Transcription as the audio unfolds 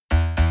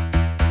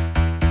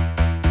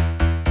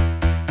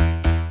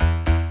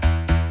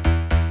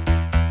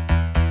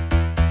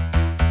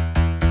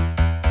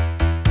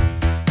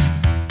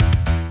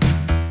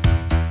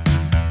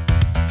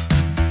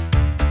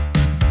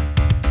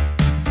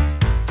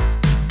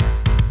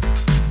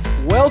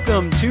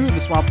Welcome to the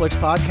Swamplex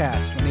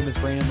Podcast. My name is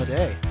Brandon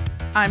Leday.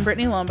 I'm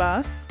Brittany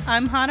Lombas.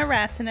 I'm Hannah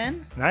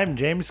Rassinen. And I'm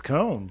James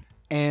Cohn.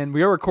 And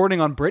we are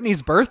recording on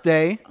Brittany's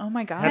birthday. Oh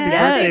my God. Happy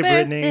Yes. birthday,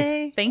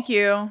 Brittany. Thank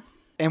you.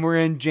 And we're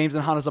in James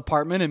and Hannah's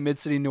apartment in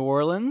Mid-City, New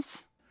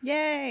Orleans.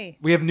 Yay.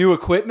 We have new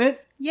equipment.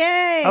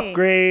 Yay.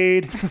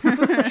 Upgrade.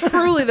 This is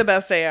truly the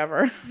best day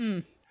ever.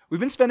 We've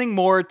been spending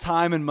more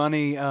time and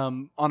money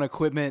on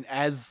equipment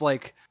as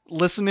like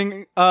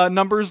listening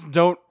numbers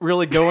don't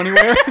really go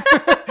anywhere.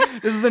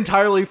 This is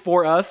entirely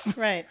for us.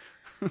 Right.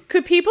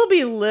 Could people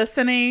be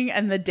listening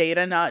and the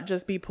data not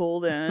just be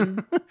pulled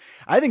in?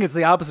 I think it's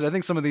the opposite. I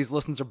think some of these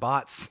listens are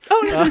bots.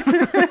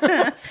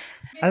 I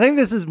think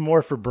this is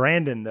more for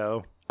Brandon,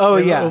 though. Oh,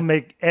 yeah. It'll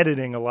make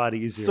editing a lot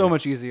easier. So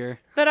much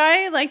easier. But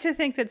I like to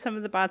think that some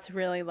of the bots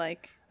really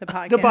like the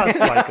podcast. The bots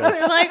like They're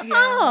us. like,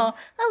 oh,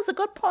 that was a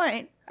good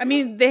point. I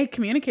mean, they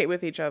communicate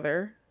with each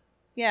other.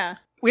 Yeah.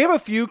 We have a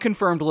few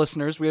confirmed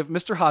listeners. We have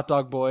Mr. Hot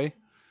Dog Boy.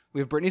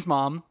 We have Brittany's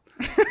mom.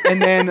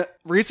 And then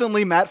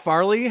recently, Matt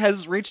Farley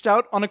has reached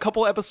out on a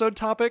couple episode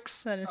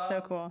topics. That is so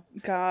cool.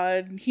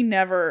 God, he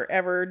never,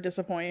 ever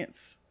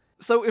disappoints.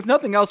 So if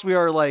nothing else, we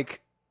are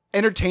like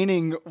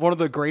entertaining one of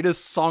the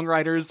greatest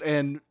songwriters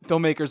and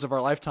filmmakers of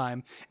our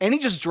lifetime. And he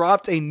just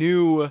dropped a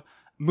new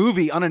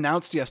movie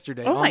unannounced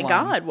yesterday. Oh online. my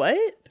God, what?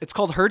 It's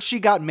called Heard She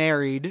Got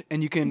Married,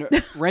 and you can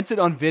rent it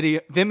on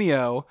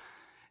Vimeo.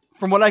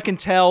 From what I can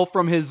tell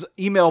from his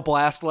email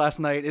blast last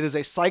night, it is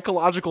a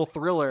psychological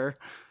thriller,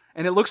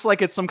 and it looks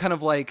like it's some kind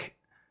of like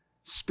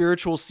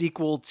spiritual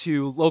sequel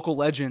to Local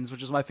Legends,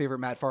 which is my favorite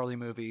Matt Farley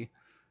movie.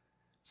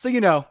 So,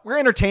 you know, we're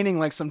entertaining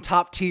like some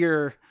top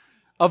tier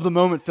of the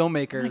moment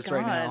filmmakers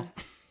right now.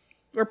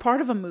 We're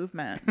part of a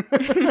movement.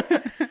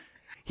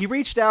 He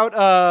reached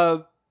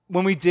out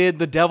when we did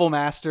The Devil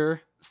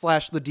Master /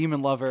 The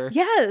Demon Lover.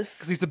 Yes.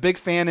 Because he's a big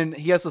fan and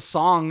he has a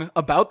song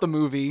about the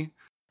movie.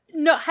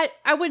 No,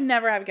 I would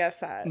never have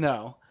guessed that.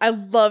 No. I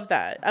love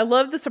that. I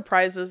love the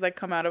surprises that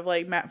come out of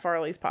like Matt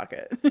Farley's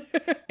pocket.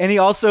 And he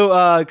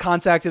also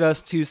contacted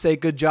us to say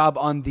good job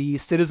on the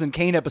Citizen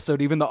Kane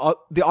episode, even though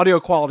the audio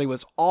quality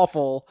was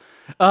awful.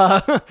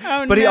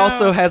 But he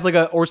also has like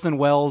a Orson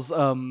Welles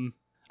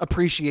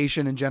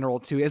appreciation in general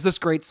too. He has this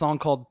great song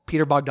called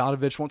Peter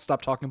Bogdanovich Won't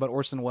Stop Talking About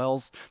Orson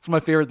Welles. It's one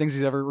of my favorite things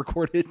he's ever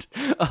recorded.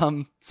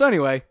 So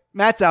anyway,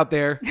 Matt's out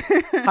there.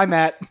 Hi,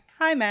 Matt.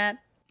 Hi, Matt.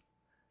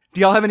 Do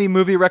y'all have any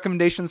movie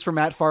recommendations for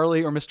Matt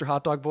Farley or Mr.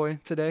 Hot Dog Boy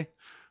today?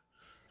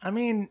 I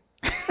mean,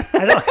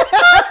 I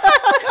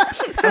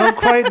don't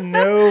quite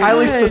know.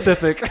 Highly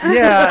specific.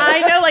 Yeah. I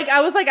know, like,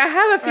 I was like, I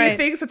have a few Right.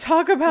 things to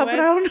talk about, but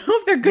I don't know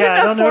if they're good Yeah,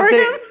 I enough don't know for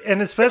if him.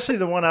 and especially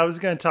the one I was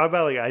going to talk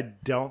about, like, I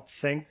don't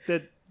think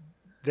that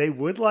they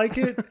would like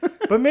it,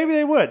 but maybe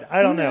they would.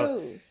 I don't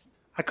know.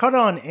 I caught it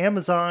on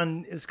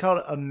Amazon. It's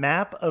called A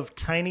Map of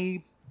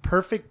Tiny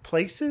Perfect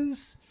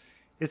Places.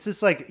 It's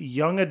this like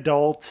young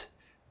adult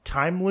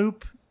time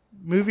loop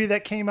movie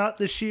that came out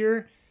this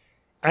year.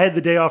 I had the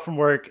day off from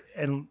work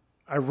and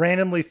I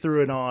randomly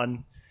threw it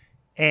on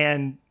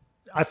and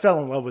I fell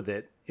in love with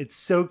it. It's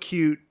so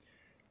cute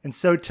and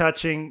so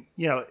touching.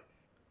 You know,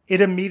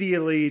 it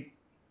immediately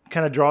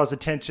kind of draws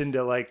attention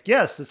to like,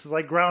 yes, this is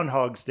like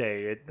Groundhog's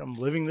Day. I'm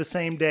living the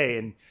same day.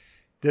 And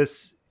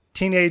this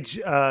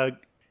teenage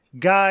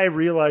guy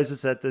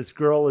realizes that this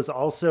girl is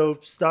also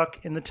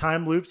stuck in the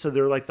time loop. So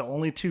they're like the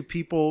only two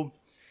people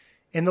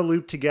in the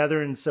loop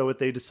together. And so what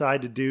they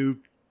decide to do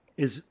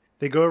is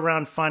they go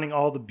around finding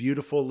all the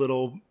beautiful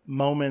little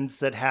moments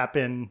that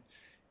happen.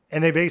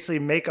 And they basically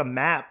make a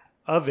map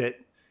of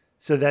it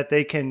so that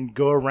they can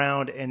go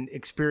around and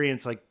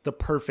experience like the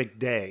perfect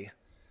day.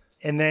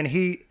 And then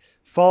he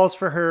falls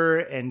for her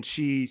and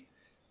she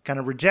kind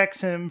of rejects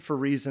him for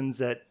reasons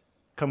that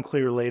come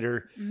clear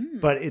later.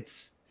 But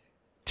it's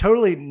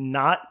totally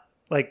not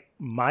like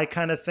my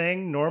kind of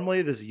thing.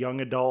 Normally this young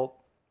adult.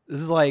 This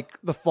is like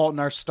The Fault in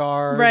Our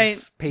Stars,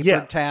 Right.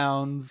 Paper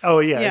Towns. Oh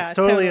yeah, Yeah, it's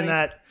totally in totally.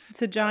 that.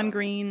 It's a John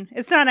Green.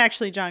 It's not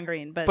actually John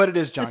Green, but But it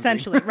is John Green.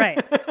 essentially,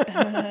 right.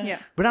 Yeah.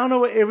 But I don't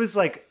know. It was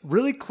like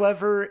really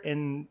clever,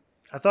 and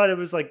I thought it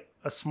was like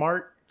a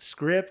smart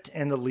script,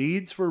 and the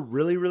leads were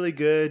really, really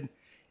good,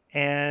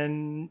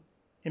 and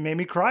it made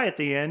me cry at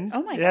the end.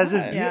 Oh my It has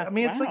this God. Yeah. I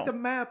mean, it's Wow. like the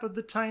map of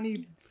the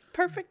tiny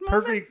Perfect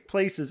moments. perfect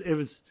places.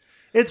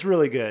 It's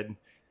really good.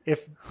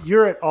 If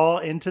you're at all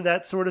into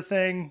that sort of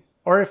thing,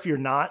 or if you're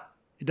not,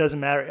 it doesn't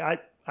matter.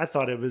 I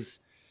thought it was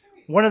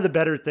one of the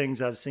better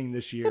things I've seen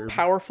this It's year. a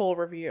powerful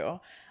review.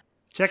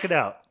 Check it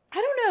out.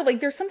 I don't know, like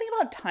there's something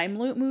about time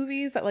loop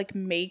movies that like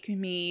make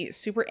me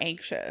super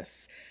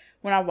anxious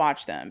when I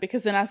watch them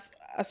because then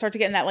I start to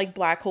get in that like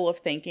black hole of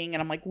thinking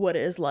and I'm like, what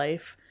is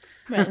life?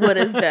 What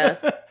is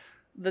death?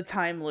 The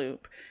time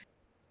loop.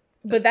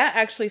 But that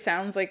actually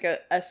sounds like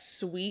a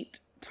sweet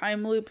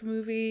time loop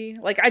movie.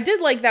 Like I did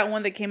like that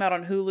one that came out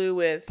on Hulu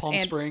with Palm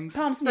Springs.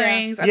 Palm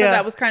Springs. I Yeah. thought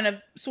that was kind of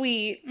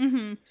sweet.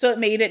 Mm-hmm. So it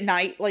made it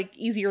night like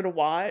easier to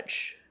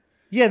watch.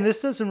 Yeah, and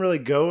this doesn't really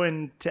go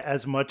into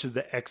as much of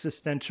the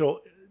existential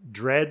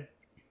dread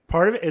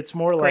part of it. It's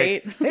more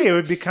like, Great. hey, it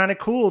would be kind of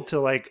cool to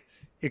like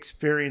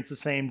experience the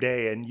same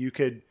day, and you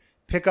could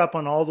pick up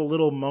on all the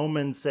little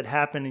moments that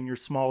happen in your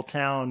small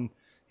town,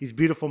 these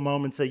beautiful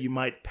moments that you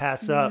might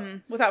pass up.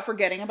 Without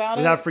forgetting about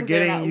it. Without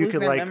forgetting, you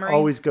could like memory.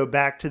 always go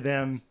back to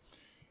them.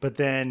 But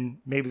then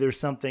maybe there's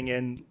something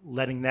in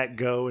letting that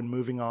go and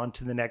moving on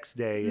to the next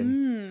day.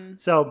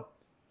 And so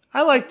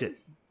I liked it.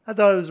 I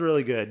thought it was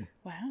really good.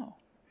 Wow.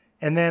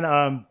 And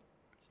then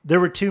there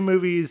were 2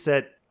 movies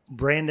that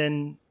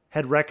Brandon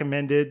had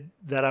recommended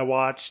that I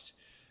watched.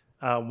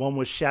 One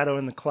was Shadow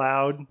in the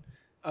Cloud.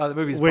 The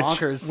movie's which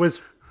bonkers.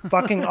 Was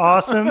fucking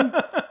awesome.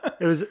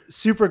 It was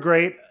super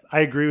great.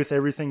 I agree with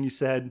everything you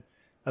said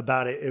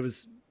about it. It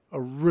was a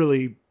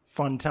really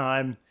fun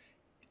time.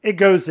 It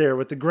goes there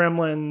with the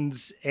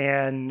gremlins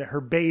and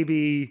her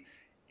baby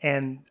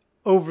and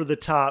over the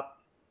top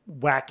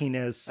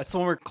wackiness. That's the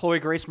one where Chloe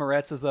Grace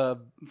Moretz is a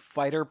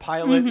fighter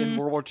pilot in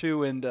World War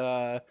II, and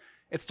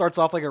it starts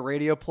off like a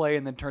radio play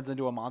and then turns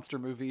into a monster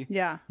movie.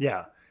 Yeah.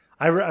 Yeah.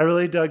 I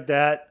really dug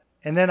that.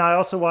 And then I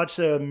also watched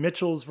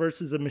Mitchells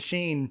versus a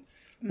Machine,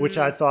 which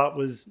I thought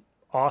was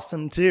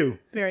awesome too.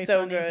 Very so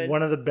funny. good.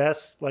 One of the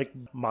best like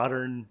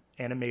modern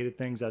animated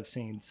things I've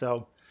seen.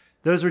 So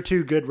those were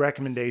 2 good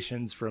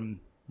recommendations from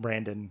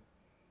Brandon.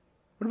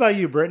 What about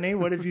you, Brittany?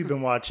 What have you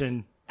been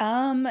watching?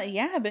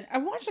 Yeah, but I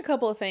watched a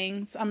couple of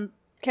things. I'm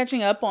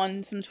catching up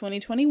on some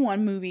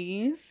 2021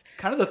 movies.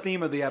 Kind of the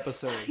theme of the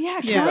episode.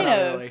 Yeah, Yeah. kind Not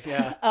of. really,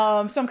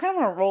 yeah. So I'm kind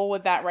of on a roll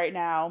with that right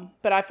now.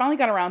 But I finally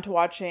got around to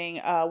watching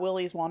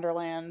Willy's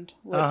Wonderland,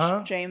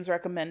 which James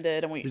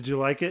recommended, and Did you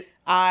like it?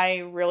 I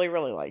really,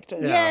 really liked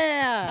it.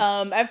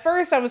 Yeah. At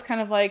first I was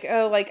kind of like,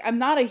 oh, like I'm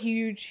not a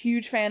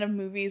huge fan of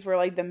movies where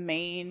like the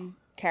main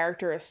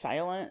character is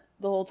silent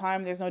the whole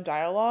time. There's no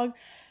dialogue.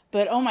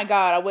 But oh my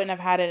God, I wouldn't have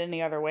had it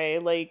any other way.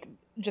 Like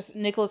just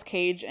Nicolas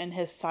Cage and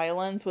his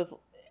silence with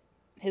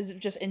his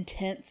just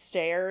intense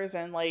stares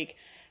and like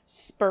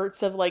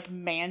spurts of like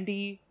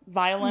Mandy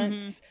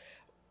violence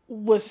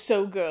was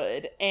so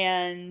good.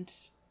 And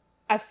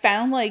I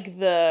found like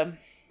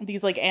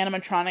these like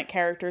animatronic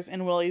characters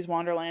in Willy's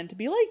Wonderland to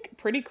be like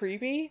pretty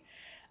creepy.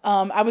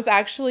 I was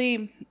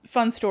actually,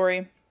 fun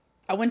story,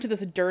 I went to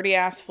this dirty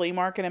ass flea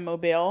market in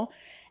Mobile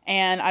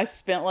and I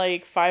spent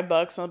like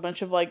 $5 on a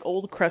bunch of like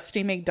old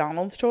crusty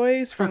McDonald's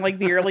toys from like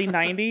the early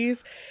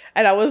 90s.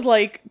 And I was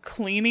like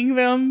cleaning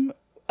them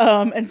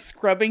and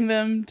scrubbing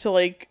them to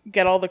like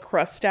get all the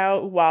crust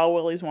out while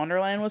Willy's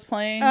Wonderland was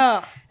playing.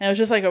 Oh. And it was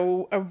just like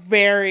a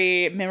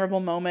very memorable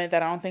moment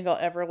that I don't think I'll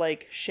ever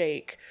like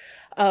shake.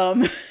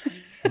 But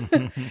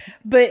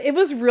it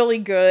was really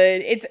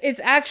good.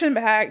 It's action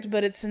packed,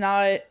 but it's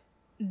not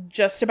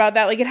just about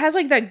that. Like it has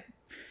like that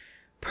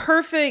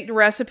perfect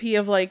recipe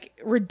of like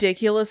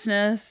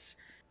ridiculousness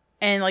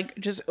and like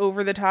just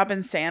over the top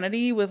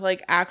insanity with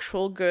like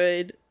actual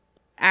good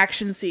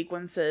action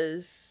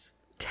sequences,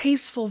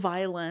 tasteful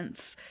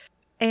violence,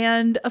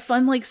 and a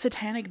fun like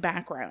satanic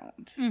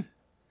background. And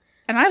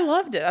I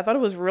loved it. I thought it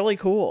was really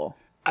cool.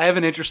 I have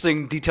an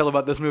interesting detail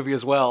about this movie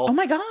as well. Oh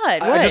my God.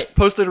 What? I just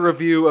posted a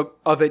review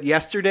of it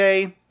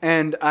yesterday,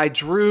 and I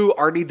drew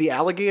Artie the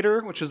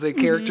alligator, which is a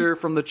character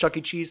from the Chuck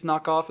E. Cheese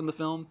knockoff in the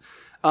film,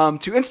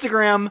 to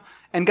Instagram,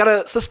 and got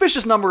a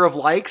suspicious number of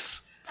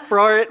likes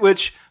for it,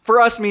 which for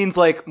us means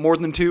like more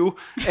than 2.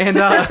 And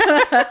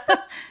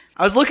I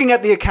was looking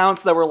at the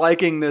accounts that were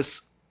liking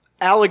this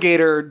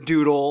alligator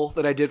doodle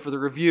that I did for the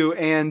review,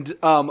 and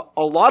a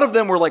lot of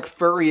them were like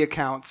furry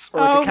accounts or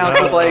like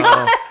accounts with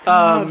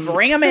like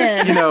bring them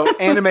in. you know,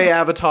 anime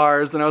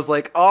avatars, and I was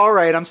like, all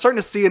right, I'm starting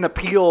to see an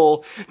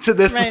appeal to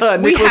this We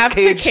Nicolas have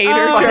Cage. to cater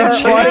to our Can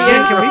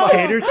audience. we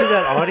cater to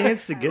that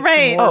audience to get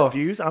Right. some more Oh.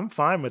 views? I'm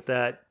fine with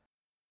that.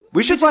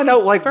 We should do find some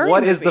out like furry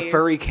what is the movies.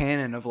 furry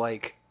canon of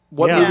like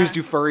what Yeah. movies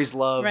do furries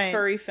love? Right.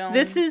 Furry film.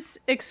 This is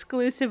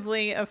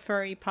exclusively a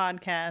furry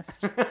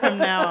podcast from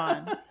now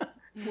on.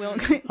 We'll,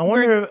 I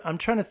wonder. I'm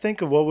trying to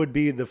think of what would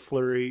be the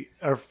furry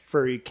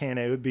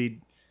canon. It would be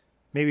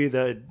maybe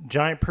the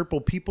giant purple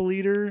people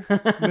eater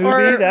movie.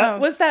 or that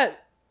was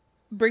that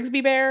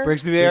Brigsby Bear?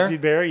 Brigsby Bear. Grizzly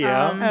Bear.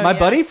 Yeah. My yeah.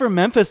 buddy from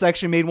Memphis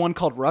actually made one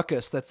called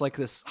Ruckus. That's like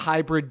this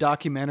hybrid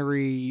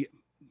documentary,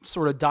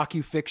 sort of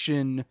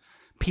docu-fiction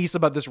piece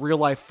about this real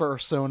life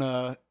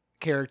fursona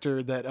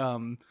character that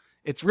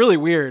it's really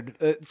weird.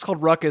 It's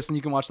called Ruckus, and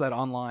you can watch that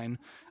online.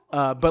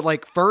 But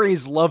like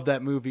furries love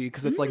that movie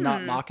because it's like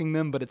not mocking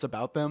them, but it's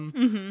about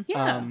them.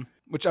 Yeah.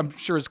 Which I'm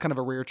sure is kind of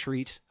a rare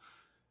treat.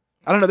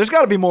 I don't know. There's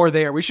got to be more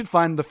there. We should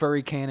find the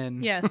furry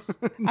canon. yes.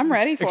 I'm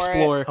ready for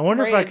Explore. it. I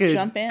wonder if I Ready to could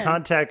jump in.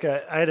 contact.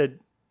 I had a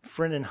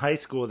friend in high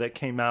school that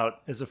came out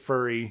as a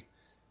furry.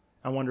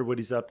 I wonder what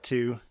he's up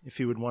to. If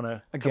he would want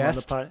to come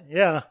guest? on the pod.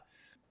 Yeah.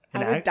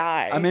 I would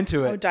die. I'm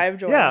into I it. would die of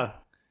joy. Yeah.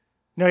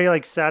 No, he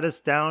like sat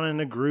us down in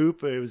a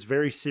group. It was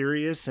very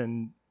serious,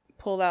 and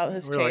Pulled out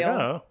his we're tail. like,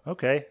 "Oh,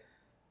 okay."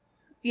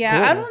 Yeah,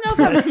 Cool. I don't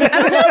know if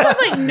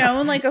I've like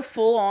known like a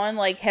full on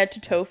like head to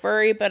toe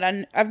furry, but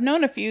I've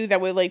known a few that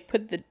would like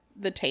put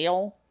the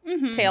tail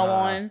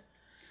on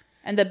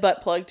and the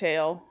butt plug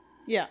tail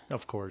Yeah.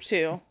 Of course.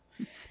 too.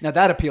 Now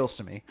that appeals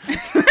to me.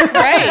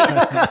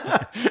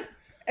 Right.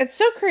 It's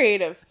so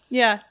creative.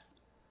 Yeah.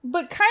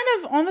 But kind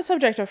of on the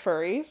subject of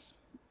furries,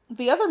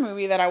 The other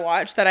movie that I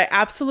watched that I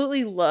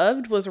absolutely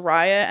loved was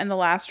Raya and the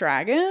Last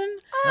Dragon.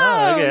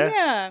 Oh, okay.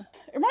 Yeah.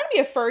 It reminded me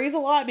of furries a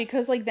lot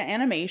because like the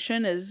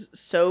animation is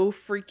so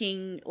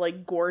freaking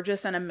like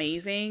gorgeous and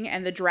amazing,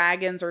 and the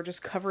dragons are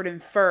just covered in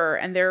fur,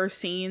 and there are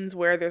scenes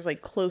where there's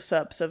like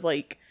close-ups of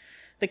like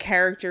the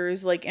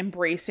characters like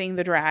embracing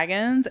the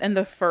dragons, and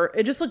the fur,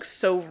 it just looks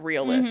so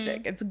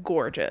realistic. It's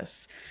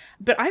gorgeous.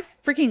 But I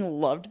freaking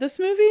loved this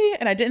movie,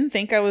 and I didn't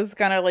think I was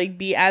gonna like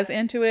be as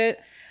into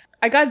it.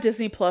 I got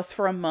Disney Plus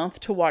for a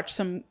month to watch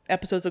some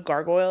episodes of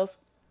Gargoyles.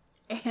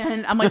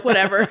 And I'm like,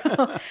 whatever.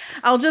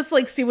 I'll just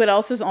like see what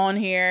else is on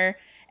here.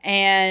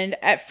 And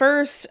at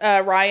first,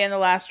 Raya and the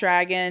Last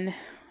Dragon,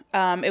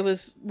 it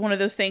was one of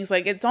those things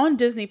like it's on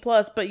Disney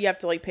Plus, but you have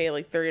to like pay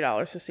like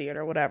 $30 to see it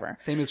or whatever.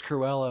 Same as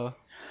Cruella.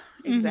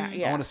 Exactly.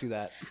 Yeah. I want to see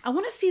that. I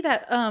want to see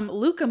that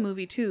Luca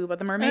movie too about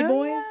the Mermaid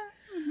Boys.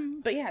 Yeah.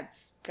 But yeah,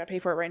 it's gotta pay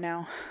for it right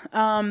now.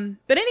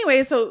 But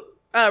anyway, so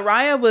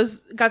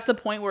Raya got to the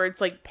point where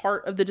it's like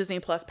part of the Disney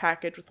Plus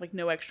package with like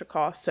no extra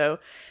cost. So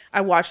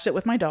I watched it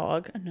with my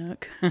dog,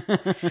 Anook,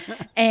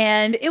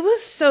 and it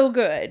was so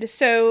good.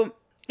 So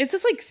it's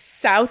this like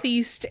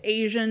Southeast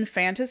Asian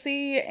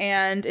fantasy,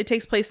 and it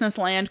takes place in this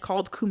land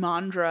called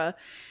Kumandra,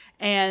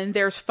 and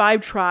there's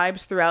 5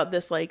 tribes throughout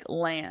this like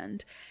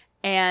land,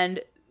 and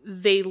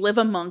they live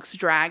amongst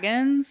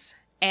dragons.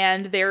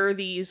 And there are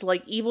these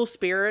like evil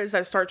spirits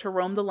that start to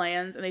roam the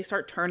lands, and they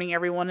start turning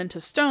everyone into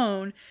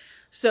stone.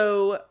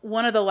 So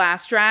one of the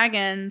last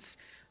dragons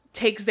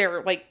takes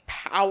their like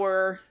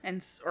power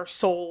or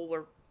soul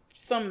or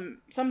some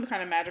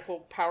kind of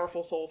magical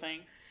powerful soul thing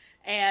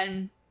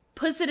and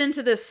puts it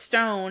into this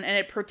stone, and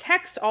it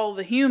protects all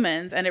the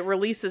humans, and it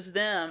releases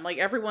them, like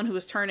everyone who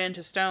was turned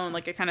into stone,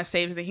 like it kind of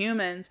saves the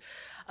humans.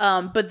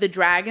 But the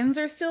dragons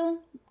are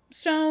still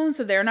stone,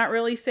 so they're not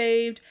really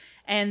saved.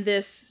 And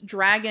this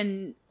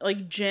dragon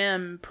like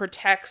gem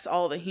protects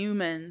all the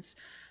humans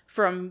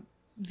from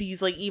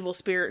these like evil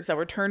spirits that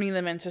were turning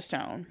them into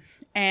stone.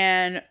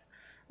 And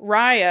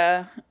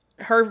Raya,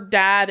 her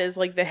dad is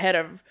like the head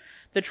of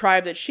the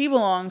tribe that she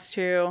belongs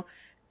to,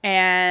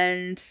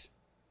 and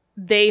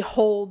they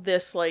hold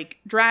this like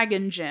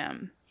dragon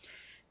gem.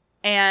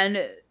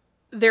 And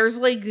there's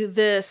like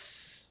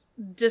this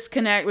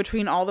disconnect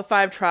between all the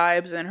 5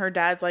 tribes, and her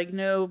dad's like,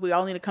 no, we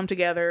all need to come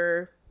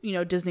together, you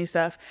know, Disney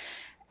stuff.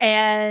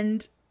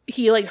 And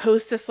he like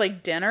hosts this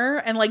like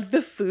dinner, and like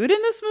the food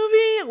in this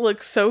movie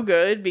looks so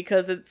good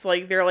because it's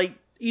like they're like,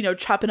 you know,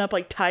 chopping up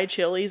like Thai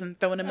chilies and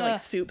throwing them in like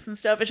soups and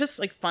stuff. It's just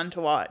like fun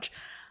to watch.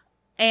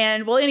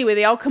 And well, anyway,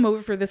 they all come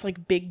over for this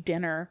like big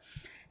dinner,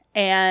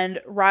 and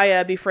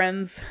Raya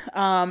befriends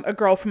a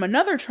girl from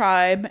another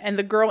tribe, and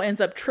the girl ends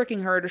up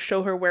tricking her to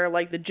show her where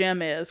like the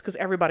gem is because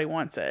everybody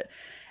wants it.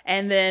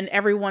 And then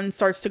everyone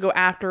starts to go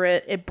after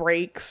it. It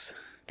breaks.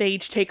 They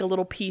each take a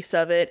little piece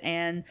of it,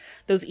 and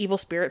those evil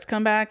spirits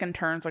come back and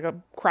turns like a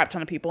crap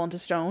ton of people into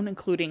stone,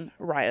 including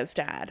Raya's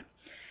dad.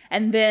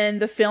 And then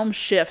the film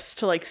shifts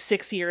to like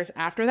 6 years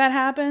after that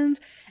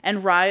happens,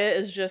 and Raya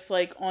is just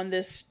like on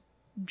this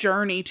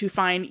journey to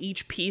find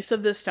each piece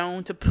of the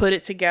stone to put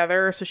it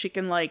together so she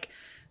can like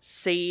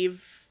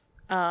save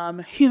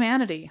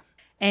humanity.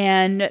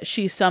 And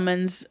she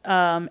summons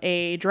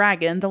a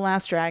dragon, the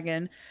last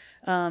dragon,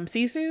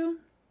 Sisu,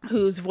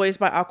 who's voiced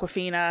by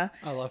Awkwafina.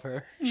 I love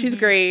her. She's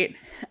great.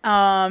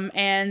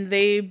 And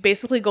they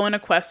basically go on a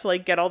quest to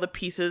like get all the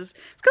pieces.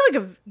 It's kind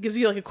of like gives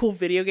you like a cool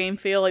video game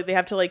feel. Like they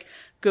have to like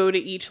go to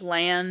each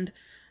land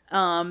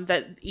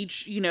that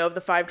each, you know, of the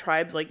 5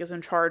 tribes like is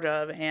in charge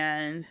of,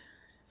 and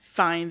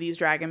find these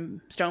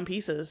dragon stone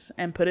pieces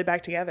and put it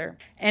back together.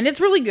 And it's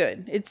really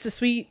good. It's a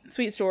sweet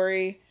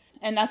story.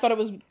 And I thought it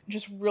was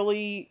just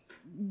really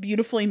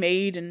beautifully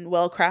made and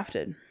well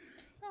crafted.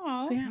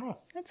 Oh, so, yeah.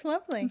 That's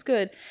lovely. It's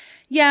good.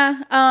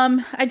 Yeah.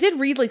 I did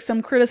read like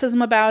some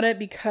criticism about it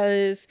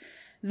because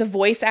the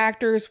voice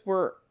actors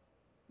were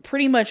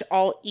pretty much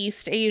all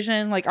East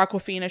Asian. Like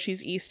Awkwafina,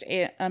 she's East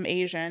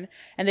Asian,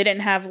 and they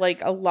didn't have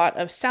like a lot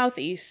of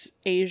Southeast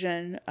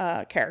Asian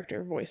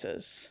character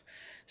voices.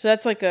 So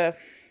that's like the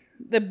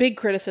big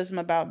criticism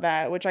about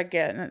that, which I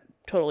get, and it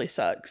totally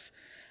sucks.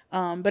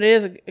 But it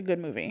is a good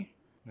movie.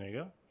 There you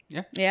go.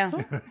 Yeah.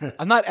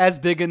 I'm not as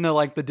big into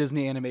like the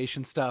Disney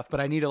animation stuff,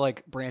 but I need to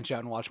like branch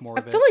out and watch more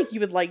of it. I feel like you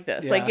would like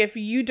this. Yeah. Like if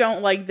you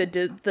don't like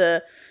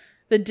the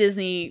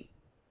Disney,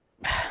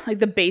 like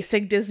the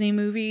basic Disney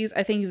movies,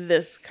 I think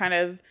this kind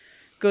of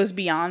goes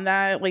beyond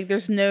that. Like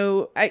there's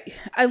no, I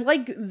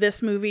like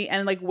this movie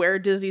and like where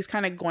Disney's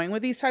kind of going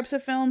with these types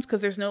of films,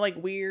 because there's no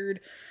like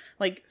weird,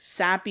 like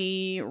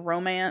sappy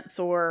romance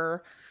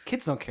or...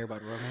 Kids don't care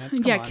about romance.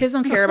 Come on. Kids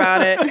don't care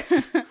about it.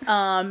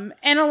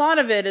 And a lot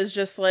of it is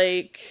just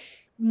like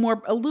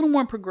a little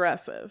more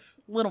progressive,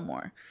 a little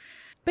more.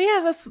 But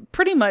yeah, that's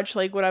pretty much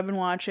like what I've been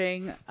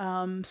watching.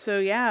 So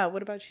yeah,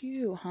 what about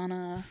you,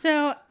 Hannah?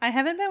 So I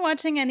haven't been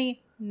watching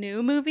any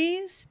new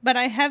movies, but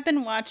I have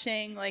been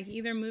watching like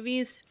either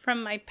movies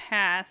from my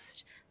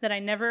past that I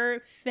never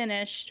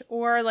finished,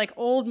 or like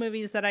old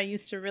movies that I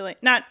used to really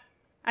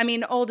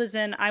old as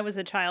in I was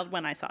a child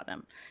when I saw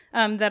them,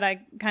 that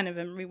I kind of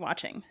am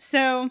rewatching.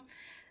 So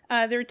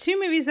there are two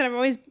movies that I've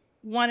always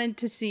wanted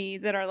to see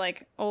that are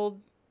like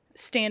old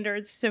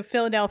standards. So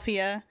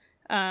Philadelphia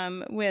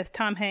with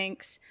Tom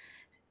Hanks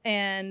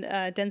and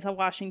Denzel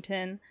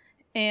Washington,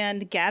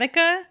 and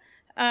Gattaca.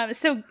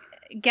 So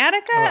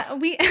Gattaca,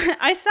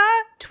 I saw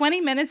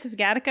 20 minutes of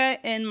Gattaca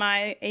in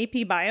my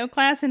AP Bio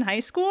class in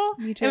high school.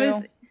 Me too. It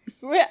was,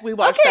 we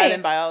watched that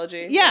in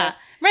biology. Yeah,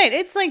 right.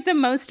 It's like the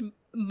most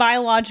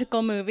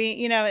biological movie.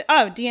 You know,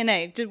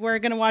 DNA. We're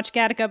going to watch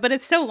Gattaca, but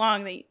it's so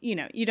long that,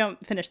 you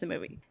don't finish the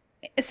movie.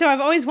 So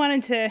I've always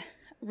wanted to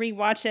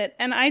rewatch it,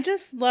 and I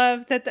just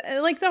love that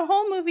the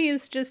whole movie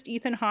is just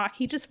Ethan Hawke.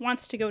 He just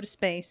wants to go to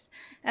space,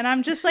 and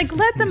I'm just like,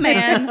 let the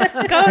man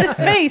go to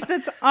space.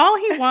 That's all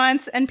he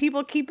wants, and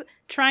people keep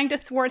trying to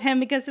thwart him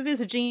because of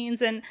his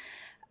genes. And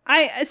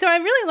I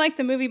really liked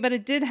the movie, but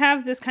it did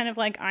have this kind of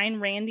like Ayn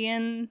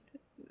Randian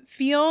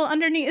feel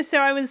underneath. So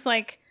I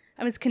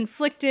was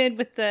conflicted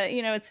with the,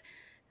 it's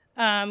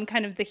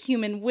kind of the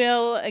human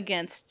will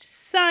against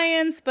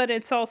science, but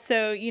it's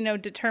also,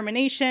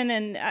 determination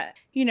and,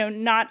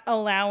 not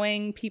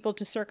allowing people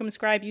to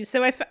circumscribe you.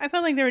 So I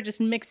felt like there were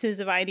just mixes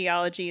of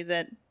ideology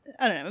that,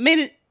 I don't know, made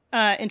it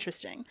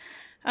interesting.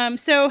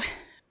 So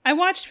I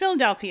watched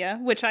Philadelphia,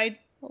 which I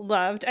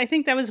loved. I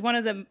think that was one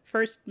of the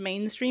first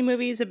mainstream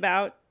movies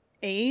about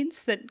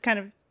AIDS that kind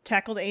of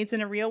tackled AIDS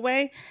in a real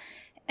way.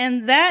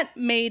 And that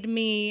made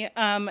me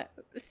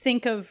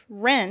think of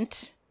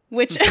Rent,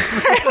 which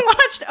I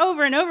watched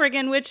over and over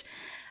again, which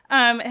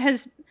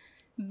has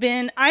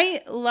been,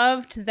 I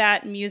loved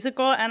that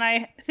musical, and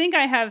I think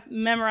I have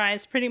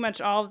memorized pretty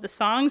much all of the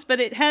songs, but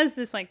it has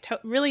this like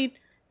really,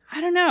 I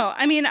don't know.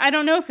 I mean, I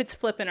don't know if it's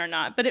flippant or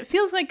not, but it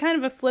feels like kind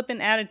of a flippant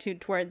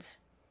attitude towards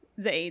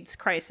the AIDS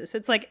crisis.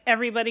 It's like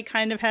everybody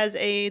kind of has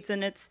AIDS,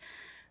 and it's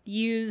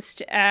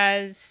used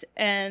as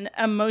an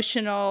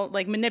emotional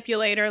like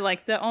manipulator.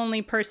 Like the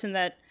only person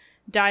that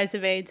dies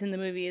of AIDS in the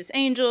movie is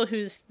Angel,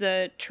 who's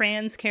the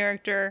trans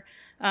character.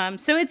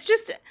 So it's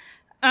just,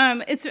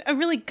 it's a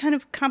really kind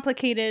of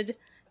complicated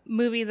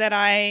movie that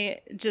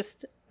I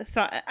just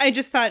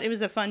thought it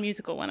was a fun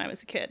musical when I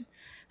was a kid.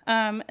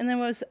 And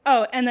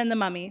then The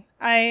Mummy.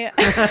 I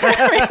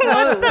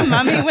rewatched The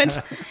Mummy, which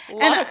a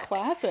lot of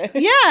classics.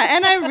 Yeah,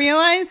 and I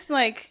realized,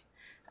 like,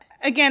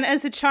 again,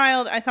 as a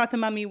child, I thought The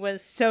Mummy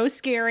was so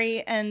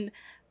scary, and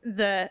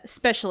the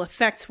special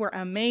effects were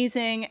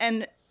amazing.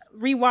 And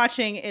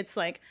rewatching, it's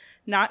like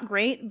not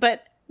great,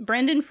 but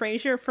Brendan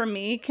Fraser for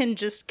me can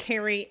just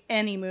carry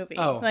any movie.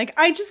 Like,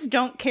 I just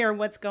don't care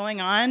what's going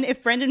on.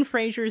 If Brendan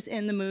Fraser's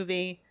in the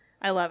movie,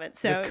 I love it.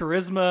 So the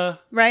charisma,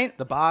 right?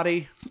 The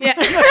body. Yeah.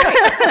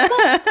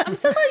 Well, I'm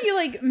so glad you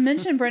like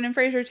mentioned Brendan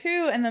Fraser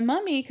too and The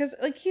Mummy, because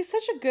like he's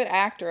such a good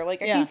actor.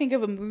 Like I can't think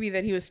of a movie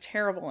that he was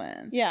terrible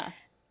in. Yeah.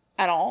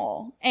 At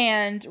all.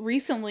 And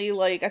recently,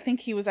 like I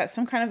think he was at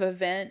some kind of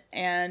event,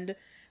 and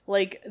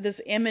like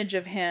this image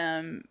of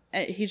him,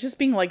 he's just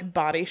being like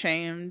body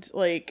shamed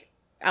like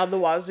out the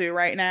wazoo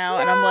right now.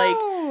 No. And I'm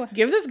like,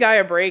 give this guy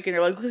a break. And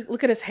you're like,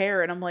 look at his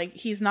hair. And I'm like,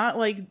 he's not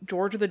like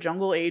George of the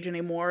Jungle age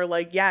anymore.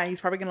 Like, yeah, he's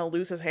probably gonna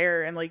lose his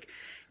hair and like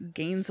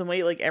gain some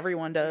weight like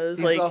everyone does.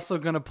 He's like also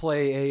gonna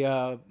play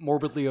a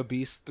morbidly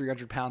obese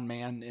 300-pound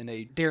man in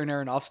a Darren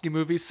Aronofsky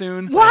movie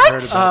soon.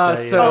 What? So I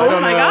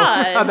don't know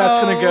God, how that's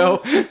gonna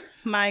go.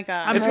 My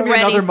God. It's going to be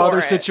another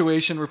Mother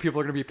situation where people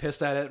are going to be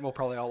pissed at it, and we'll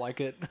probably all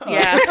like it.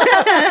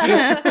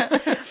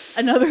 Yeah.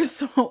 Another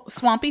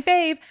swampy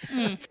fave.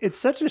 It's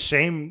such a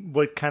shame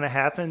what kind of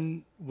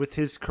happened with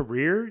his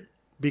career,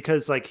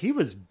 because like he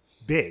was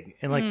big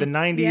in like the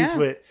 90s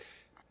with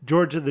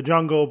George of the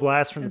Jungle,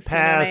 Blast from the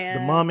Past, The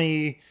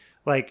Mummy.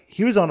 Like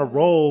he was on a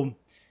roll.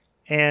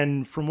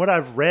 And from what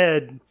I've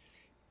read,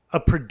 a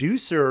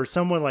producer or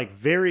someone like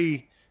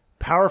very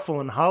powerful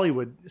in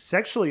Hollywood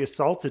sexually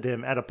assaulted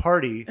him at a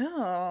party,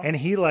 and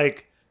he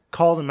like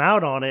called him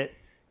out on it,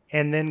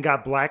 and then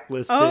got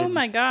blacklisted. Oh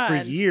my God. For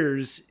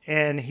years,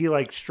 and he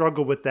like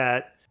struggled with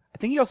that. I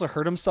think he also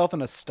hurt himself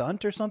in a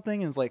stunt or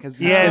something, and it's like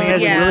he has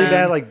really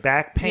bad like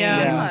back pain.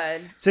 Yeah.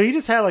 So he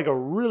just had like a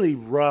really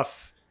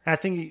rough. I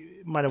think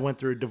he might have went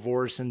through a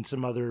divorce and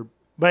some other.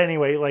 But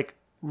anyway, like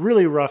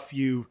really rough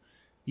few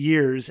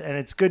years, and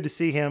it's good to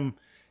see him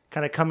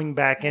kind of coming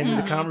back into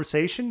the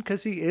conversation,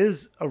 because he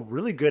is a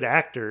really good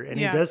actor, and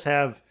he does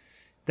have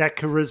that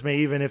charisma,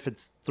 even if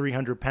it's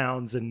 300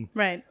 pounds and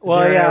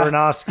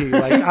Aronofsky.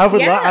 Like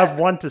I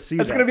want to see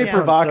that. It's going to be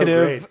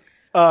provocative.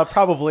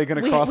 Probably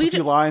going to cross a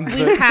few lines.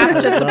 We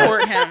have to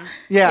support him.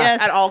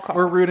 At all costs.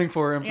 We're rooting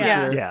for him for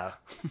sure. Yeah.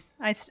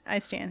 I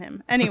stand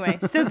him. Anyway,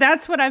 so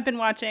that's what I've been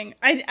watching.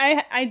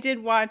 I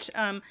did watch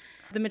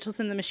The Mitchells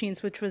and the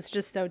Machines, which was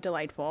just so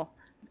delightful.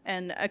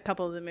 And a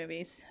couple of the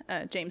movies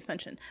James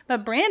mentioned.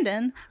 But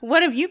Brandon,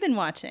 what have you been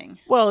watching?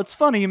 Well, it's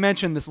funny you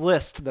mentioned this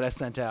list that I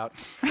sent out.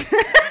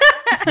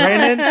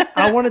 Brandon,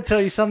 I want to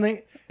tell you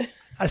something.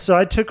 So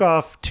I took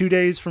off 2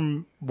 days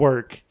from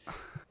work,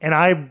 and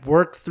I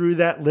worked through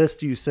that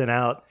list you sent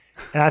out,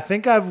 and I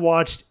think I've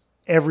watched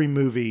every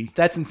movie.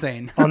 That's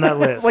insane. On that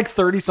list. It's like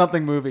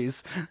 30-something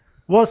movies.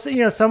 Well,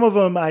 so, some of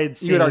them I had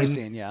seen. You had already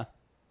seen, yeah.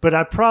 But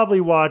I probably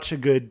watch a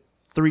good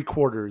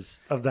 3/4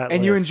 of that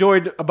And list. you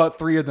enjoyed about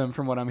 3 of them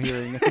from what I'm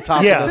hearing at the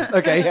top Yeah. of this.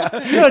 Okay, yeah.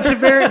 No, to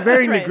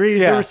varying right. degrees.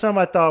 Yeah. There were some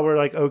I thought were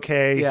like,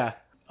 okay. Yeah.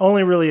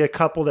 Only really a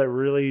couple that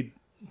really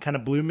kind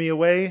of blew me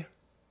away.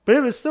 But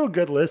it was still a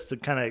good list to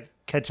kind of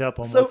catch up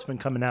on what's been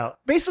coming out.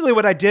 Basically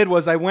what I did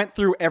was I went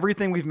through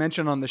everything we've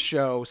mentioned on the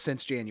show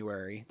since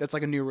January. That's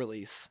like a new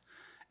release.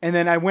 And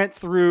then I went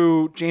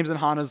through James and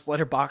Hannah's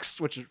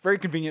letterbox, which is very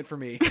convenient for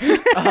me.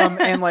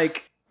 And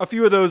like a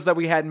few of those that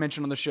we hadn't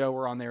mentioned on the show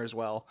were on there as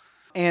well.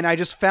 And I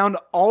just found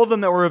all of them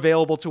that were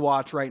available to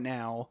watch right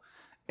now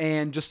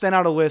and just sent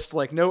out a list,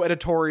 like no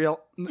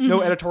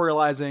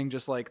editorializing,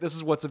 just like this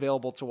is what's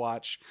available to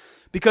watch.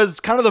 Because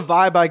kind of the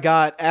vibe I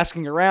got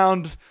asking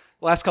around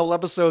last couple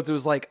episodes, it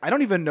was like, I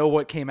don't even know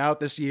what came out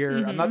this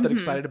year. I'm not that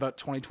excited about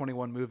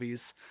 2021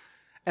 movies.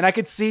 And I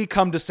could see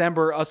come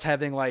December us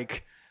having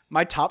like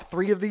my top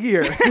 3 of the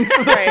year. These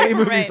are the 3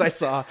 movies I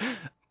saw.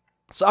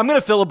 So I'm going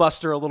to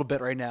filibuster a little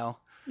bit right now.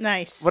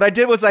 Nice. What I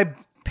did was I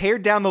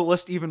pared down the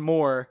list even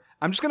more.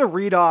 I'm just going to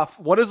read off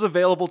what is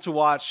available to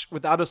watch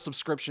without a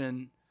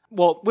subscription.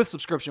 Well, with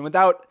subscription,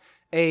 without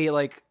a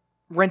like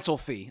rental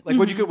fee. Like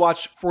what you could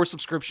watch for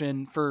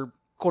subscription for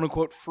quote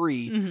unquote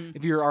free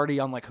if you're already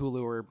on like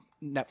Hulu or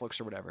Netflix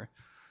or whatever.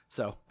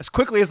 So as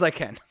quickly as I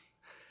can.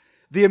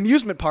 The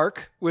Amusement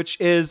Park, which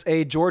is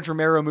a George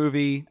Romero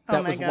movie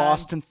that was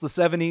lost since the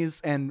 70s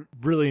and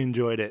Really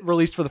enjoyed it.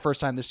 released for the first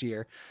time this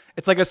year.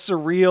 It's like a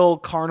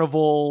surreal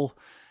carnival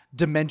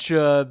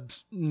dementia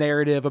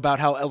narrative about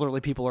how elderly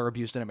people are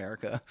abused in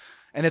America.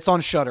 And it's on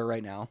Shudder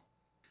right now.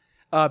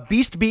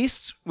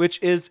 Beast,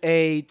 which is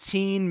a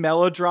teen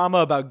melodrama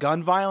about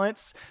gun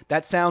violence.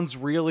 That sounds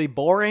really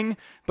boring,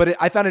 but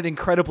I found it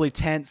incredibly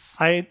tense.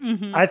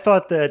 I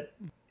thought that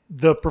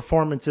the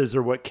performances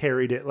are what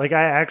carried it. Like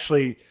I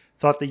actually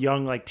thought the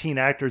young like teen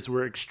actors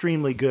were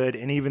extremely good,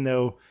 and even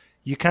though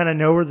you kind of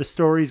know where the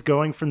story's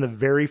going from the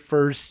very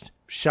first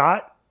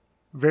shot,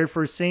 very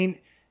first scene,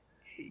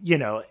 you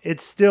know,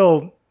 it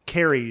still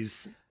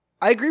carries.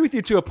 I agree with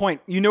you to a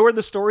point. You know where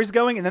the story's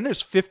going, and then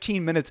there's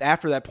 15 minutes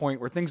after that point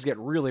where things get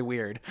really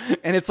weird.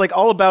 And it's like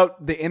all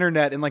about the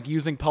internet and like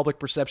using public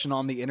perception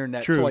on the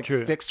internet to like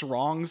fix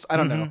wrongs. I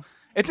don't know.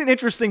 It's an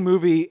interesting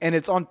movie, and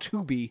it's on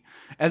Tubi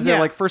as their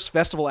like first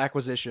festival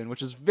acquisition,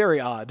 which is very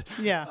odd.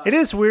 Yeah. It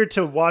is weird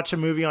to watch a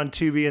movie on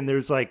Tubi and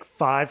there's like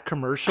 5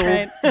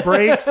 commercial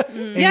breaks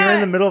and you're in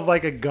the middle of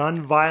like a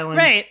gun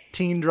violence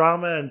teen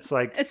drama, and it's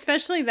like,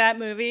 especially that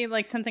movie,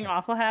 like something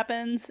awful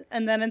happens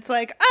and then it's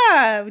like,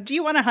 do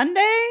you want a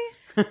Hyundai?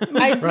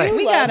 I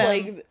do love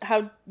like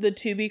how the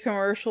Tubi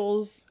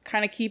commercials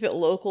kind of keep it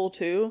local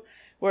too.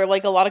 Where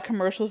like a lot of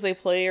commercials they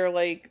play are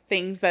like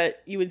things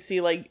that you would see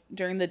like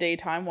during the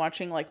daytime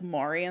watching like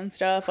Maury and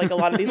stuff. Like a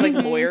lot of these like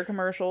lawyer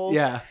commercials.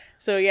 Yeah.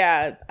 So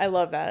yeah, I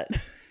love that.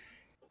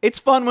 It's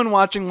fun when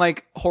watching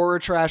like horror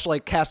trash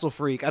like Castle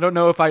Freak. I don't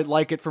know if I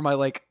like it for my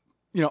like,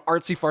 you know,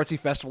 artsy fartsy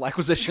festival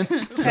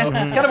acquisitions. So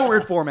kind of a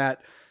weird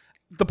format.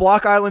 The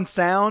Block Island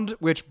Sound,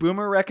 which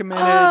Boomer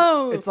recommended.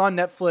 Oh. It's on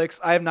Netflix.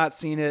 I have not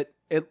seen it.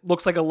 It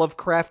looks like a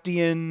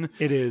Lovecraftian,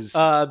 it is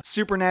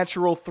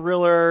supernatural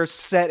thriller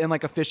set in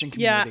like a fishing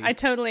community.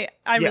 Yeah,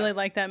 I really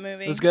like that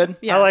movie. It was good?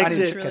 Yeah, I liked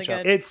it's it. really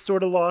good. It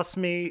sort of lost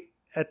me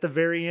at the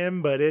very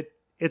end, but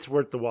it's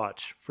worth the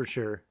watch for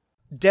sure.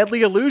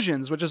 Deadly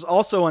Illusions, which is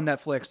also on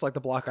Netflix, like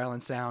the Block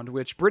Island Sound,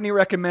 which Brittany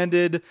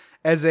recommended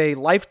as a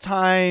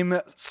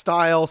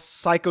Lifetime-style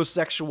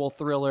psychosexual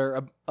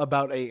thriller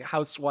about a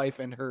housewife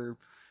and her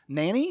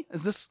nanny.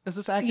 Is this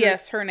accurate?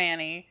 Yes, her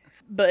nanny.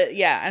 But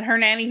yeah, and her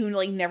nanny who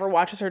like never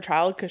watches her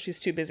child because she's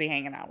too busy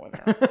hanging out with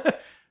her.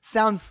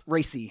 Sounds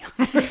racy.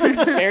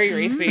 It's very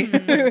racy.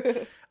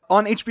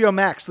 On HBO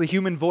Max, The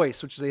Human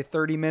Voice, which is a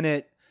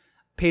 30-minute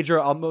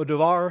Pedro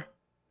Almodovar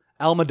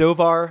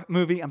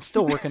movie. I'm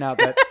still working out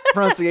that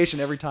pronunciation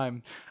every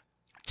time.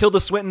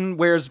 Tilda Swinton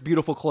wears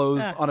beautiful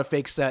clothes on a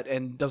fake set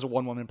and does a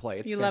one-woman play.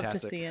 It's fantastic. Love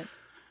to see it.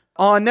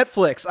 On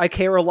Netflix, I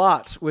Care a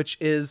Lot, which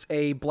is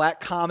a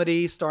black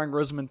comedy starring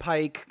Rosamund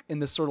Pike in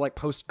this sort of like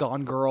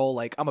post-Gone Girl,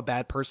 like I'm a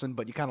bad person,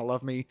 but you kind of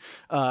love me.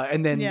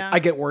 And then I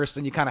get worse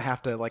and you kind of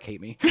have to like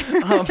hate me.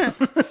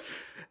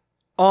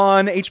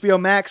 On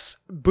HBO Max,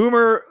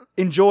 Boomer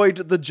enjoyed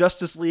the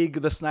Justice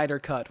League, the Snyder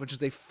Cut, which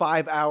is a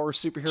 5-hour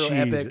superhero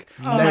epic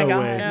Oh my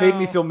God. that made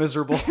me feel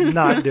miserable.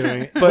 Not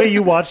doing it. But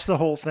you watched the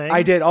whole thing?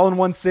 I did, all in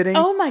one sitting.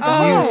 Oh my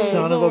God. You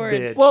son Lord. of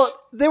a bitch. Well,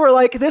 they were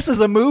like, this is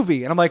a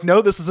movie. And I'm like,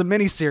 no, this is a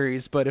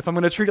miniseries. But if I'm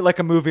going to treat it like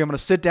a movie, I'm going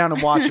to sit down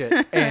and watch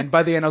it. And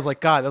by the end, I was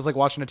like, God, that was like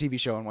watching a TV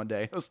show in one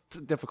day. It was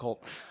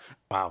difficult.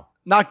 Wow.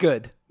 Not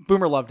good.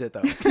 Boomer loved it,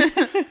 though.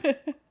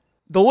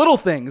 The Little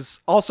Things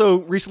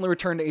also recently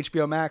returned to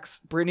HBO Max.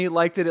 Brittany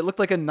liked it. It looked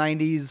like a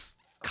 90s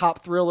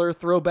cop thriller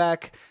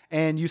throwback.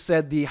 And you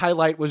said the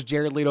highlight was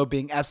Jared Leto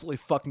being absolutely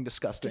fucking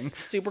disgusting. Just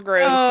super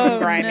gross and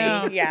grimy.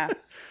 No. Yeah.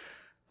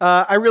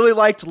 I really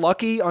liked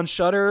Lucky on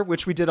Shudder,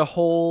 which we did a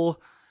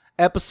whole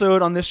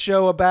episode on this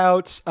show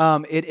about.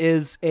 It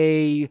is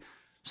a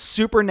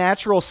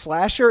supernatural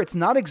slasher. It's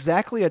not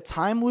exactly a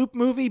time loop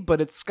movie,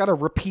 but it's got a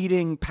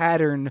repeating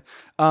pattern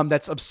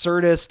that's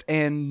absurdist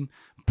and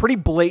pretty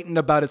blatant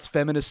about its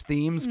feminist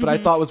themes, but I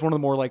thought was one of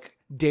the more like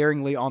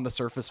daringly on the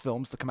surface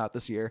films to come out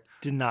this year.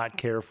 Did not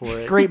care for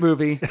it. Great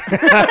movie.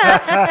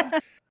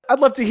 I'd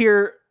love to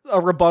hear a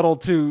rebuttal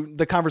to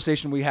the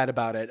conversation we had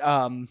about it.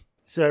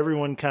 So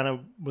everyone kind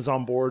of was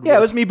on board. Yeah,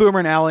 it was me, Boomer,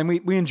 and Allie,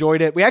 and we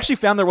enjoyed it. We actually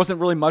found there wasn't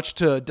really much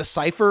to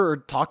decipher or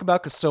talk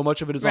about because so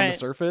much of it is on the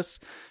surface.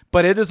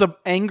 But it is an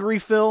angry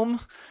film,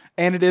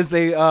 and it is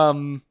a,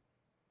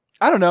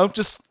 I don't know,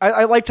 just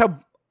I liked how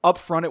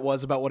upfront it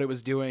was about what it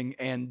was doing,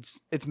 and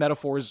its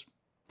metaphors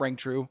rang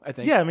true, I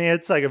think. Yeah, I mean,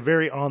 it's like a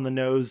very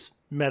on-the-nose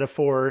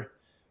metaphor,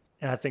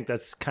 and I think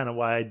that's kind of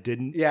why I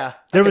didn't. Yeah.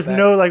 There was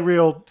no like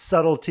real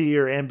subtlety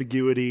or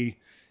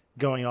ambiguity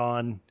going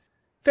on.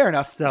 Fair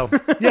enough. So,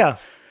 yeah.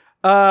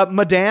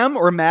 Madame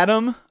or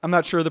Madame, I'm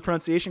not sure of the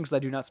pronunciation because I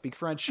do not speak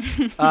French.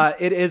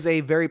 It is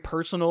a very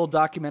personal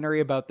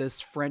documentary about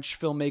this French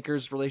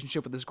filmmaker's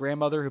relationship with his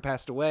grandmother who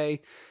passed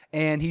away.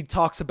 And he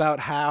talks about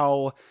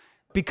how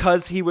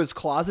because he was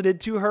closeted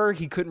to her,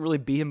 he couldn't really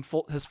be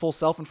his full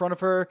self in front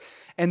of her.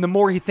 And the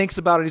more he thinks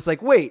about it, he's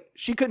like, wait,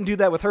 she couldn't do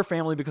that with her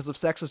family because of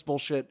sexist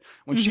bullshit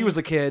when she was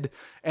a kid.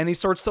 And he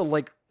starts to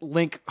like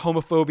link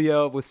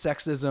homophobia with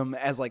sexism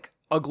as like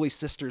ugly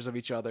sisters of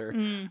each other.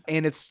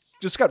 And it's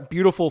just got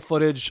beautiful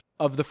footage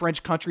of the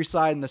French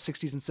countryside in the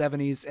 60s and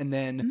 70s, and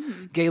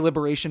then gay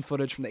liberation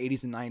footage from the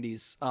 80s and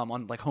 90s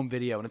on like home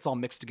video, and it's all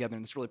mixed together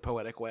in this really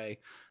poetic way.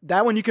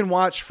 That one you can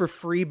watch for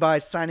free by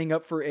signing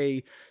up for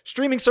a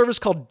streaming service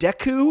called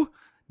Deku,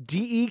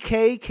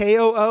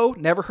 Dekkoo.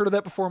 Never heard of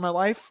that before in my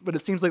life, but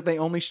it seems like they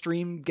only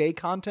stream gay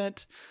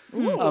content.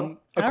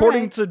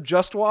 According to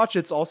Just Watch,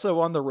 it's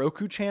also on the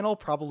Roku channel,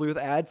 probably with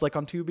ads like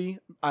on Tubi.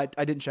 I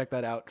didn't check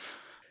that out.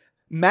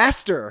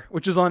 Master,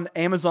 which is on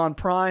Amazon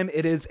Prime.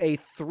 It is a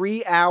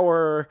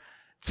 3-hour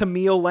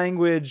Tamil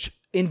language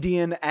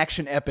Indian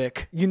action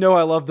epic. You know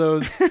I love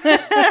those.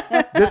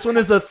 This one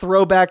is a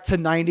throwback to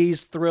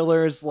 90s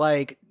thrillers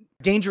like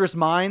Dangerous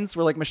Minds,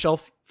 where like Michelle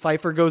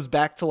Pfeiffer goes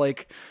back to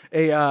like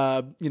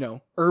a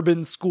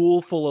urban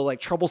school full of like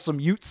troublesome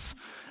youths.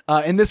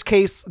 In this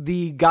case,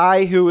 the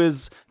guy who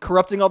is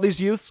corrupting all these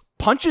youths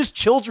punches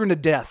children to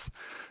death.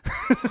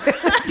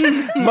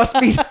 Must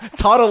be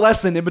taught a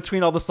lesson in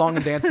between all the song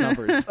and dance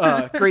numbers.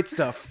 Great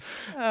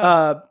stuff.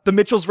 The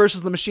Mitchells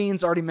versus the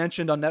Machines, already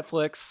mentioned on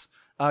Netflix.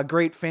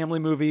 Great family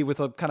movie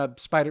with a kind of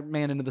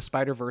Spider-Man into the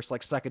Spider-Verse,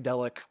 like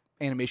psychedelic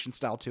animation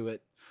style to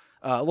it.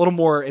 A little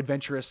more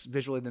adventurous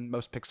visually than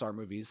most Pixar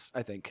movies,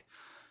 I think.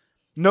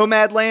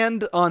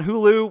 Nomadland on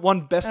Hulu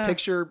won Best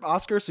Picture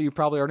Oscar, so you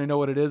probably already know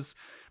what it is.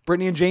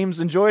 Brittany and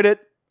James enjoyed it.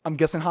 I'm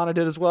guessing Hannah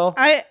did as well.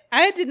 I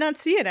did not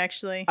see it,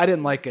 actually. I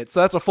didn't like it, so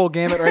that's a full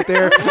gamut right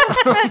there.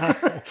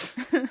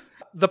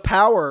 The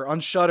Power on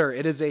Shudder.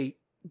 It is a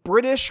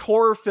British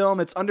horror film.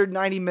 It's under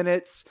 90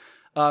 minutes.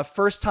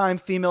 First-time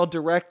female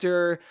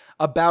director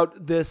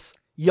about this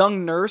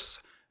young nurse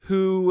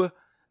who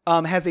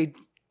has a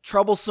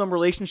troublesome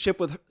relationship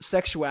with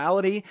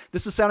sexuality.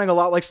 This is sounding a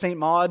lot like Saint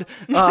Maud,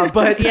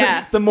 but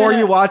the more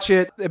you watch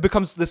it, it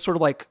becomes this sort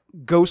of like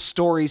ghost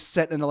story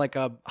set in like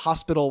a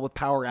hospital with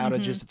power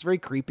outages. It's very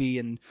creepy,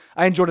 and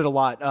I enjoyed it a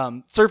lot.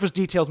 Surface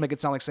details make it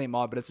sound like Saint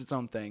Maud, but it's its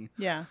own thing.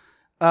 Yeah.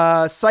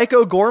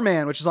 Psycho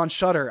Gorman, which is on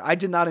Shudder. I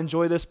did not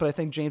enjoy this, but I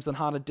think James and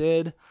Hannah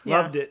did.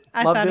 Loved it.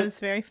 I thought it was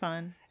very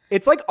fun.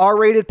 It's like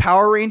R-rated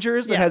Power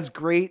Rangers. It has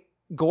great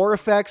gore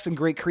effects and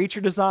great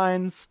creature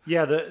designs.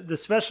 Yeah, the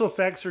special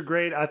effects are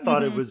great. I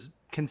thought it was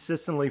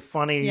consistently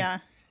funny. Yeah.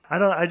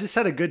 I just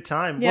had a good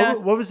time. Yeah.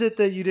 What was it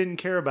that you didn't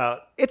care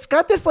about? It's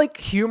got this like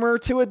humor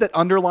to it that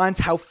underlines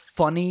how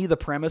funny the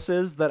premise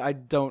is that I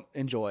don't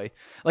enjoy.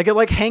 Like it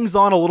like hangs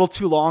on a little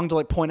too long to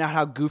like point out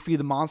how goofy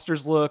the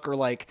monsters look, or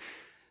like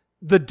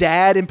the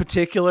dad in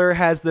particular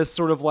has this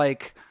sort of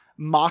like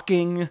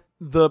mocking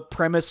the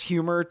premise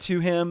humor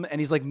to him,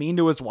 and he's like mean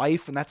to his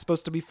wife, and that's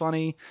supposed to be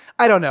funny.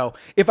 I don't know.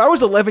 If I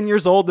was 11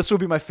 years old, this would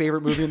be my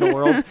favorite movie in the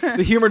world.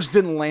 The humor just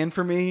didn't land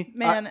for me.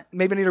 Man,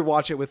 maybe I need to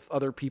watch it with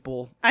other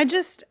people.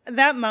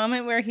 That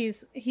moment where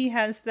he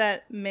has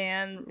that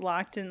man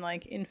locked in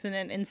like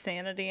infinite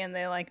insanity, and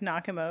they like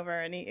knock him over,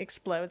 and he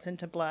explodes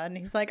into blood, and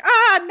he's like,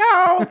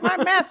 no, my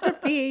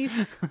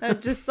masterpiece.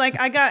 Just like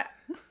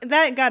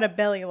that got a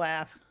belly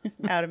laugh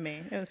out of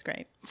me. It was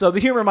great. So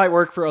the humor might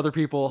work for other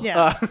people.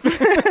 Yeah.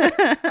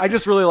 I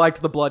just really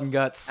liked the blood and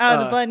guts.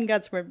 The blood and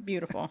guts were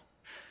beautiful.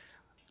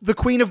 The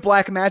Queen of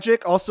Black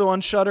Magic, also on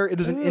Shudder. It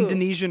is an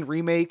Indonesian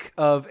remake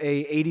of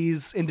a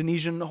 80s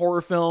Indonesian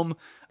horror film.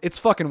 It's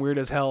fucking weird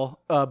as hell.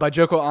 By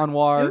Joko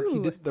Anwar. He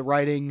did the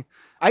writing.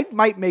 I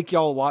might make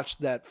y'all watch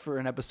that for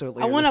an episode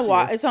later. I want to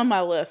watch. It's on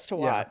my list to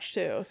watch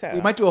too. So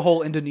we might do a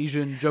whole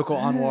Indonesian Joko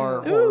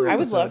Anwar horror I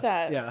would episode. love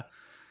that. Yeah.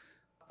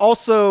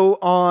 Also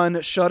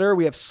on Shudder,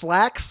 we have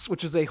Slacks,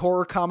 which is a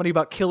horror comedy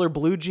about killer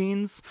blue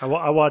jeans. I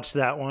watched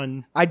that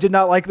one. I did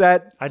not like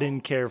that. I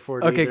didn't care for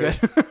it Okay,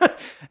 either. good.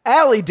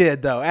 Allie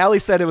did, though. Allie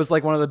said it was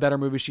like one of the better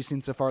movies she's seen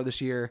so far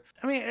this year.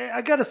 I mean,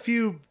 I got a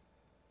few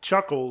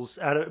chuckles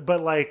out of it, but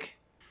like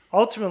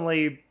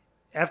ultimately,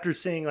 after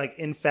seeing like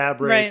In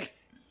Fabric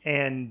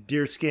and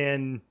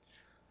Deerskin,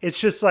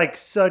 it's just like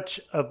such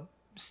a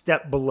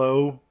step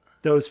below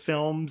those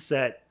films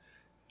that,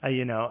 I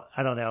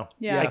don't know.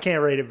 Yeah. I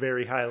can't rate it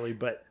very highly,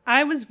 but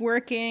I was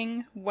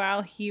working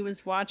while he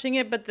was watching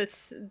it, but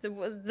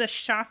the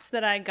shots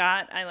that I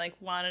got, I like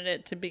wanted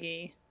it to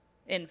be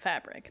in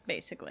fabric,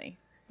 basically.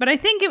 But I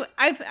think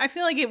I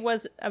feel like it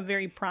was a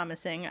very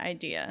promising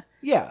idea.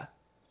 Yeah.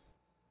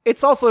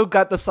 It's also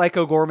got the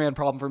Psycho Goreman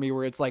problem for me,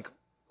 where it's like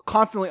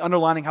constantly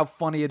underlining how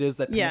funny it is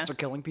that pants are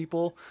killing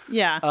people.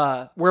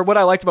 Yeah. Where what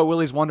I liked about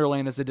Willy's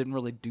Wonderland is it didn't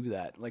really do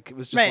that. Like, it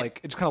was just like,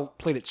 it just kind of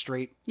played it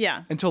straight.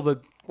 Yeah. Until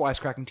the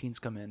wisecracking teens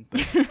come in.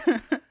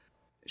 But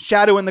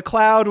Shadow in the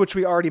Cloud, which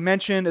we already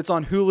mentioned. It's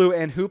on Hulu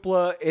and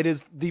Hoopla. It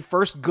is the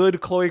first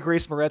good Chloe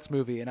Grace Moretz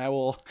movie, and I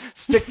will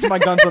stick to my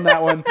guns on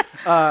that one.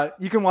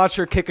 You can watch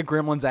her kick a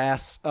gremlin's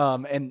ass,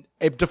 and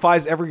it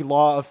defies every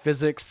law of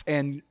physics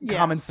and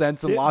common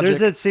sense and logic. There's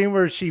that scene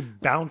where she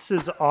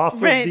bounces off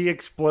of the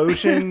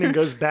explosion and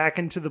goes back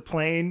into the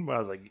plane. I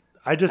was like,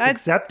 I just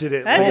accepted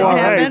it. That Like, didn't all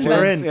happen, right,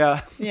 we're in.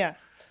 Yeah. Yeah.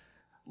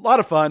 A lot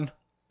of fun.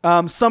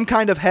 Some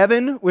Kind of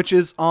Heaven, which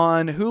is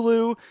on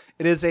Hulu.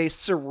 It is a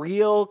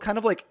surreal kind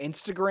of like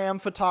Instagram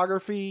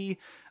photography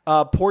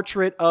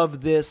portrait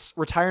of this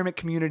retirement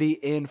community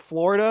in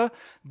Florida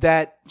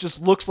that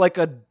just looks like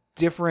a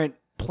different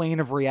plane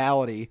of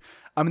reality.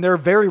 I mean, there are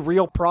very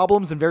real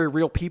problems and very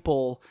real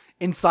people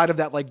inside of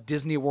that like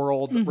Disney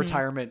World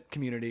retirement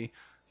community.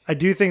 I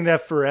do think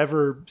that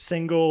Forever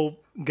Single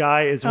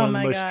guy is one of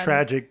the most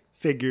tragic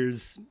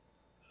figures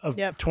of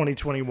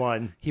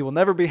 2021. He will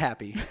never be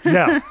happy.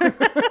 No.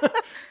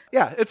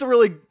 Yeah, it's a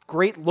really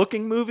great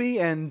looking movie,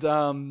 and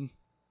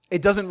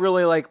it doesn't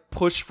really like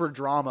push for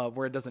drama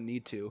where it doesn't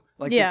need to.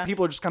 Like the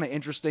people are just kind of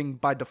interesting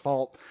by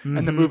default,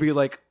 and the movie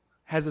like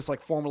has this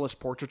like formalist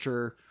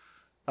portraiture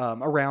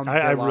around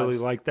their I lives. really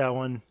like that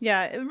one.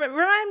 Yeah, it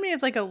reminded me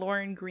of like a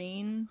Lauren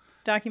Green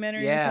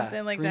documentary or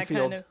something like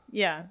Greenfield. that kind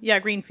of. Yeah,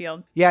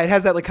 Greenfield. Yeah, it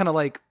has that like kind of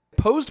like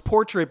posed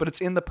portrait, but it's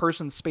in the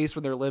person's space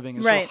where they're living,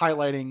 and sort of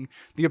highlighting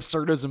the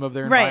absurdism of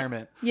their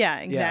environment. Yeah,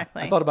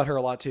 exactly. Yeah, I thought about her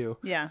a lot too.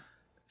 Yeah.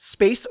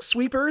 Space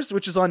Sweepers,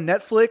 which is on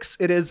Netflix.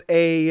 It is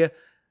a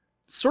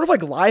sort of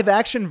like live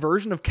action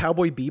version of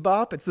Cowboy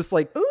Bebop. It's this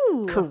like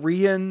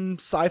Korean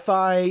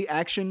sci-fi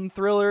action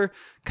thriller,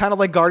 kind of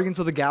like Guardians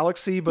of the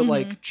Galaxy, but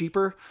like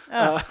cheaper.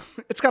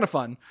 It's kind of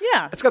fun.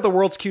 Yeah. It's got the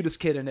world's cutest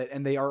kid in it,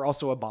 and they are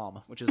also a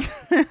bomb, which is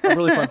a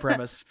really fun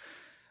premise.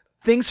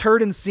 Things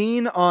Heard and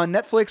Seen on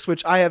Netflix,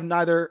 which I have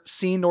neither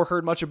seen nor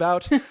heard much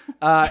about.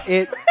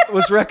 It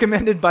was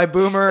recommended by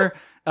Boomer.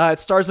 It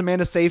stars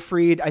Amanda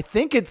Seyfried. I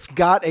think it's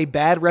got a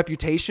bad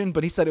reputation,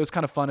 but he said it was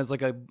kind of fun as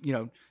like a,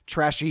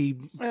 trashy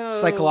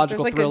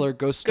psychological like thriller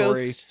ghost story.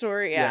 Ghost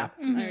story, yeah.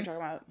 I know what you're talking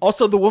about.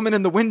 Also, The Woman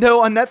in the Window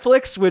on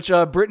Netflix, which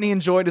Brittany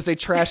enjoyed as a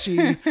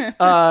trashy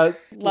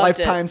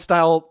Lifetime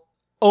style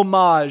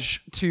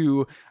homage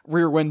to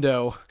Rear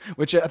Window,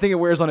 which I think it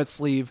wears on its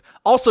sleeve.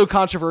 Also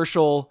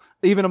controversial,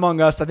 even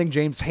among us. I think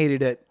James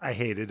hated it. I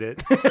hated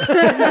it.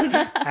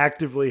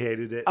 Actively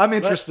hated it. I'm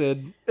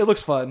interested. It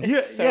looks fun.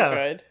 So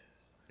good.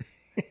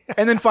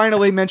 And then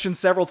finally, mentioned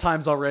several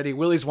times already,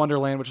 Willy's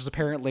Wonderland, which is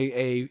apparently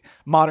a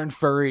modern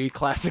furry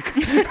classic,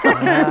 from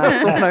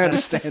what I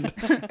understand,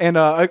 and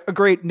a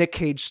great Nick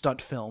Cage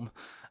stunt film.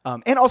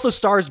 And also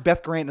stars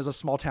Beth Grant as a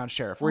small town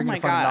sheriff. We're going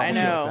to find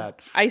a novelty like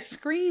that. I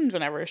screamed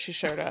whenever she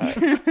showed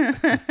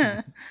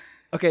up.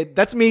 Okay,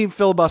 that's me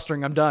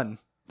filibustering. I'm done.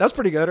 That's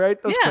pretty good,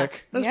 right? That's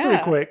quick. That's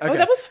pretty quick. Oh,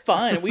 that was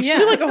fun. We should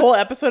do like a whole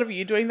episode of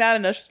you doing that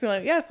and us just being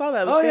like, yeah, I saw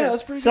that. It was good. Yeah,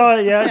 that's pretty So,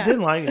 I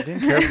didn't like it. Didn't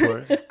care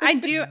for it.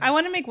 I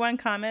want to make one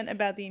comment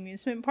about the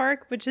amusement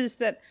park, which is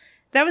that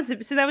was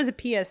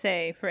a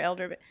PSA for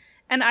elder,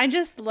 and I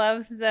just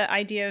love the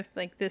idea of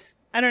like this.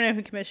 I don't know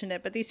who commissioned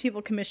it, but these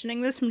people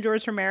commissioning this from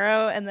George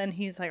Romero, and then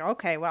he's like,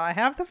 okay, well, I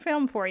have the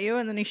film for you,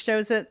 and then he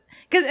shows it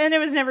and it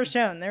was never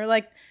shown. They were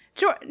like,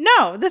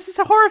 no, this is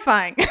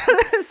horrifying. I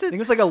think it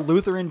was like a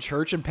Lutheran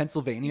church in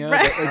Pennsylvania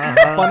that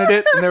like, funded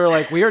it, and they were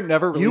like, we are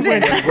never You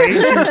releasing went it. way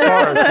too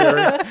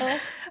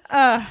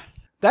far, sir.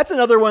 That's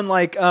another one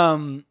like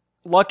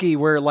Lucky,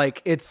 where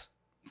like its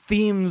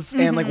themes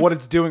and like what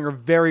it's doing are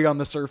very on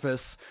the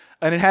surface,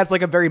 and it has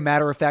like a very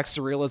matter-of-fact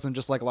surrealism,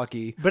 just like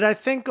Lucky. But I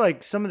think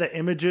like some of the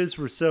images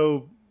were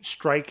so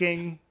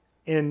striking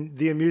in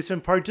the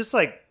amusement park, just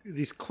like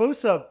these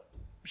close-up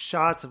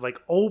shots of like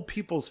old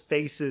people's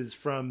faces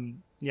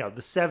from the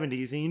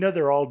 70s, and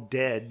they're all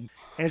dead,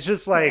 and it's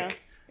just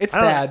like It's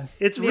sad.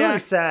 It's really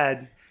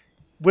sad.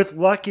 With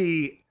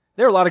Lucky,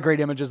 There are a lot of great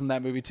images in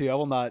that movie too. I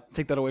will not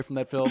take that away from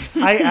that film.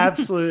 I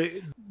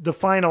absolutely the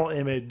final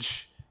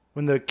image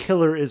when the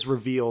killer is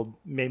revealed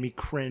made me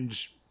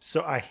cringe.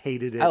 So I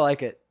hated it. I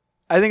like it.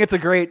 I think it's a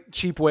great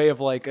cheap way of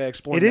like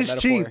exploring. It is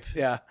that metaphor. cheap.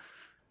 Yeah.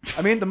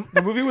 I mean,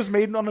 the movie was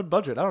made on a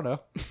budget. I don't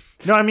know.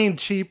 No, I mean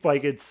cheap.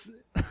 Like it's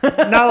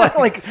not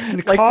like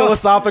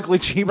philosophically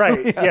cheap.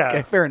 Right. Yeah.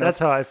 Okay, fair enough. That's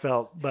how I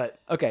felt. But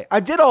okay, I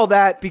did all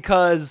that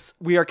because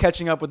we are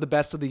catching up with the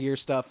best of the year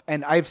stuff,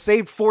 and I've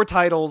saved 4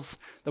 titles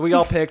that we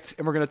all picked,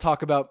 and we're going to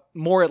talk about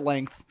more at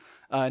length,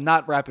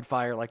 not rapid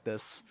fire like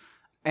this.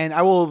 And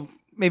I will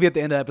maybe at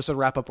the end of the episode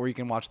wrap up where you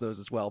can watch those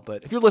as well.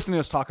 But if you're listening to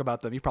us talk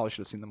about them, you probably should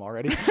have seen them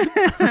already.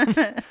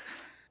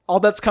 All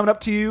that's coming up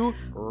to you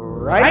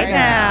right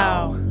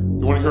now.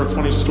 You want to hear a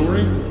funny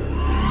story?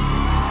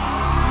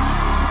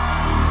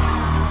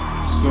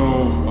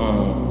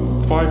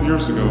 So, 5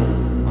 years ago,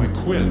 I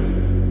quit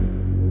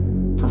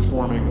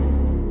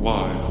performing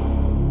live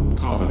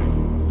comedy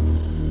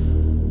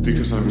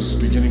because I was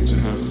beginning to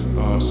have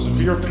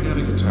severe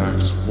panic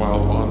attacks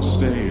while on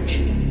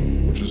stage,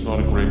 which is not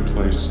a great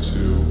place to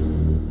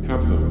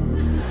have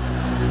them.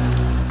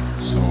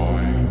 So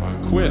I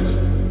quit,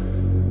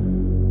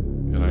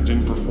 and I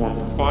didn't perform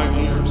for 5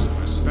 years.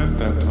 I spent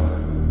that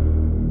time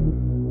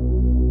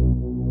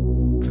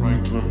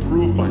trying to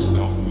improve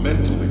myself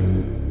mentally.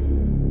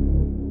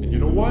 And you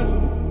know what?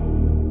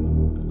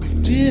 I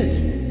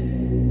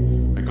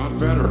did. I got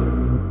better.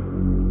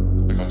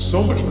 I got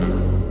so much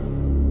better,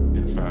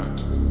 in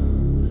fact,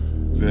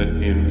 that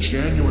in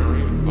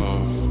January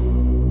of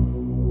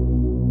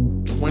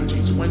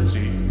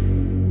 2020,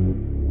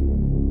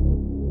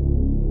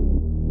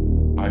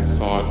 I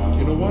thought,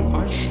 you know what?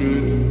 I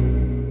should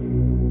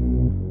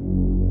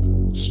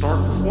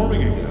start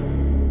performing again.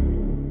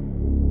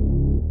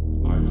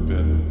 I've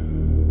been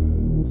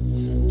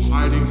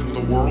hiding from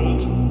the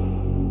world,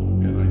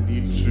 and I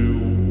need to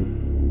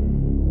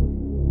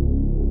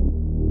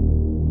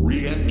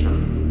re-enter.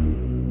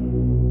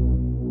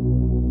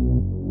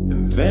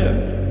 And then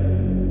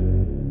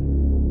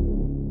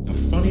the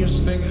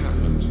funniest thing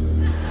happened.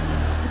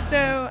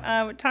 So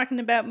we're talking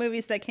about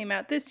movies that came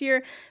out this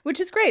year, which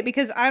is great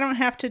because I don't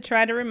have to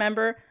try to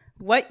remember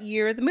what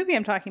year the movie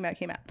I'm talking about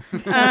came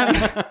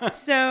out.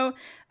 So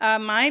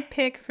my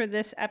pick for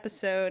this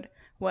episode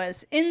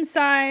was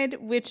Inside,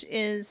 which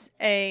is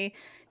a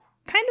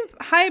kind of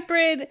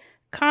hybrid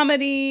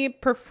comedy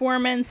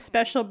performance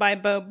special by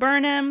Bo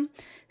Burnham,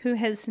 who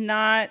has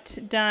not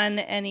done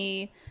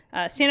any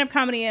stand-up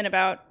comedy in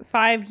about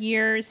 5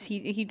 years.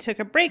 He took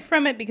a break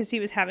from it because he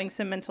was having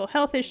some mental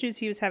health issues.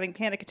 He was having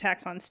panic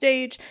attacks on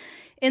stage.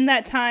 In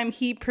that time,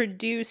 he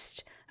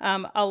produced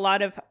a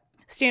lot of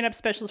stand-up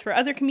specials for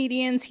other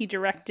comedians. He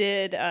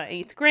directed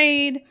 8th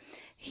Grade.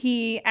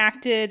 He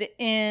acted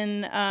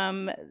in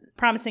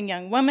Promising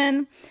Young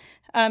Woman.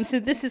 So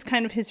this is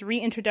kind of his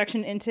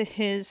reintroduction into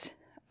his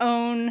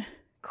own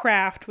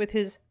craft with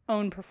his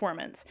own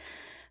performance.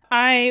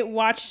 I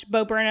watched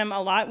Bo Burnham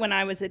a lot when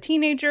I was a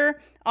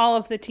teenager. All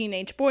of the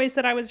teenage boys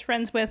that I was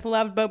friends with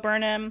loved Bo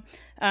Burnham.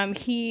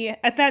 He,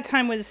 at that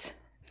time, was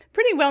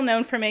pretty well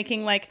known for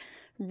making like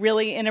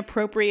really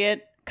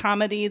inappropriate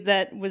comedy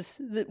that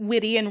was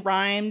witty and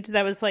rhymed.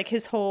 That was like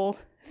his whole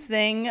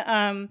thing.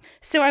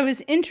 So I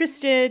was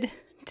interested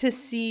to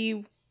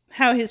see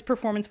how his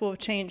performance will have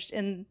changed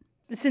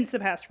since the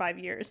past 5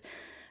 years.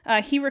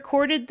 He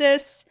recorded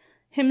this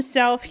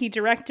himself. He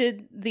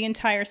directed the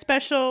entire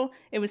special.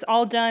 It was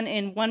all done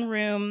in one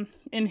room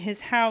in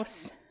his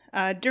house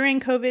during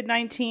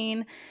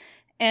COVID-19.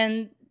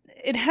 And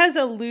it has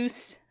a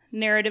loose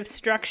narrative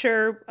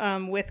structure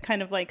with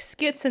kind of like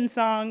skits and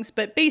songs,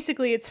 but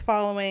basically it's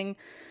following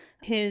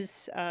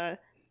his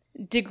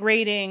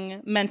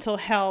degrading mental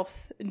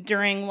health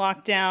during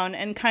lockdown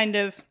and kind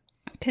of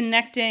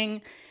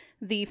connecting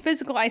the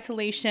physical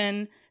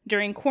isolation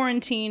during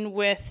quarantine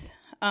with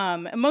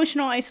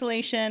emotional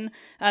isolation,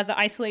 the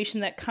isolation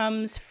that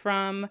comes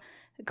from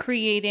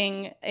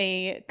creating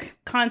a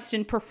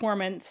constant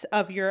performance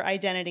of your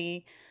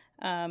identity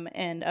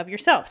and of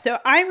yourself. So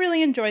I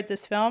really enjoyed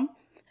this film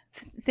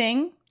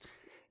thing.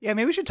 Yeah,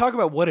 maybe we should talk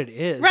about what it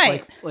is.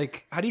 Right.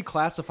 Like how do you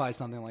classify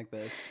something like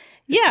this?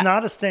 It's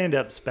not a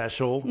stand-up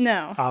special.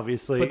 No.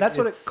 Obviously. But that's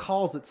what it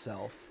calls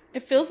itself.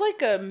 It feels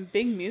like a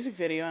big music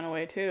video in a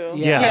way too.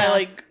 Yeah.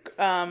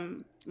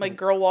 Like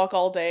Girl Walk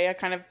All Day. I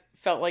kind of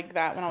felt like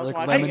that when I was Like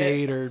watching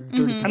Lemonade it. or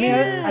Dirty I mean,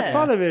 I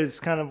thought of it as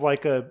kind of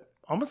like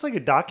almost like a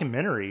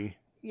documentary.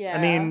 Yeah.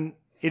 I mean,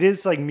 it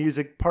is like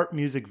part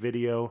music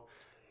video,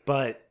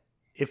 but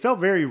it felt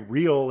very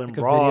real and like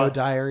a raw. video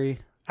diary.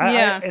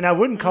 And I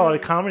wouldn't call it a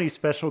comedy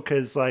special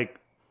because like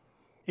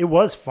it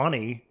was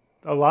funny.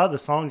 A lot of the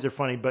songs are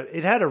funny, but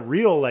it had a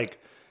real like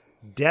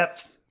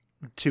depth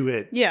to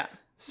it. Yeah.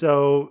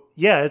 So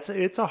yeah,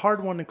 it's a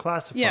hard one to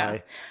classify. Yeah.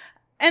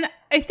 And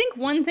I think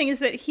one thing is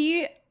that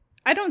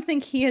I don't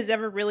think he has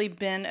ever really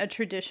been a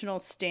traditional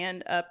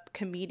stand-up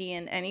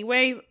comedian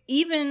anyway.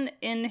 Even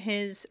in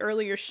his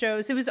earlier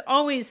shows, it was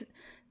always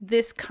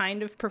this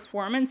kind of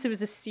performance. It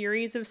was a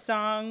series of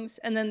songs,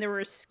 and then there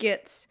were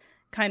skits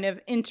kind of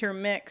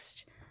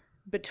intermixed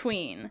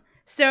between.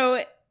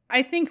 So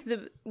I think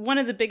one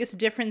of the biggest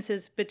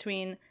differences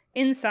between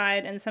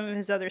Inside and some of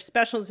his other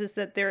specials is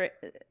that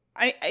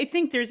I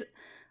think there's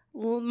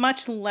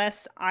much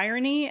less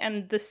irony,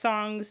 and the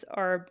songs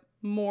are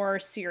more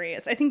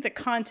serious. I think the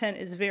content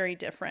is very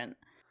different.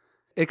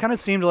 It kind of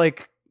seemed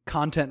like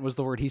content was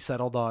the word he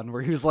settled on,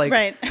 where he was like,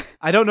 right.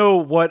 I don't know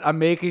what I'm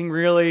making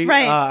really.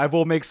 Right. I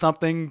will make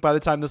something by the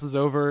time this is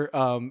over.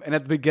 And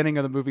at the beginning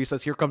of the movie, he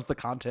says, here comes the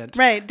content.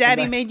 Right.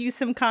 Daddy made you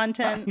some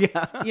content.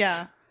 Yeah.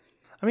 Yeah.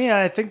 I mean,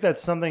 I think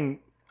that's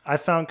something I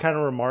found kind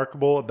of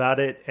remarkable about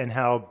it, and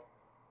how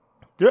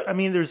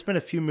there's been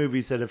a few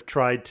movies that have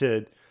tried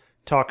to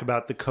talk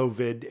about the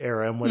COVID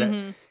era and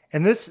whatever.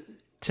 And this,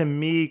 to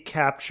me,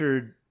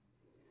 captured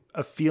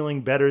a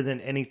feeling better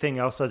than anything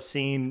else I've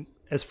seen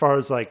as far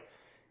as like,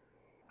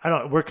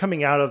 we're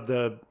coming out of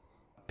the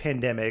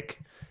pandemic,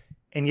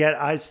 and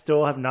yet I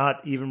still have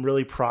not even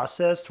really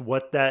processed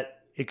what that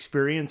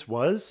experience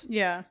was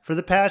for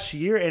the past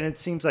year. And it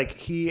seems like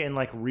he in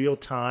like real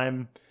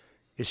time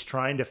is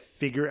trying to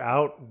figure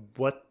out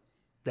what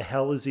the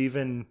hell is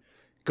even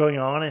going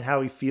on and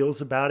how he feels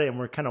about it. And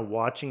we're kind of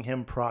watching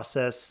him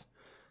process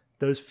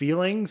those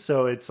feelings.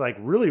 So it's like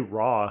really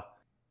raw.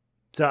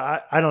 So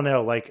I don't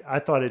know. Like, I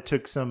thought it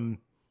took some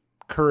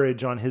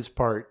courage on his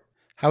part.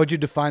 How would you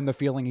define the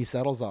feeling he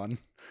settles on?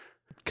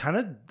 Kind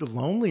of the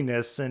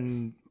loneliness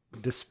and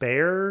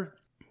despair.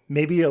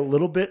 Maybe a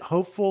little bit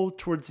hopeful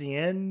towards the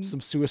end.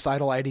 Some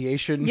suicidal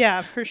ideation.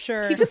 Yeah, for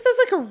sure. He just does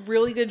like a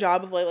really good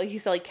job of like you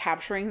said, like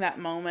capturing that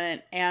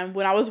moment. And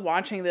when I was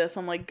watching this,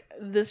 I'm like,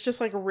 this just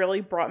like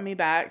really brought me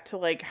back to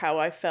like how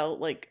I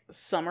felt like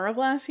summer of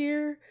last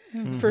year,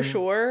 for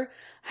sure.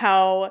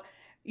 How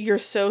you're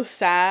so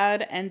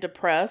sad and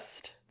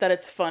depressed that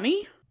it's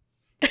funny.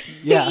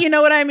 Yeah. You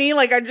know what I mean?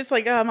 Like, I'm just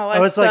like, oh, my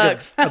life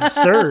sucks. Like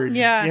absurd.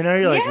 Yeah. You know,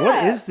 you're like,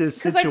 what is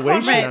this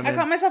situation? I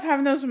caught myself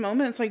having those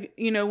moments, like,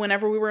 you know,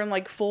 whenever we were in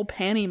like full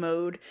panty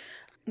mode,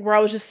 where I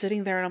was just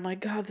sitting there and I'm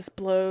like, God, this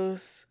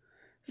blows.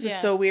 This is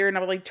so weird. And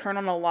I would like turn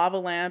on a lava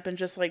lamp and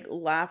just like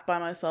laugh by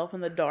myself in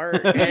the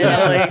dark.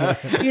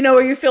 And like, you know,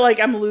 where you feel like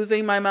I'm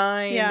losing my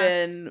mind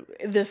and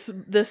this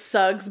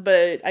sucks,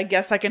 but I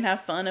guess I can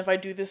have fun if I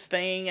do this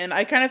thing. And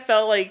I kind of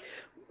felt like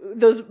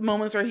those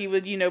moments where he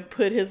would, you know,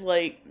 put his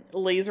like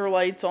laser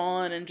lights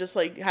on and just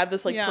like have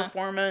this like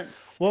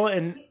performance. Well,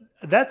 and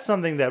that's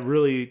something that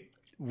really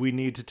we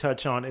need to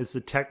touch on is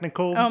the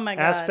technical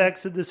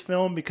aspects of this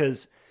film,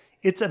 because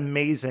it's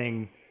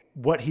amazing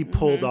what he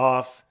pulled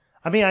off.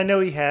 I mean, I know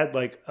he had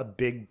like a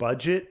big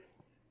budget,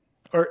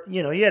 or,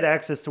 you know, he had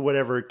access to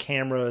whatever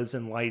cameras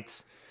and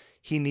lights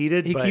he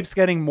needed. He keeps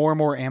getting more and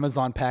more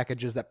Amazon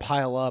packages that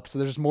pile up, so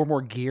there's just more and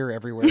more gear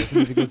everywhere as the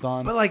movie goes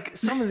on. But like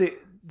some of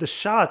the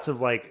shots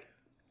of like,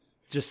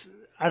 just,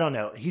 I don't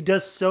know. He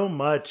does so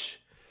much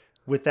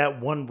with that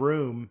one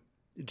room,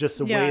 just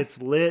the way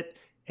it's lit.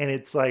 And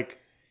it's like,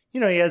 you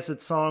know, he has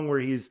that song where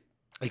he's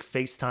like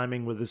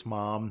FaceTiming with his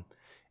mom,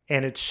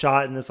 and it's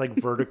shot in this like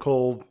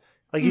vertical,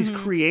 like he's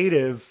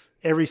creative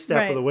every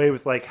step of the way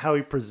with like how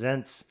he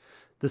presents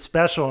the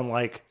special. And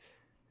like,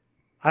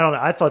 I don't know.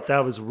 I thought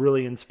that was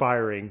really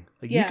inspiring.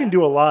 Like you can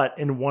do a lot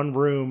in one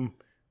room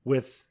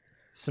with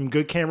some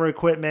good camera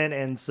equipment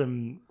and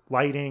some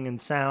lighting and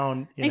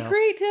sound, and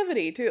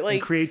creativity too.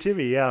 Like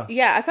creativity, yeah,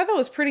 I thought that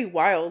was pretty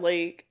wild.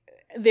 Like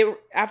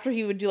after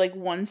he would do like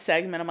one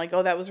segment, I'm like,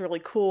 oh, that was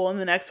really cool, and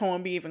the next one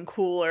would be even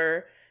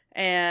cooler.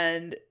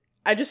 And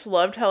I just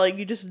loved how like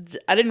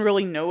I didn't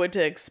really know what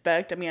to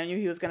expect. I mean, I knew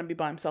he was gonna be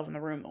by himself in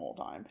the room the whole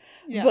time,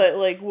 but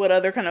like what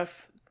other kind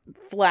of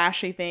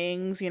flashy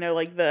things, you know,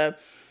 like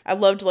I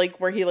loved like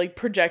where he like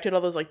projected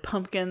all those like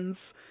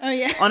pumpkins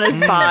on his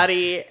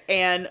body,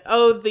 and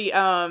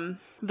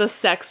the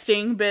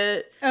sexting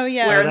bit. Oh,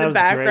 yeah. Where in the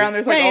background great.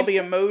 there's like all the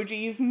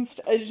emojis and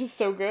stuff. It's just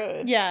so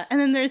good. Yeah. And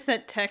then there's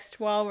that text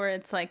wall where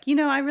it's like, you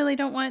know, I really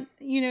don't want,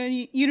 you know,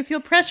 you to feel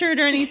pressured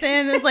or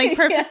anything. It's like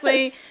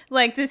perfectly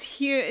like this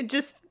huge,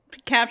 just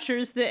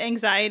captures the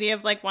anxiety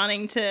of like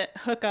wanting to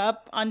hook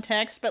up on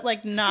text, but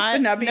like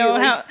not know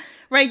how,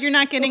 right. You're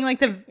not getting like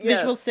the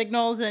visual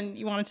signals, and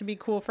you want it to be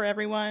cool for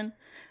everyone.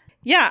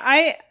 Yeah.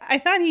 I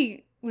thought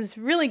he was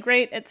really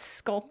great at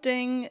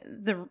sculpting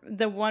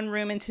the one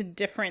room into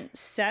different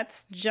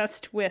sets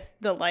just with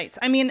the lights.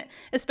 I mean,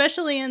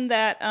 especially in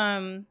that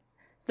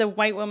the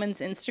White Woman's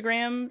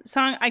Instagram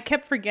song, I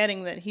kept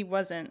forgetting that he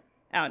wasn't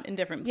out in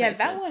different places.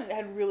 Yeah, that one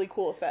had really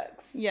cool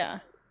effects. Yeah.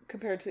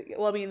 Compared to,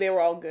 well, I mean, they were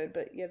all good,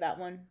 but yeah, that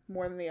one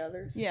more than the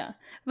others. Yeah.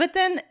 But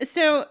then,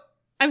 so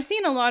I've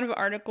seen a lot of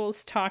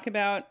articles talk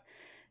about,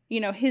 you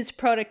know, his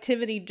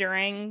productivity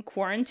during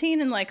quarantine,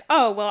 and like,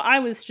 oh, well, I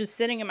was just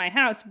sitting in my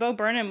house. Bo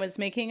Burnham was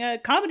making a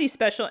comedy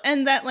special,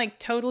 and that like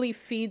totally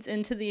feeds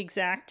into the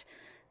exact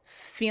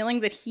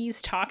feeling that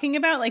he's talking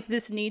about, like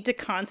this need to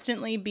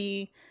constantly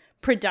be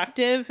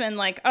productive, and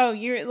like, oh,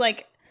 you're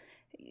like,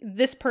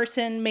 this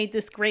person made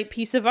this great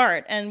piece of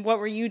art, and what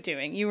were you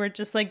doing? You were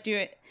just like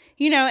doing,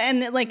 you know,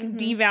 and like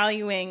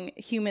devaluing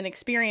human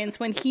experience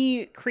when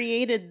he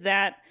created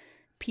that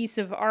piece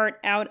of art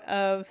out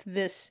of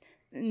this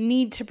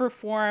need to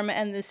perform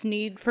and this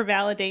need for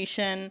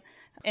validation,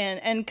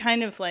 and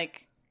kind of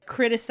like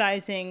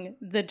criticizing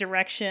the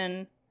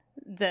direction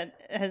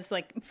that has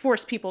like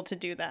forced people to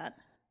do that.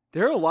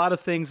 There are a lot of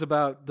things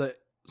about the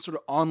sort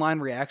of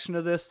online reaction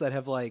to this that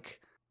have like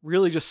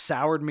really just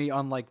soured me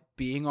on like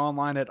being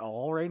online at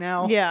all right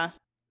now. Yeah.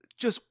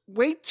 Just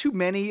way too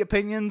many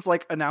opinions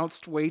like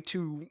announced way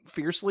too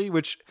fiercely,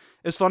 which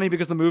is funny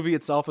because the movie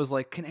itself is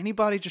like, can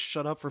anybody just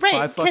shut up for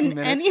 5 fucking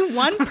minutes? Can any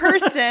one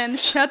person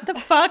shut the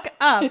fuck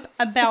up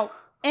about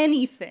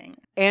anything?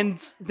 And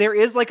there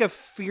is like a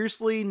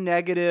fiercely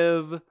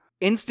negative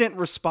instant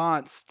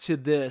response to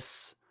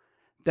this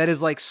that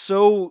is like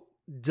so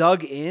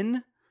dug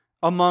in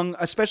among,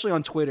 especially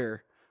on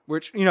Twitter,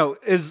 which, you know,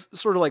 is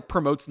sort of like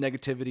promotes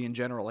negativity in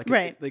general. Like,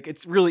 Right. like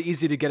it's really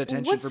easy to get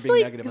attention What's for being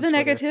like negative on the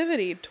Twitter.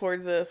 negativity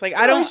towards this? Like,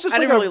 Well, he's just I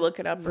like didn't a really look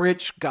it up.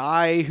 Rich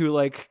guy who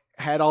like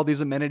had all these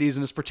amenities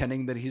and is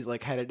pretending that he's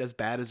like had it as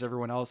bad as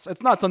everyone else.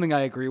 It's not something I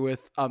agree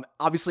with.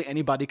 Obviously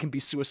anybody can be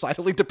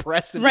suicidally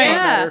depressed. And Right. it doesn't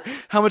Yeah. matter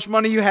how much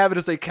money you have. It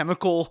is a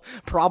chemical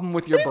problem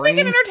with your He's brain.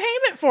 making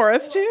entertainment for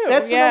us too.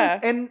 That's yeah.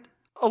 and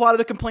a lot of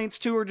the complaints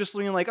too are just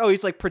being like, oh,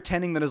 he's like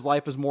pretending that his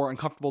life is more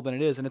uncomfortable than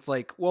it is. And it's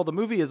like, well, the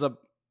movie is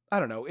I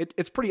don't know.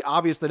 It's pretty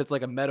obvious that it's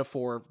like a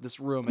metaphor of this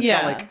room. It's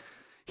not Yeah. like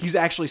he's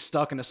actually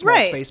stuck in a small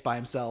Right. space by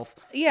himself.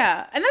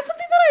 Yeah, and that's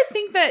something that I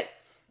think that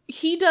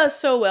he does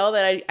so well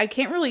that I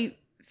can't really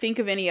think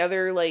of any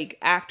other like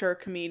actor or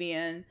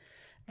comedian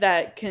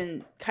that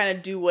can kind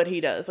of do what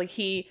he does. Like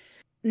he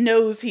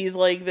knows he's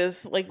like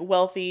this like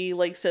wealthy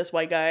like cis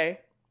white guy,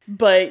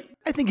 but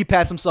I think he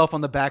pats himself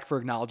on the back for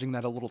acknowledging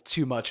that a little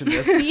too much in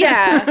this.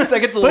 yeah,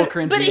 That gets a little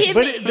cringy. but he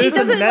there's a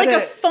does it in like a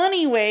meta-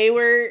 funny way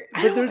where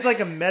But there's like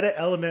a meta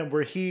element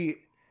where he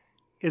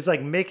is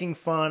like making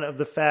fun of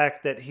the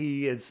fact that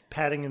he is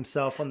patting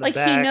himself on the Like, he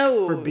back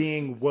knows. for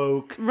being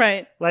woke.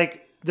 Right.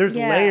 Like there's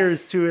Yeah.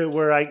 layers to it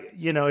where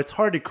it's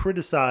hard to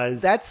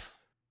criticize. That's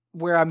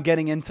where I'm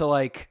getting into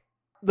like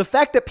the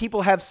fact that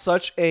people have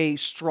such a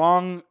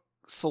strong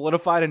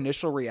solidified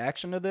initial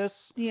reaction to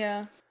this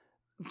yeah.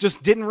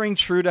 just didn't ring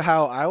true to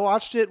how I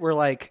watched it, where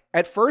like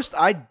at first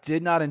I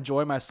did not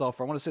enjoy myself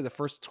for I want to say the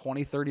first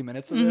 20-30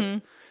 minutes of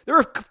this. There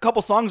were a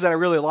couple songs that I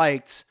really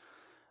liked,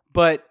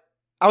 but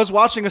I was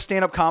watching a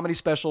stand-up comedy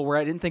special where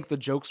I didn't think the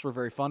jokes were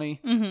very funny.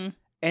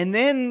 And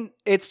then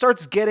it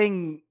starts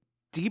getting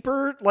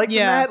deeper like than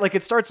Yeah. that. Like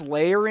it starts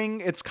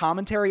layering its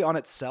commentary on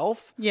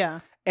itself. Yeah.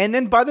 And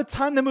then by the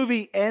time the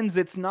movie ends,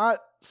 it's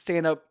not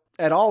stand-up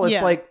at all. It's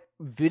Yeah. like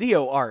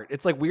video art.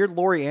 It's like weird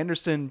Laurie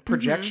Anderson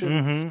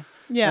projections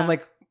Yeah. and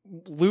like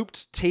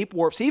looped tape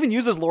warps. He even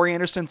uses Laurie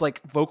Anderson's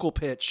like vocal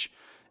pitch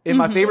in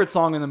my favorite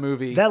song in the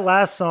movie. that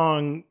last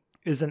song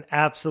is an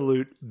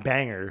absolute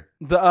banger.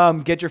 The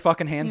Get Your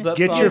Fucking Hands Up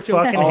Get song. your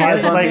fucking All hands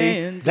Eyes on like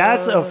Me.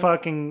 that's a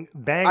fucking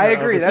banger. I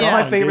agree. of a That's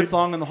my song, favorite dude.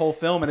 song in the whole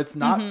film, and it's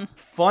not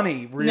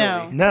funny, really.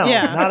 No. No,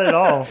 Yeah. not at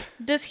all.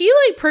 Does he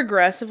like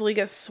progressively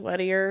get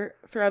sweatier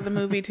throughout the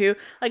movie too?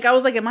 Like I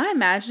was like, am I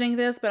imagining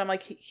this? But I'm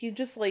like, he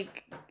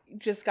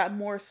just got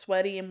more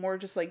sweaty and more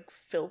just like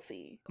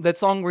filthy. That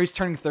song where he's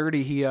turning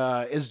 30, he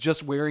is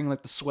just wearing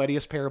like the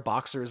sweatiest pair of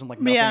boxers and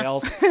like nothing Yeah.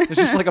 else. It's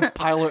just like a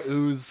pile of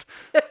ooze.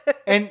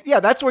 And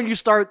yeah, that's when you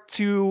start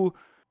to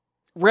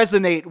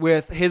resonate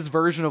with his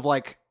version of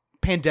like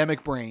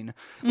pandemic brain.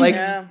 Like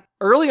Yeah.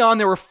 early on,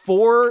 there were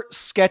 4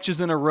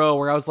 sketches in a row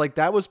where I was like,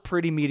 that was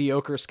pretty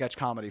mediocre sketch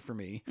comedy for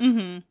me.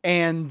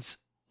 And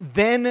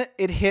then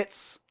it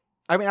hits.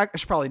 I mean, I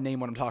should probably name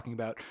what I'm talking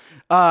about.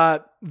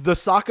 The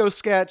Sacco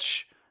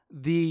sketch,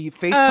 the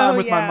FaceTime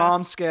with my yeah.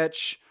 mom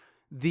sketch,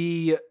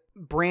 the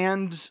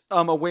brand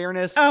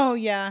awareness Oh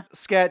yeah.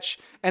 sketch.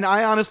 And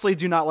I honestly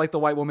do not like the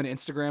white woman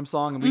Instagram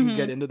song, and we can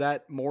get into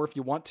that more if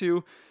you want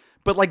to.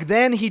 But like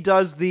then he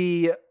does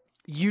the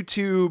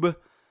YouTube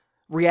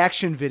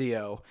reaction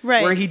video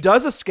Right. where he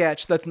does a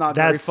sketch that's not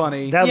very That's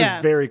funny. That Yeah.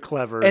 was very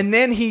clever. And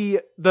then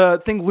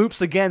the thing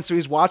loops again, so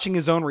he's watching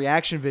his own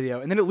reaction video,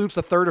 and then it loops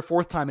a third or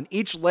fourth time, and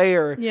each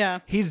layer, Yeah.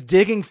 he's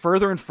digging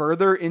further and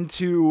further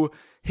into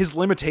his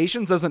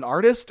limitations as an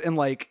artist and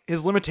like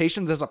his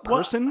limitations as a Well,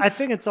 person. I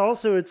think it's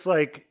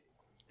like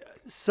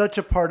such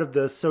a part of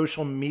the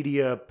social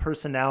media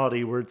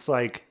personality where it's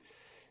like,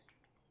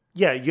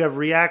 yeah, you have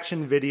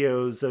reaction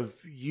videos of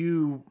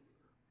you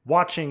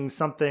watching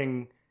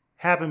something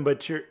happen,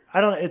 but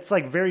it's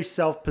like very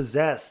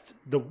self-possessed,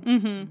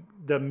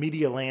 the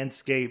media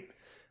landscape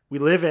we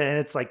live in, and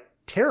it's like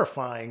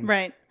terrifying.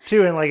 Right.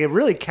 Too. And like it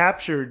really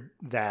captured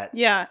that.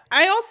 Yeah.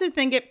 I also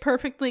think it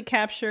perfectly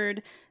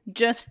captured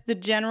just the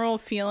general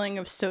feeling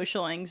of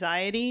social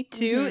anxiety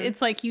too.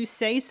 It's like you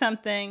say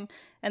something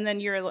and then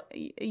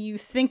you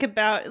think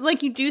about,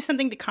 like, you do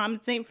something to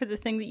compensate for the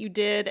thing that you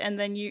did, and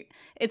then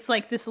it's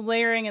like this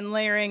layering and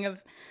layering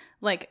of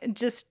like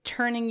just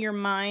turning your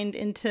mind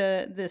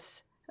into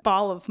this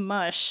ball of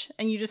mush,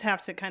 and you just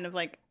have to kind of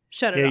like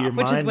shut it Yeah, off, your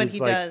which is mind what is he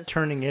like does.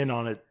 turning in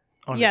on it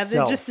on Yeah,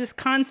 itself. just this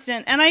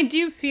constant, and I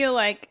do feel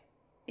like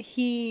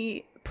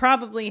he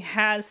probably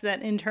has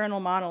that internal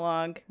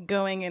monologue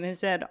going in his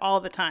head all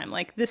the time.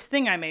 Like, this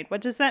thing I made, what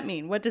does that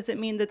mean? What does it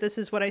mean that this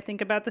is what I think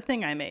about the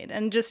thing I made?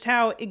 And just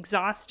how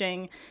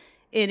exhausting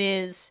it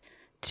is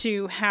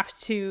to have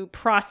to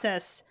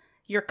process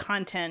your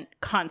content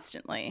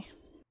constantly.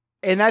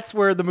 And that's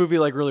where the movie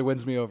like really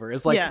wins me over.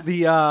 Is like Yeah.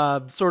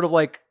 the sort of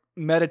like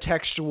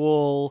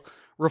metatextual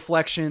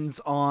reflections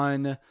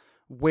on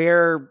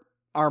where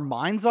our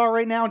minds are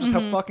right now, just how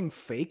fucking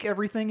fake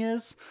everything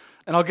is.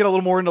 And I'll get a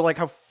little more into like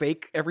how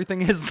fake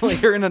everything is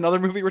later in another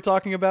movie we're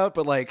talking about.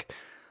 But like,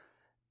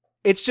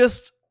 it's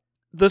just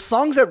the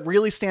songs that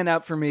really stand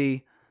out for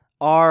me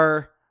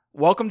are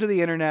Welcome to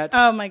the Internet,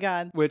 Oh my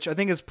God. which I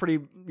think is pretty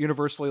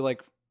universally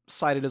like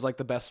cited as like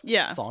the best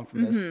Yeah. song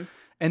from this.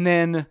 And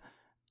then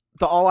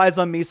the All Eyes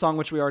on Me song,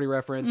 which we already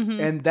referenced,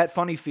 and That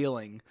Funny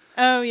Feeling.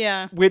 Oh,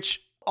 yeah.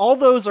 Which all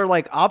those are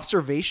like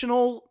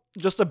observational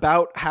just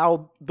about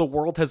how the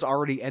world has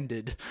already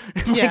ended.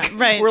 Yeah,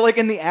 right. We're like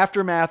in the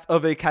aftermath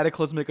of a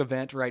cataclysmic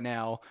event right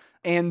now.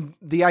 And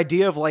the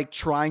idea of like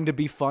trying to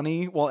be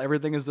funny while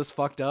everything is this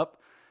fucked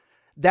up,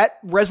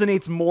 that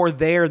resonates more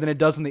there than it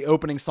does in the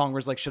opening song where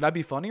it's like, should I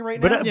be funny right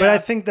now? But I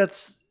think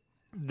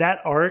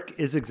that arc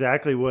is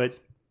exactly what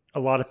a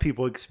lot of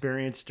people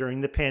experienced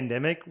during the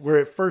pandemic, where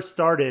it first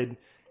started. It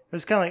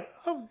was kind of like,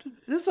 oh,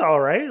 this is all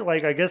right.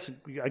 Like, I guess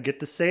I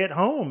get to stay at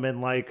home,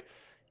 and like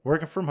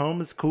working from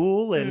home is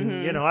cool.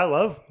 And, you know, I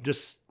love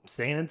just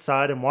staying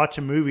inside and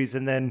watching movies.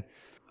 And then,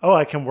 oh,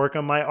 I can work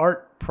on my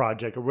art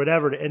project or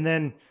whatever. And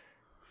then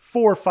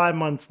 4 or 5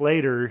 months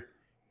later,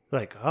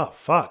 like, oh,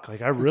 fuck.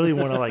 Like, I really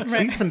want to like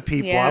see some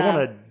people. Yeah. I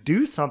want to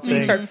do something. So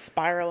you start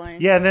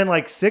spiraling. Yeah. And then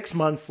like 6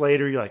 months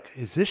later, you're like,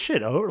 is this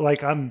shit over?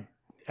 Like, I'm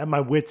at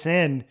my wit's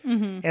end.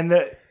 And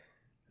the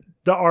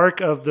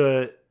arc of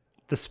the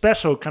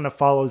special kind of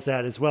follows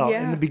that as well.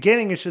 Yeah. In the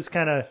beginning, it's just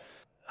kind of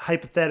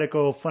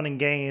hypothetical, fun and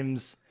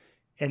games,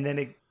 and then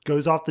it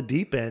goes off the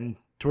deep end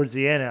towards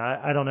the end.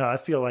 I don't know. I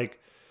feel like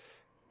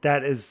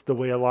that is the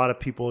way a lot of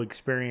people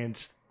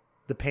experienced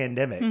the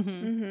pandemic.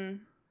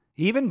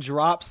 He even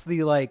drops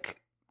the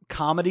like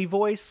comedy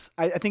voice.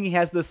 I think he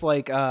has this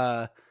like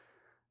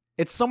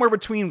it's somewhere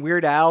between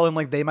Weird Al and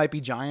like They Might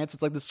Be Giants.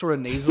 It's like this sort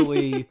of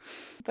nasally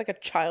It's like a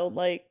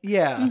childlike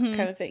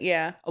kind of thing.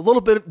 Yeah. A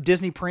little bit of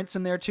Disney Prince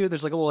in there too.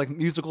 There's like a little like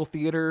musical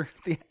theater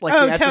like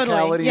Oh, theatricality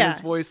totally. in Yeah.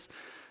 his voice.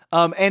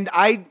 And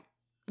I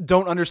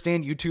don't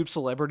understand YouTube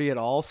celebrity at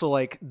all, so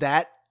like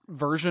that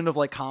version of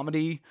like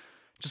comedy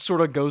just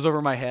sort of goes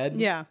over my head.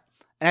 Yeah.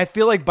 And I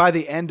feel like by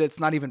the end it's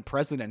not even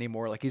present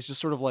anymore. Like he's just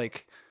sort of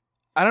like,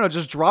 I don't know,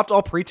 just dropped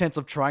all pretense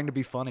of trying to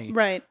be funny.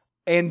 Right.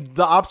 And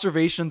the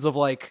observations of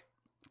like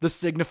the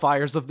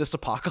signifiers of this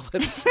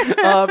apocalypse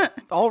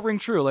all ring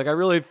true. Like I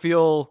really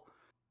feel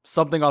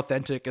something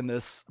authentic in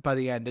this by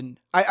the end. And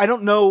I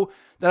don't know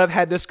that I've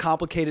had this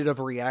complicated of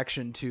a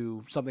reaction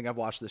to something I've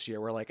watched this year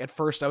where like at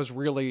first I was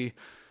really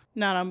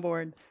Not on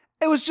board.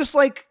 it was just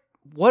like,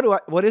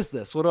 what is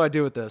this? What do I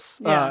do with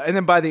this? Yeah. And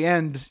then by the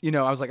end, you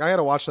know, I was like, I got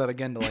to watch that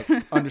again to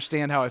like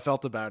understand how I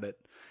felt about it.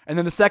 And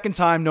then the second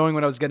time, knowing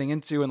what I was getting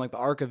into and like the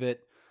arc of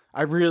it,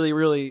 I really,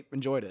 really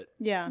enjoyed it.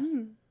 Yeah.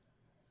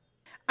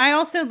 I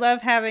also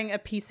love having a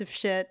piece of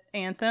shit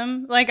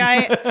anthem. Like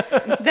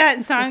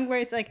that song where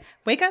it's like,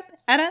 wake up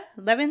at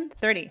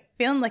 11:30,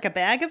 feeling like a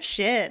bag of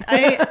shit.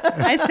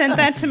 I sent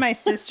that to my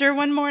sister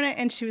one morning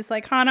and she was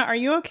like, Hannah, are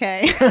you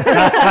okay?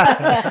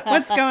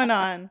 What's going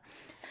on?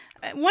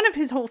 One of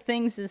his whole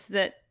things is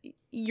that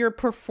you're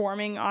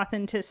performing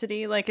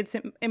authenticity. Like it's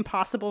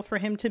impossible for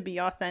him to be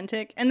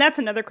authentic. And that's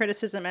another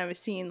criticism I was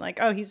seeing. Like,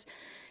 oh, he's,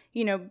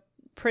 you know,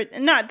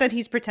 not that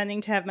he's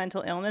pretending to have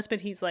mental illness, but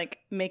he's like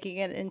making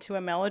it into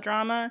a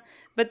melodrama.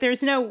 But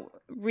there's no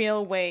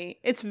real way.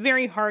 It's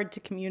very hard to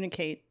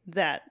communicate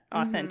that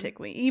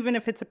authentically. Even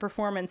if it's a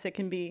performance, it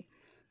can be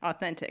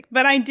authentic.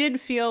 But I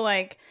did feel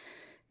like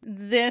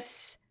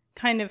this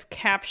kind of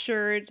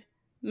captured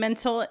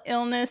mental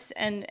illness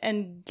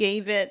and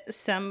gave it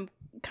some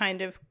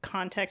kind of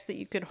context that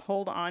you could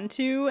hold on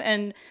to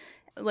and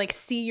like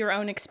see your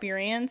own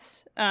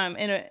experience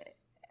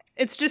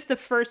it's just the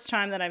first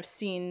time that I've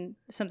seen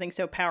something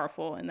so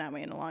powerful in that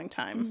way in a long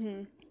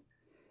time.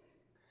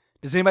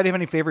 Does anybody have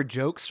any favorite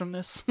jokes from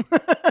this?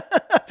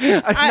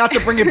 Not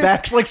to bring it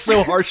back like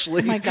so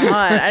harshly. Oh my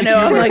God. I know.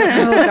 I'm like,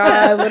 oh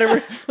God,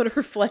 what a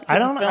reflection. I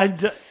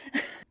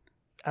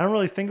don't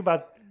really think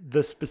about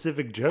the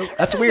specific jokes.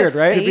 That's weird,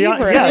 right? To be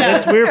honest, yeah,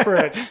 that's weird for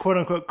a quote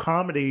unquote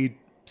comedy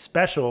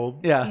special.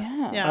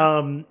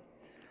 Yeah.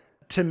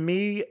 To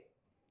me,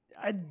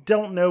 I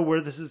don't know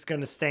where this is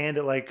going to stand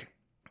at like,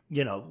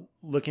 you know,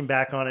 looking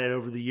back on it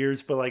over the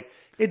years, but like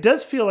it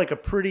does feel like a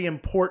pretty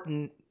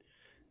important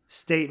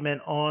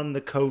statement on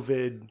the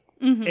COVID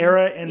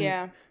era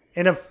and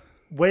in a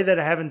way that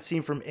I haven't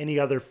seen from any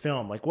other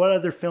film. Like what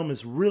other film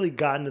has really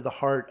gotten to the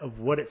heart of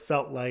what it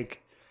felt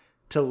like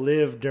to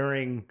live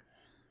during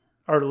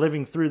or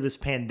living through this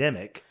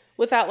pandemic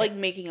without like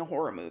making a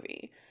horror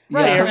movie.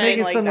 Right. Or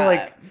making something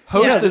like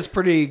Host is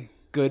pretty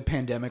good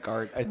pandemic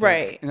art, I think.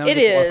 Right. And that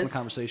gets lost in the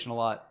conversation a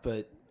lot,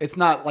 but it's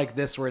not like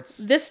this where it's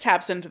this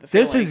taps into the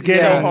feeling. This is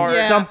getting so hard.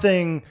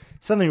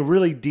 something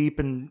really deep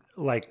and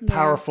like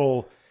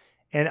powerful,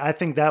 and I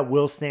think that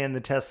will stand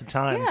the test of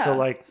time. So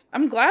like,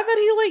 I'm glad that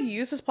he like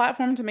used his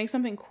platform to make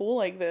something cool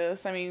like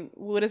this. I mean,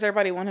 what does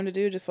everybody want him to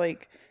do? Just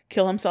like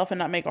kill himself and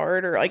not make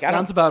art, or like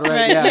sounds about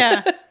right.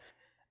 Yeah.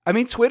 I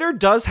mean, Twitter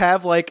does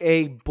have like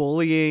a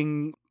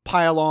bullying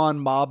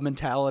pile-on mob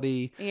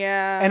mentality.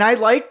 Yeah, and I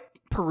like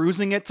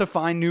perusing it to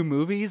find new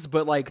movies,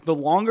 but like the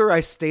longer I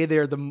stay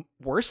there, the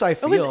worse I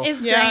feel.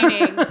 It's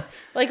draining.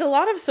 Like a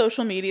lot of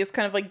social media is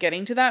kind of like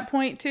getting to that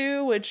point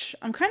too, which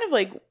I'm kind of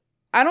like,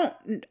 I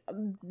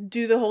don't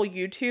do the whole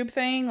YouTube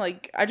thing.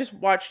 Like I just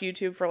watch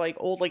YouTube for like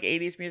old like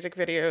 80s music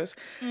videos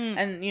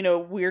and, you know,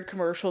 weird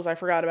commercials I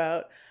forgot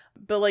about.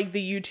 But like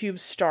the YouTube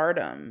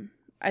stardom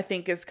I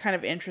think is kind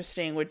of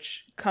interesting,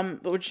 which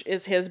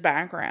is his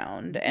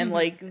background and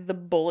like the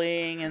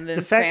bullying and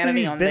the fact that insanity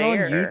he's on been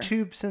there. on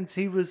YouTube since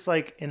he was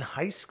like in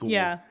high school.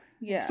 Yeah.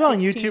 Yeah. He's been on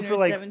 16 YouTube or for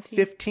like 17.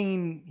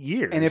 15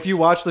 years. And if you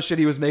watch the shit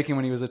he was making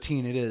when he was a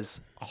teen, it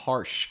is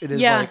harsh. It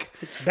is Yeah. like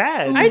it's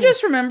bad. I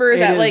just remember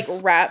that like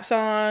is- rap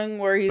song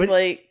where he's But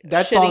like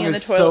that shitting song in the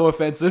is toilet. so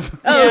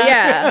offensive. Oh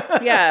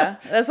yeah.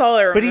 That's all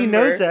I remember. But he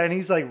knows that, and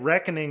he's like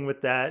reckoning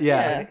with that.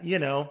 Yeah. And, you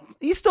know.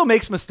 He still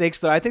makes mistakes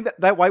though. I think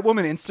that white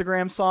woman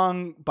Instagram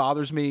song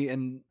bothers me,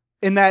 and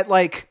in that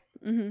like,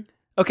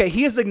 okay,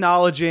 he is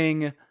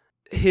acknowledging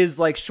his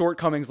like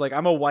shortcomings. Like,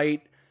 I'm a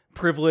white,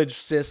 privileged,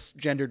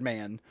 cisgendered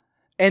man,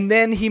 and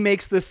then he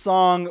makes this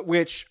song,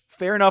 which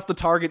fair enough, the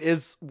target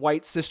is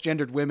white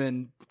cisgendered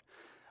women,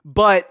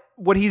 but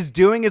what he's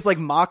doing is like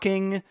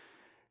mocking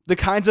the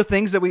kinds of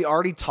things that we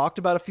already talked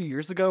about a few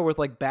years ago with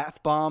like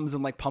bath bombs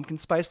and like pumpkin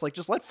spice. Like,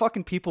 just let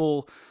fucking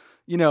people,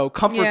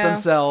 comfort Yeah.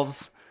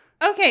 themselves.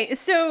 Okay,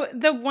 so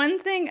the one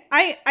thing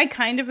I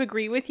kind of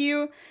agree with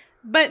you,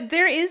 but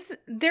there is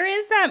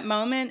that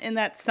moment in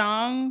that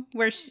song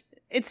where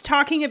it's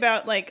talking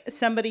about like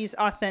somebody's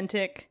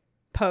authentic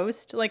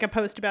post, like a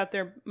post about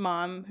their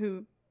mom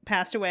who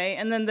passed away,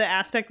 and then the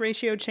aspect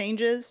ratio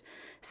changes.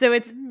 So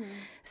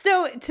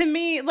so to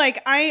me,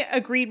 like, I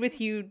agreed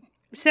with you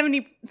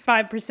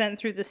 75%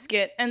 through the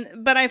skit,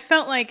 but I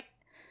felt like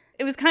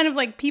it was kind of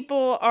like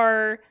people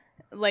are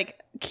like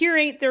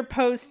curate their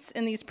posts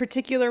in these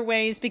particular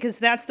ways because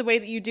that's the way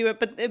that you do it,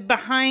 but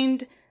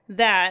behind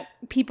that,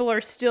 people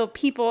are still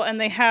people and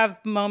they have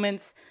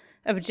moments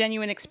of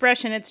genuine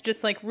expression. It's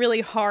just like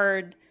really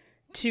hard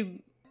to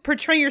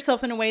portray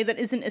yourself in a way that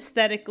isn't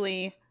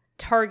aesthetically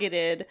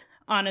targeted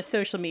on a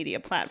social media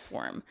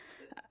platform.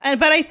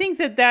 But I think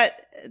that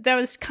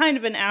was kind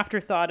of an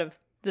afterthought of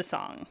the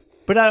song.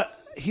 But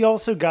he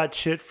also got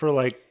shit for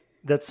like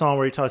that song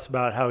where he talks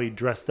about how he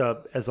dressed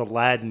up as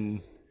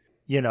Aladdin.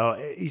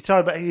 He's talking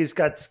about he's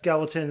got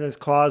skeletons in his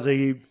closet.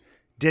 He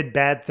did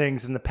bad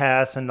things in the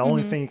past, and the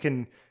only thing he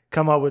can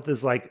come up with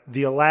is like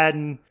the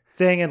Aladdin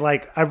thing. And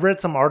like, I've read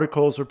some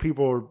articles where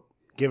people were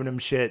giving him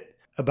shit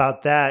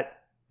about that,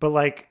 but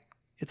like,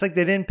 it's like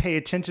they didn't pay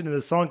attention to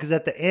the song because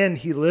at the end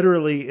he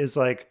literally is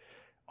like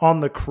on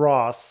the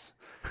cross,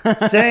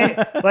 saying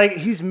like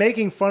he's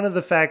making fun of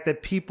the fact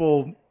that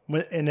people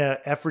in an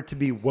effort to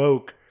be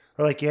woke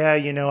are like, yeah,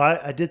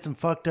 I did some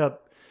fucked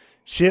up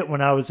shit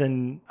when I was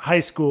in high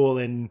school,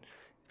 and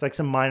it's like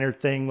some minor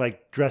thing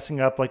like dressing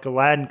up like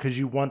Aladdin because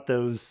you want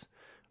those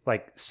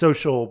like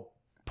social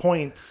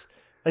points.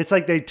 It's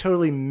like they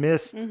totally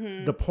missed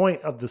the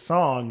point of the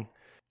song.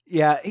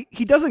 Yeah,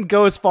 he doesn't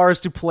go as far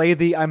as to play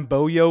the I'm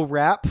Boyo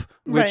rap,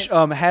 which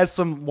Right. Has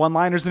some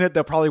one-liners in it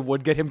that probably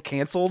would get him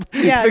canceled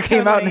Yeah, if it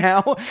came out totally.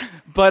 now.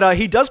 But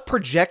he does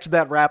project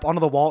that rap onto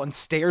the wall and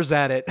stares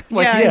at it.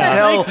 Like, Yeah, you can it's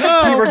tell like,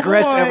 oh, he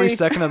regrets every boy.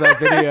 second of that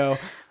video.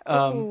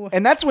 Ooh.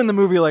 And that's when the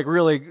movie like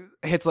really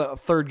hits a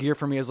third gear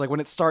for me, is like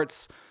when it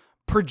starts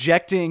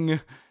projecting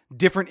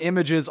different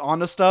images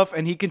onto stuff,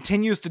 and he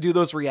continues to do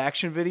those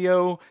reaction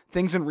video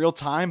things in real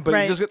time, but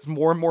Right. he just gets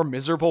more and more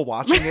miserable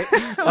watching it.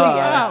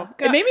 Wow.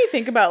 It made me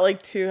think about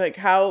like too, like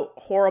how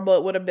horrible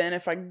it would have been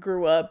if I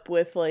grew up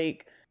with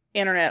like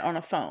internet on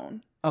a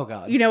phone. Oh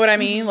God. You know what I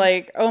mean?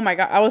 Like, oh my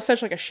God, I was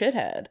such like a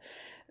shithead.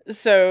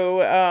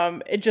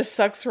 So it just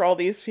sucks for all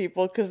these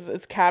people because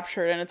it's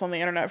captured and it's on the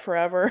internet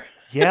forever.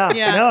 Yeah.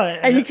 Yeah. No,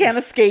 And you can't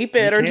escape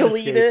it You or can't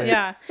delete escape it. it.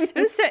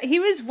 Yeah. He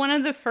was one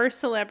of the first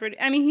celebrity.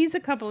 I mean, he's a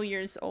couple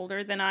years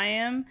older than I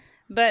am,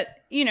 but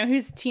he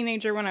was a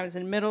teenager when I was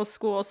in middle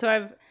school.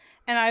 So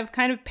I've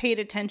kind of paid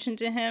attention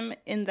to him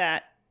in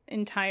that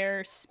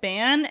entire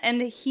span,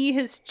 and he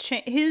has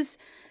his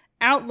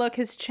outlook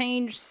has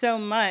changed so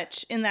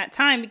much in that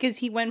time because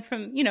he went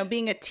from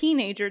being a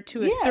teenager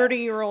to a Yeah.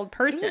 30-year-old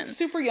He was person. like,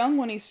 super young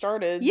when he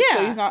started. Yeah.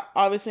 So he's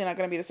obviously not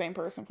going to be the same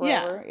person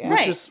forever. Yeah. Yeah.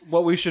 Which is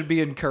what we should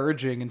be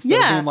encouraging instead of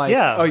Yeah. being like,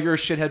 Yeah. oh, you're a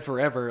shithead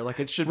forever. Like,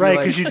 it should right, be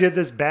like, because you did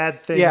this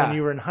bad thing Yeah. when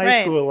you were in high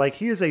Right. school. Like,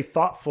 he is a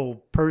thoughtful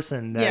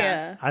person that,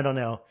 Yeah. I don't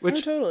know.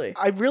 which Oh, totally.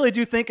 I really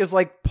do think is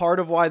like part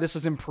of why this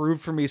has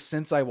improved for me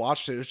since I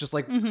watched it. It's just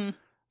like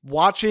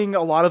watching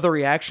a lot of the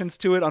reactions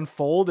to it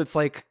unfold. It's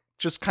like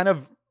just kind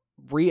of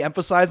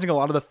re-emphasizing a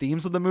lot of the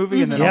themes of the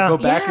movie, and then Yeah. I'll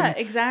go back yeah, and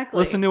exactly.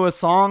 listen to a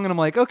song, and I'm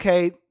like,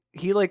 okay,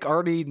 he like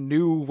already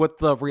knew what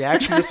the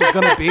reaction to this was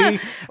going to be,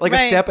 like a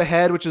Right. step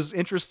ahead, which is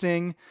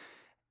interesting.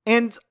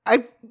 And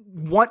I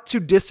want to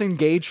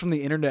disengage from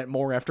the internet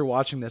more after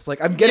watching this.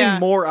 Like, I'm getting Yeah.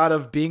 more out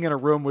of being in a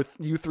room with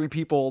you three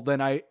people than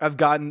I've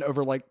gotten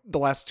over like the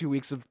last 2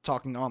 weeks of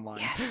talking online.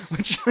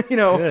 Yes. Which,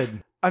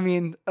 Good. I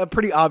mean, a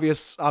pretty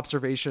obvious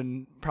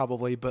observation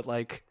probably, but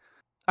like,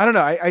 I don't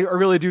know. I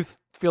really do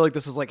feel like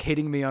this is like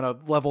hitting me on a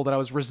level that I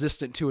was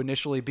resistant to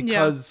initially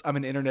because I'm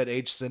an internet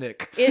age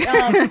cynic. It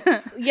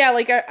yeah,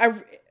 like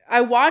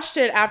I watched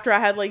it after I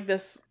had like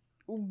this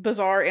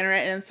bizarre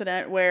internet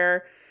incident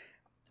where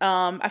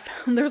I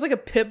found there was like a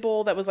pit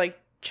bull that was like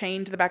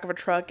chained to the back of a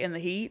truck in the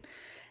heat,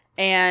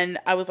 and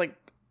I was like,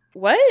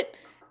 what?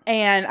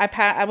 And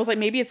I was like,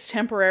 maybe it's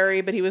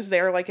temporary, but he was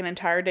there like an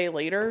entire day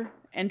later,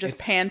 and just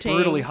It's panting,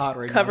 brutally hot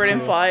right now, covered in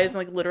too. flies, and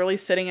like literally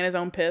sitting in his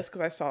own piss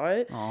because I saw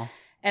it. Aw.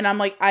 And I'm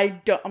like,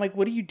 I'm like,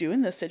 what do you do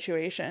in this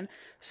situation?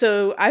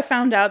 So I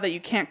found out that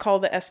you can't call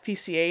the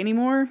SPCA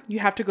anymore. You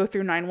have to go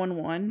through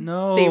 911.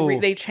 No.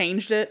 They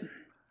changed it.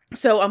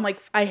 So I'm like,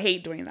 I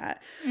hate doing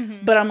that.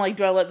 But I'm like,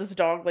 do I let this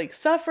dog like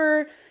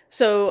suffer?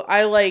 So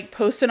I like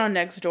posted on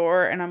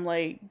Nextdoor, and I'm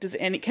like,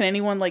 can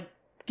anyone like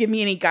give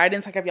me any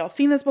guidance? Like, have y'all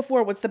seen this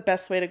before? What's the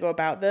best way to go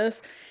about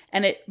this?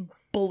 And it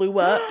blew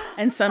up,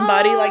 and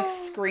somebody like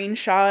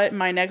screenshot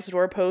my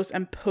Nextdoor post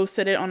and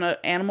posted it on an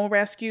animal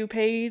rescue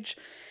page.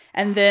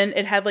 And then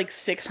it had like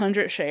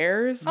 600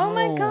 shares. Oh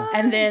my God.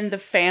 And then the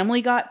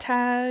family got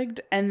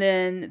tagged. And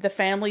then the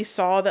family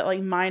saw that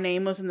like my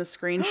name was in the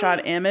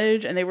screenshot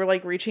image. And they were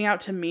like reaching out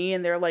to me.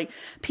 And they're like,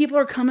 people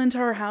are coming to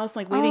our house,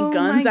 like waving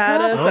guns at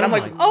God. us. And I'm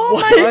like, Oh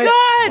what? my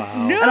God.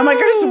 Wow. No. And I'm like, I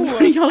just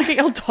wanted y'all to get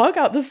y'all dog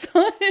out the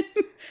sun.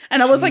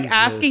 And I was like Jesus.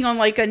 asking on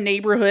like a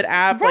neighborhood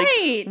app,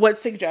 Right. like what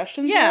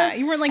suggestions Yeah, were.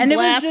 you weren't like And it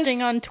was blasting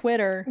just- on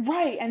Twitter.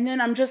 Right. And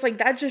then I'm just like,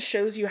 that just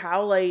shows you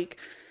how like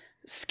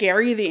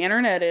scary the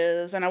internet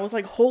is. And I was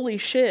like, holy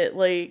shit,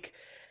 like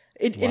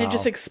and it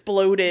just Wow.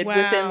 exploded Wow.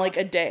 within like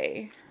a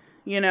day,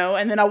 you know.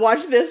 And then I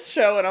watched this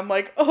show and I'm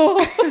like,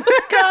 oh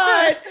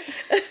God.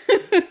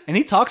 And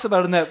he talks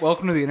about in that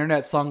Welcome to the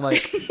Internet song,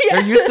 like,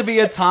 there used to be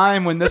a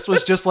time when this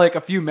was just like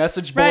a few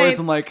message boards Right.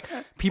 and like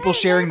people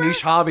sharing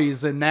niche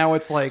hobbies, and now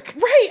it's like,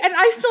 Right. And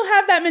I still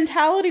have that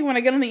mentality when I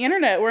get on the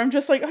internet where I'm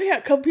just like, oh yeah,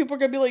 a couple people are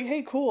gonna be like,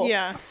 hey, cool.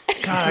 Yeah.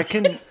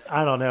 God,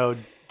 I don't know,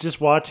 just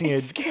watching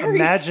It's it, scary.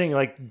 imagining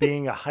like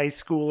being a high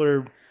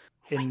schooler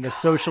in the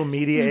social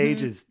media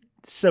age is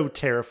so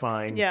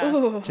terrifying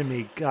Yeah. to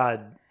me.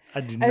 God, I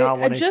do not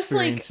want to just,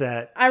 like, experience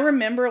that. I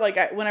remember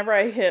like whenever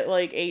I hit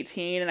like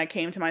 18 and I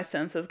came to my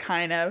senses,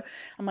 kind of,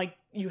 I'm like,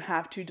 you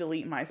have to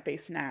delete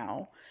MySpace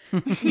now.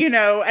 You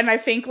know, and I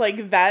think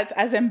like that's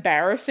as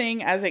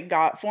embarrassing as it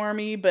got for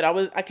me, but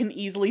I can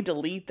easily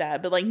delete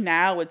that. But like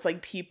now it's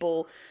like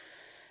people,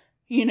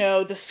 you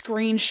know, the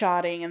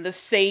screenshotting and the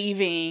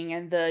saving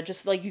and the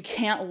just like, you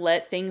can't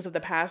let things of the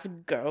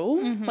past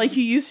go like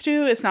you used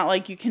to. It's not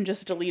like you can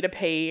just delete a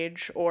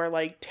page or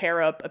like tear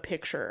up a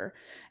picture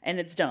and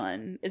it's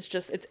done. It's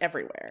just, it's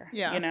everywhere.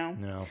 Yeah. You know?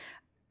 No.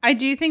 I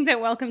do think that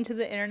Welcome to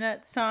the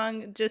Internet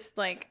song just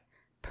like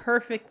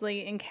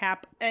perfectly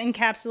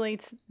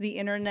encapsulates the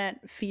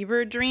internet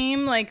fever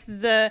dream, like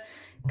the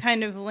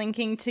kind of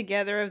linking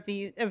together of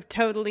the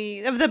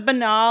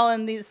banal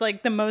and these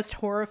like the most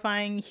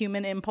horrifying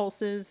human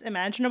impulses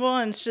imaginable,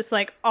 and it's just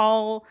like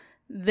all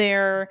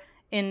there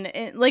in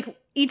like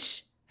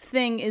each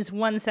thing is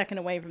 1 second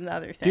away from the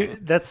other thing.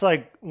 Dude, that's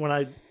like when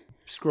I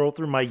scroll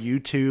through my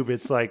YouTube,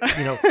 it's like,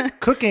 you know,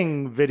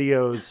 cooking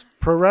videos,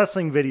 pro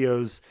wrestling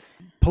videos,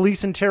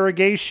 police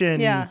interrogation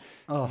Yeah.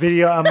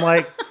 video. I'm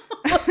like,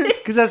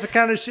 because that's the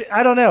kind of shit.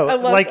 I don't know.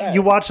 Like that.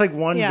 you watch like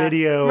one Yeah.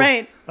 video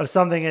Right. of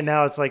something, and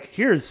now it's like,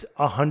 here's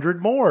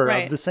 100 more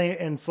Right. of the same,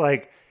 and it's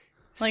like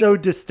so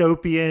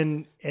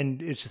dystopian,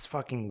 and it's just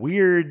fucking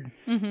weird.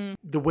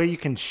 The way you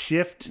can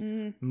shift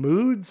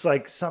moods,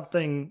 like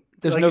something.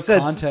 there's like no you said,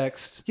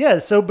 context. yeah,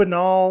 it's so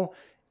banal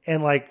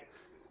and like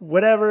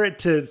whatever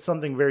to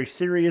something very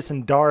serious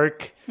and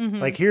dark.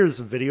 Like here's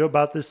a video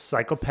about this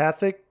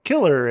psychopathic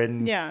killer,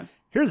 and Yeah.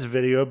 here's a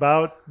video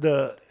about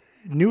the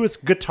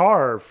newest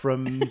guitar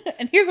from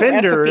And here's a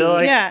Fender. recipe.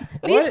 Like, Yeah.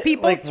 These what?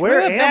 people Like, threw where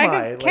a am bag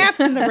I? of Like- cats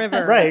in the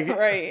river. right.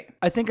 Right.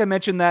 I think I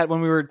mentioned that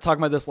when we were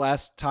talking about this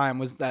last time,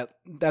 was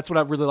that's what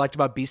I really liked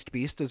about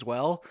Beast as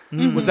well,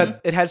 was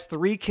that it has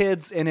 3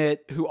 kids in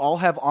it who all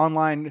have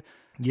online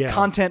Yeah.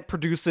 content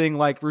producing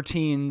like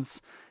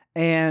routines,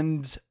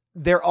 and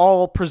they're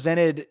all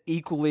presented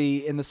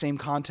equally in the same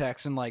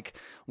context. And like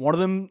one of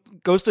them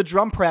goes to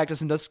drum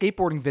practice and does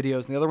skateboarding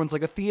videos, and the other one's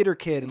like a theater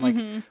kid and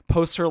like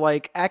posts her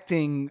like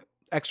acting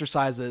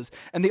exercises,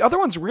 and the other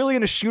one's really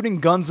into shooting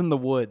guns in the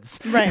woods.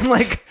 Right. And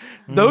like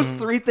those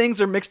 3 things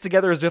are mixed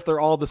together as if they're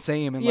all the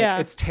same, and like Yeah.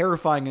 it's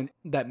terrifying in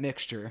that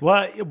mixture.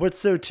 Well, what's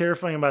so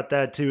terrifying about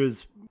that too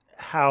is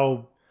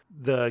how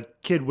the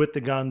kid with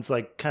the guns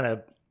like kind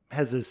of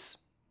has this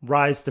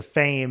rise to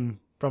fame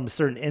from a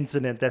certain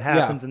incident that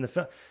happens in the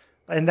film,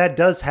 and that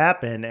does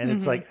happen, and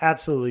it's like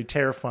absolutely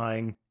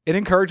terrifying. It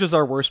encourages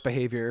our worst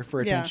behavior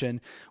for Yeah.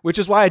 attention, which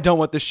is why I don't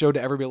want this show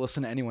to ever be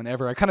listened to anyone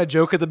ever. I kind of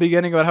joke at the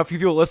beginning about how few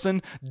people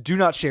listen. Do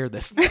not share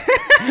this.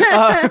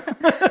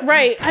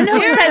 Right. I know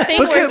it's that thing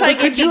But where could- it's like,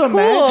 but it'd could be you cool.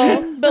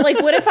 imagine? But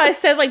like, what if I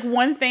said like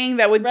one thing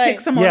that would Right. tick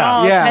someone Yeah.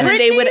 off Yeah. and then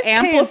they would Britney's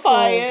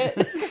amplify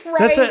canceled. it?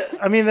 Right.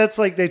 I mean, that's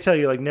like they tell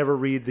you like never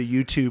read the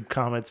YouTube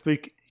comments, but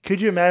could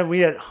you imagine we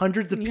had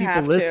hundreds of You people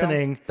have to.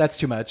 listening, That's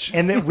too much.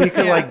 and then we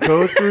could like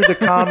go through the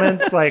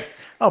comments like,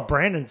 oh,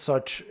 Brandon's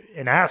such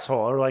an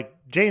asshole, or like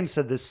James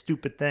said this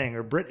stupid thing,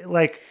 or Brit,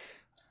 like,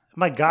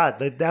 my God,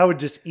 that would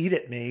just eat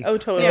at me. Oh,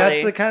 totally. And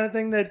that's the kind of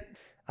thing that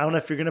I don't know,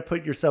 if you're going to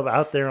put yourself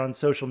out there on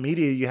social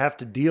media, you have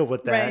to deal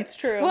with that. Right. It's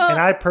true. Well, And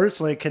I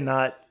personally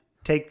cannot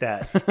take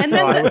that. And So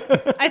then I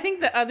would- I think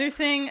the other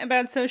thing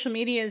about social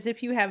media is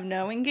if you have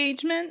no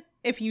engagement,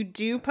 if you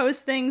do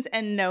post things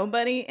and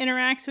nobody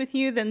interacts with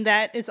you, then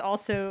that is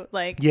also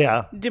like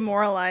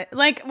demoralized.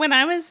 Like when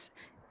I was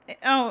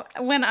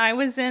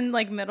in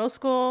like middle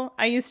school,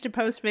 I used to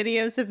post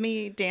videos of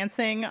me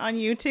dancing on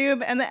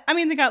YouTube, and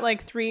they got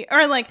like 3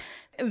 or like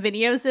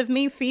videos of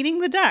me feeding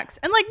the ducks,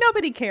 and like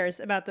nobody cares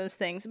about those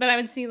things, but I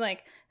would see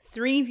like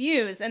 3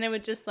 views and it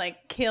would just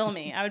like kill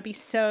me. I would be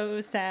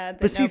so sad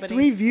that but see,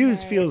 3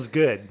 views feels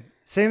good.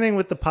 Same thing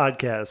with the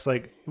podcast.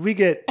 Like we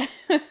get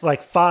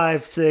like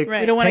 5, 6,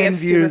 we don't want to get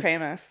views. super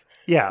famous.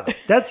 Yeah,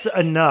 that's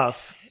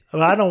enough.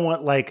 I don't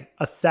want like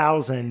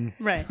 1,000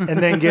 right, and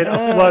then get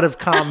a flood of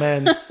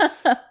comments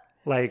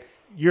like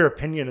your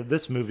opinion of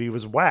this movie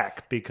was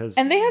whack because.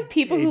 And they have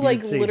people who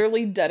like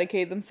literally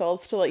dedicate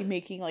themselves to like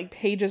making like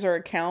pages or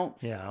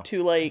accounts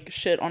to like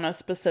shit on a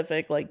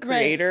specific like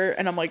creator,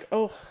 and I'm like,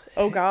 oh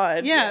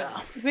god, yeah,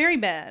 very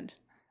bad.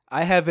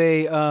 I have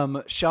a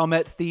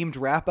Chalmette themed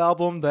rap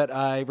album that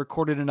I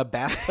recorded in a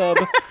bathtub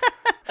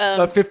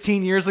about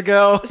 15 years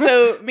ago.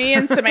 So me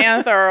and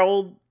Samantha, our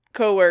old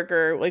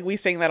coworker, like we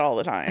sing that all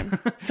the time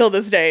till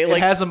this day. Like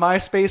it has a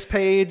MySpace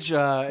page.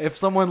 If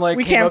someone like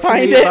we came can't up to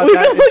find me it. about We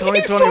that in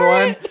really can't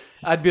 2021,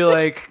 I'd be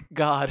like,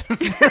 God,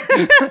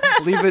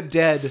 leave it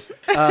dead.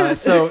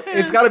 So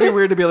it's got to be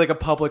weird to be like a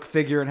public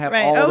figure and have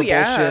all the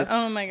bullshit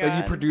that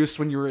you produced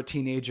when you were a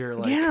teenager.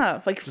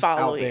 Like, like just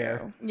follow out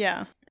there. you.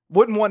 Yeah.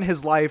 Wouldn't want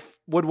his life,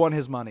 would want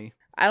his money.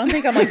 I don't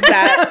think I'm like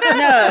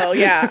that. No,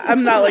 yeah.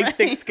 I'm not like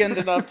thick-skinned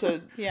enough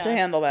to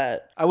handle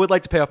that. I would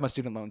like to pay off my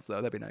student loans,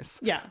 though. That'd be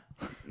nice. Yeah.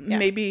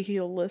 Maybe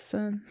he'll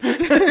listen. Be our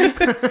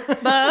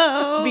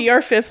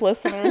 5th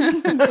listener.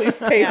 Please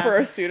pay for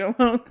our student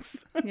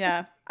loans.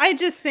 Yeah. I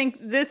just think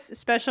this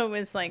special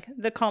was like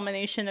the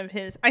culmination of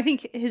I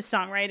think his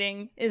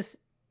songwriting is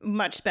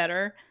much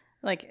better.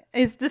 Like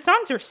the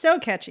songs are so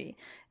catchy,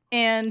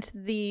 and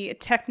the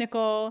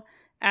technical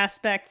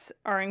aspects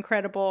are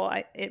incredible.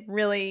 It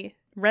really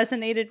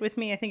resonated with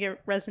me. I think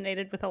it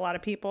resonated with a lot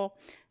of people.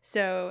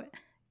 So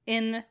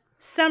in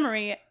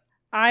summary,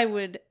 I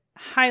would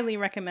highly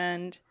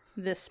recommend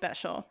this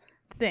special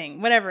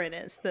thing, whatever it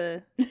is,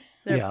 the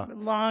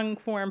long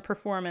form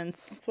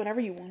performance. It's whatever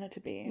you want it to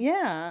be.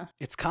 Yeah.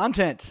 It's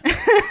content.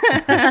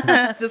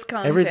 This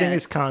content. Everything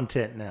is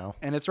content now.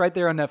 And it's right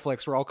there on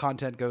Netflix where all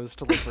content goes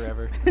to live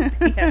forever.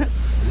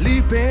 Yes.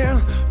 Leaping,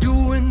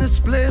 doing the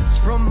splits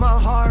from my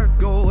heart,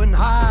 going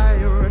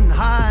higher and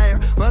higher,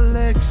 my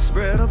legs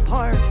spread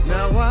apart.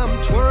 Now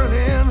I'm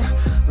twirling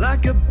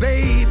like a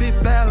baby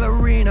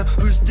ballerina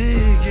who's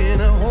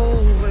digging a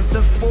hole with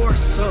the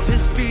force of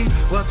his feet.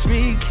 Watch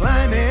me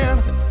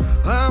climbing.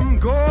 I'm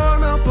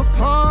going up a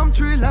palm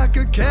tree like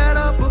a cat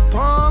up a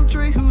palm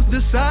tree who's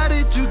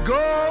decided to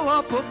go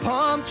up a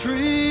palm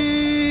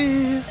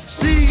tree.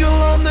 Seagull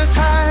on the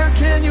tire,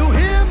 can you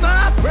hear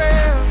my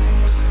prayer?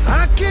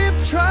 I keep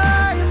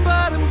trying,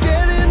 but I'm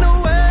getting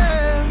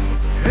nowhere.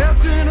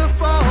 Heads in a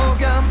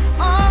fog, I'm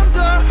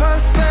under her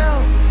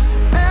spell.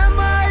 Am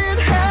I in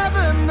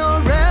heaven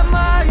or am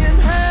I in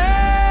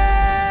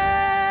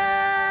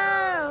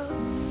hell?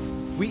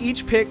 We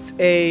each picked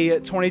a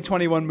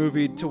 2021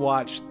 movie to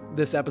watch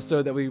this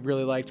episode that we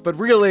really liked, but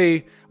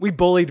really we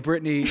bullied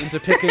Brittany into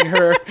picking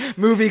her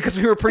movie because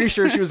we were pretty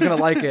sure she was going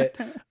to like it.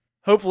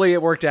 Hopefully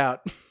it worked out.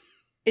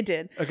 It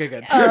did. Okay,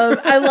 good.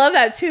 I love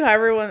that too. How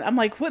everyone, I'm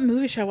like, what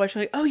movie should I watch?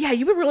 Like, oh yeah,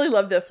 you would really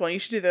love this one. You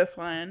should do this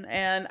one.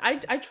 And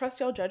I trust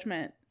y'all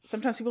judgment.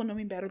 Sometimes people know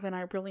me better than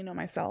I really know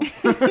myself.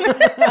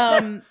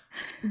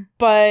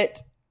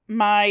 But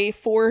my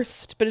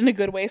forced, but in a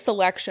good way,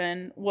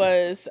 selection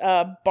was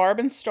Barb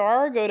and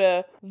Star go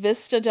to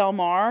Vista Del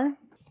Mar.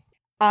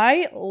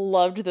 I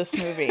loved this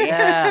movie.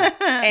 Yeah.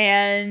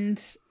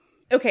 And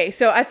okay,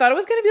 so I thought it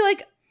was going to be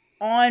like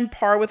on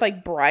par with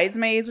like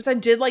Bridesmaids, which I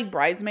did like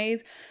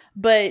Bridesmaids,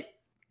 but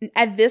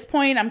at this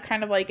point I'm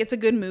kind of like, it's a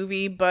good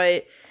movie,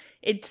 but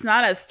it's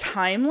not as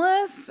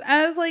timeless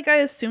as like I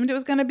assumed it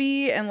was going to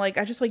be, and like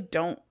I just like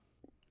don't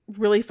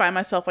really find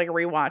myself like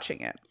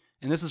rewatching it.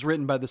 And this is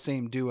written by the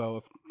same duo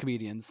of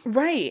comedians.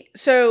 Right.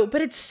 So,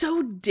 but it's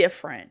so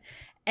different.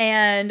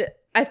 And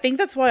I think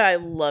that's why I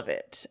love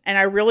it. And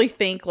I really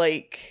think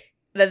like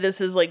that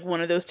this is like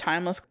one of those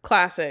timeless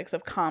classics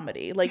of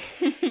comedy. Like,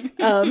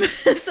 so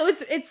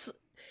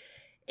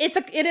it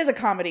is a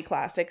comedy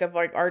classic of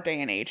like our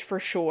day and age for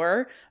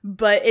sure.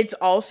 But it's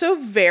also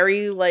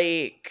very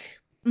like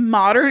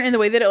modern in the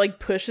way that it like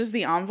pushes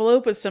the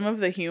envelope with some of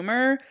the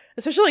humor,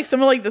 especially like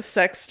some of like the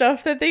sex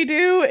stuff that they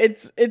do.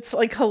 It's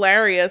like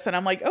hilarious. And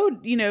I'm like, oh,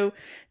 you know,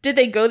 did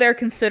they go there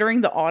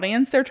considering the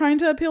audience they're trying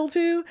to appeal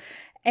to?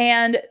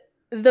 And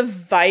the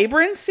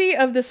vibrancy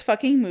of this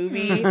fucking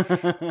movie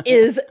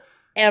is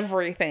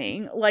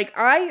everything. Like,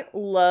 I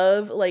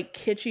love like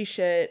kitschy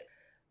shit.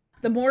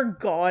 The more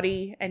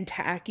gaudy and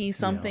tacky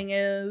something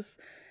is,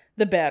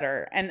 the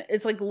better. And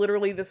it's like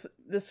literally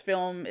this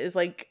film is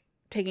like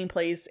taking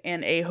place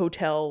in a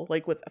hotel,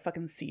 like with a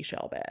fucking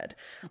seashell bed.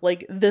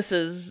 Like this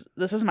is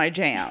my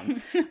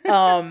jam.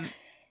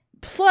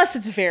 Plus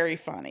it's very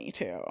funny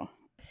too.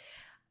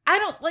 I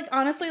don't like,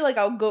 honestly, like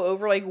I'll go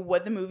over like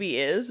what the movie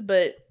is,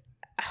 but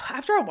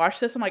after I watched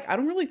this, I'm like, I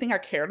don't really think I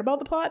cared about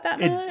the plot that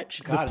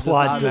much. God, The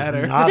plot does not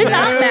matter. Did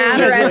not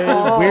matter at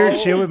all. Weird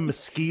shit with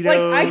mosquitoes.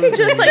 Like I could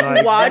just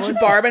and, watch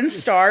Barb and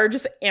Star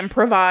just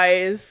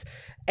improvise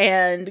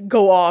and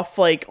go off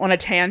like on a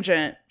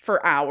tangent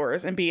for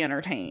hours and be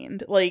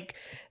entertained. Like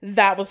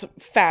that was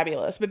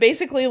fabulous. But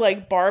basically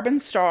like Barb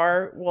and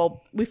Star,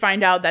 well, we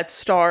find out that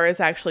Star is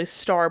actually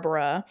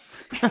Starborough.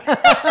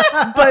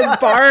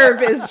 But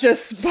Barb is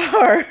just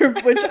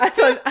Barb, which I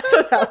thought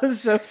that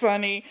was so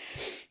funny.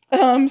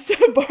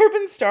 So Barb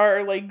and Star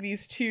are like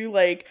these two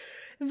like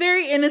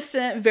very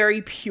innocent,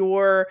 very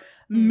pure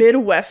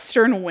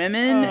Midwestern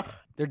women. Ugh.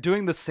 They're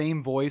doing the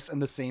same voice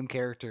and the same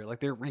character.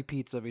 Like they're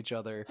repeats of each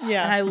other.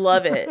 Yeah. And I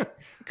love it.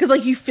 Because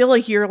like you feel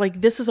like you're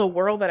like, this is a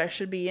world that I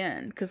should be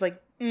in. Because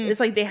like it's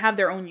like they have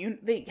their own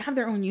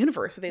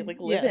universe that they like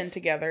live in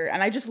together.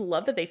 And I just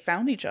love that they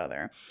found each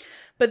other.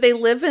 But they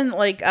live in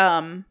like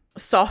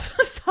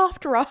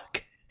soft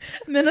rock,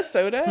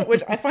 Minnesota,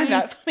 which I find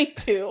that funny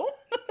too.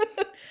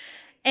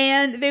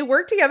 And they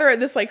work together at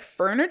this like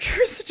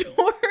furniture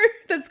store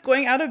that's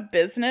going out of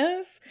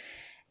business.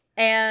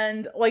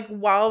 And like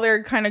while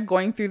they're kind of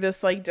going through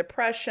this like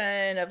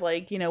depression of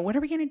like, you know, what are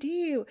we going to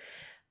do?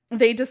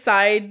 They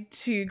decide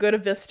to go to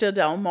Vista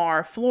Del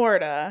Mar,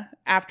 Florida,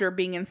 after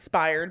being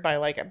inspired by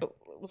like, it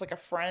was like a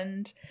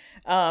friend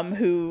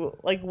who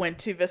like went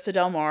to Vista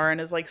Del Mar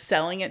and is like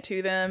selling it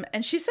to them.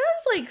 And she says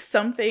like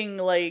something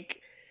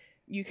like,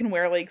 you can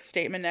wear like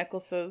statement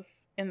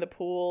necklaces in the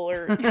pool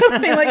or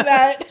something like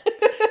that.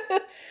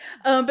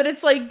 But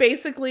it's like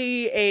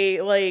basically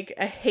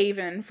a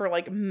haven for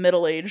like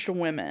middle-aged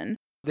women.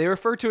 They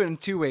refer to it in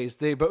two ways.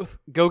 They both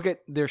go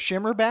get their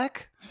shimmer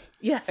back.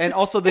 Yes. And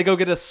also they go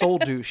get a soul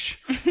douche.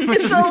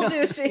 Soul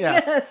douche,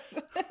 yeah.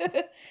 yes.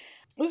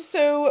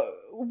 So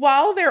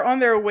while they're on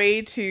their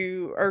way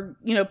to, or,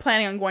 you know,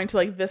 planning on going to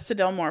like Vista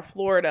Del Mar,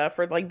 Florida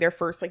for like their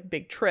first like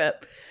big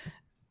trip,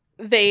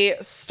 they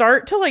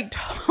start to like they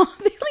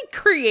like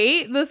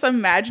create this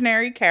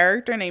imaginary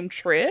character named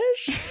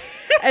Trish.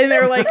 And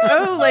they're like,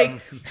 oh,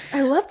 like,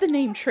 I love the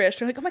name Trish.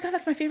 They're like, oh my God,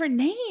 that's my favorite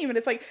name. And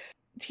it's like,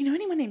 do you know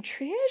anyone named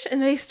Trish?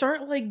 And they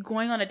start like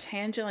going on a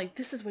tangent, like,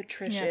 this is what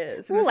Trish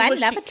is. And Ooh, I this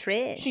is what love a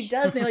Trish. She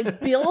does. And they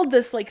like build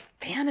this like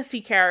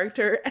fantasy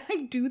character. And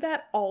I do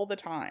that all the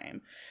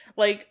time.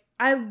 Like,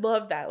 I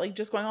love that. Like,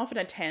 just going off on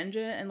a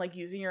tangent and like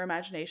using your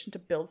imagination to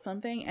build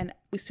something. And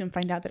we soon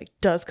find out that it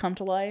does come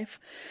to life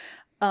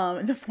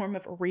in the form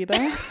of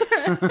Reba.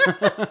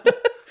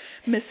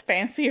 Miss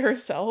Fancy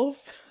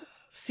herself.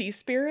 Sea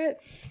Spirit.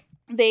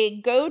 They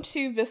go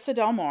to Vista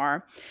Del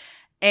Mar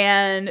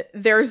and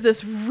there's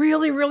this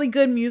really, really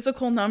good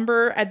musical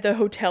number at the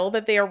hotel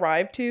that they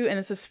arrive to. And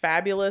it's this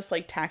fabulous,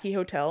 like, tacky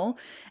hotel.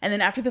 And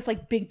then after this,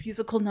 like, big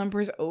musical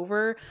number is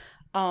over,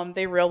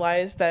 they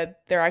realize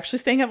that they're actually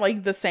staying at,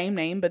 like, the same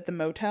name, but the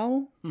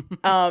motel.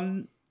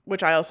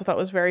 Which I also thought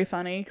was very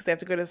funny because they have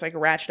to go to this, like,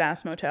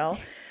 ratchet-ass motel.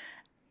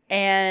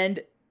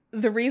 And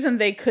the reason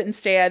they couldn't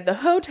stay at the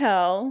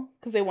hotel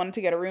because they wanted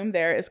to get a room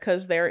there is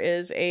because there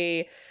is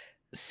a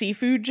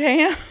seafood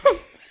jam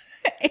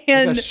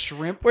and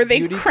shrimp where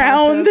they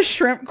crown the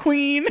shrimp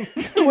queen,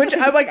 which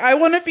I'm like, I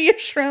want to be a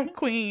shrimp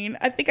queen.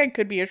 I think I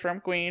could be a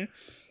shrimp queen.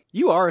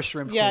 You are a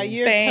shrimp queen. Yeah,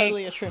 you're Thanks.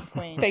 totally a shrimp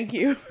queen. Thank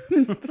you.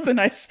 That's the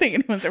nicest thing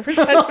anyone's ever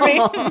said to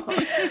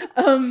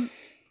me.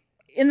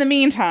 In the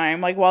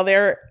meantime, like while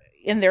they're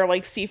in their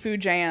like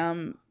seafood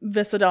jam,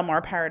 Vista Del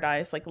Mar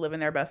paradise, like living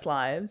their best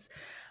lives,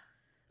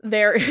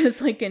 there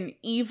is like an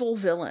evil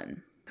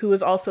villain who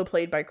is also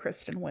played by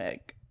Kristen Wiig,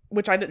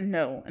 which I didn't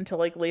know until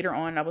like later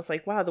on. I was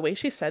like, wow, the way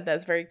she said that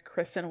is very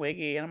Kristen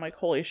Wiig-y. And I'm like,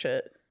 holy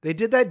shit. They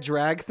did that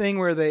drag thing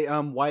where they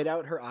white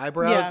out her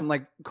eyebrows and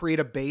like create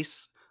a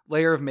base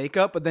layer of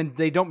makeup, but then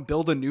they don't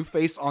build a new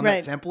face on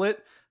that template.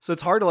 So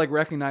it's hard to like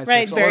recognize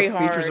her. So very all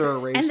her features hard. are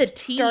erased. And the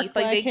teeth, Stark like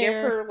black they give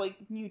hair. her like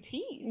new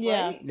teeth.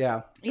 Yeah. Right?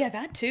 Yeah. Yeah,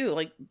 that too.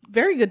 Like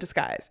very good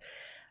disguise.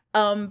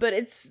 But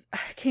it's, I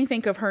can't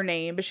think of her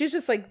name, but she's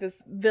just like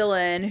this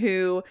villain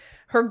who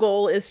her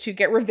goal is to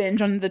get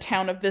revenge on the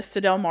town of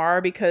Vista Del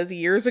Mar because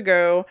years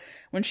ago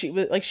when she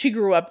was like, she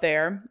grew up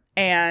there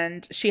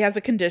and she has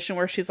a condition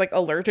where she's like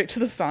allergic to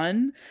the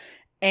sun.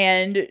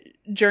 And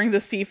during the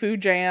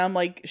seafood jam,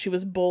 like she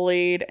was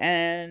bullied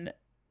and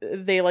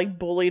they like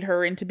bullied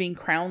her into being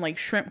crowned like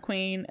shrimp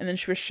queen. And then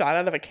she was shot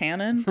out of a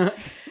cannon.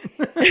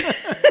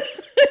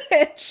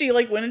 And she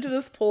like went into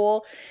this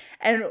pool.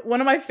 And one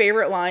of my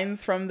favorite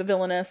lines from the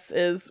villainess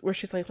is where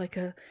she's like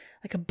a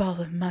ball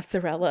of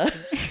mozzarella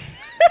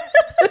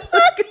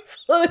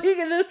floating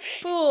in this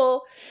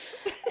pool.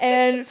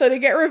 And so to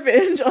get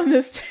revenge on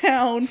this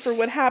town for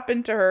what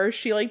happened to her,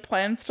 she like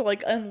plans to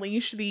like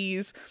unleash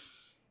these,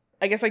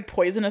 I guess, like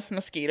poisonous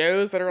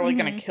mosquitoes that are like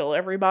going to kill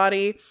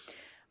everybody.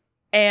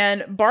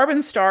 And Barb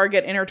and Star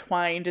get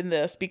intertwined in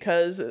this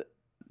because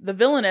the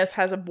villainess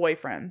has a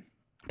boyfriend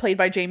played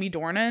by Jamie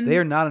Dornan. They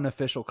are not an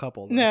official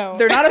couple, though. No.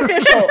 They're not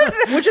official,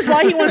 which is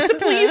why he wants to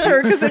please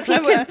her, because if he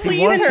can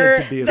please wants it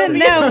her, to be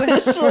then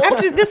official. No,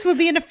 after this will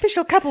be an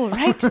official couple,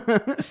 right?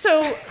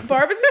 So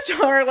Barb and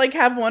Star like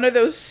have one of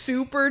those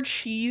super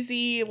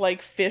cheesy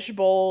like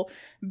fishbowl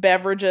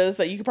beverages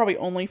that you could probably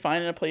only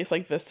find in a place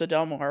like Vista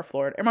Del Mar,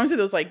 Florida. It reminds me of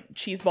those like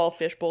cheese ball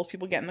fish bowls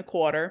people get in the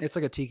quarter. It's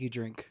like a tiki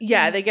drink.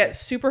 Yeah, they get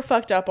super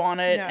fucked up on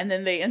it, and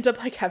then they end up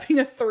like having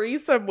a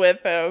threesome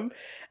with him.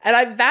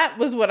 And that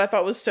was what I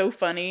thought was so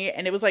funny.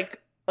 And it was like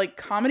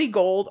comedy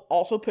gold,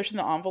 also pushing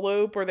the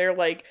envelope, where they're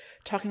like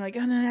talking like,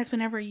 oh no, that's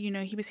whenever, you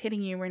know, he was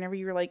hitting you whenever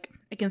you were like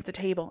against the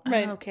table.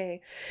 Right. Oh, okay.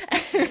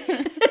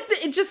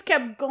 It just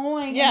kept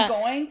going and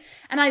going.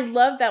 And I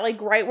love that, like,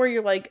 right where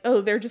you're like,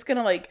 oh, they're just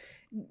gonna like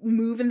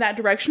move in that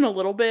direction a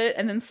little bit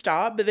and then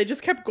stop, but they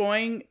just kept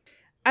going.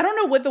 I don't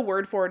know what the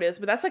word for it is,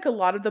 but that's like a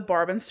lot of the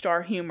Barb and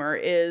Star humor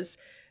is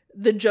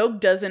the joke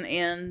doesn't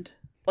end.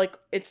 Like,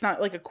 it's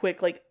not like a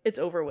quick, like, it's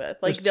over with.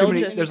 Like,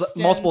 there's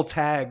multiple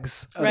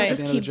tags. Right.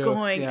 Just keep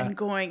going and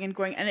going and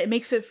going. And it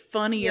makes it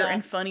funnier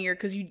and funnier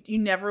because you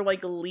never,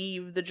 like,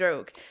 leave the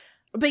joke.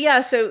 But yeah,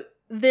 so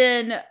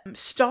then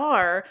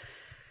Star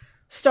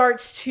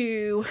starts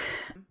to,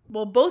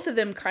 well, both of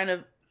them kind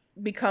of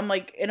become,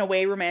 like, in a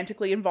way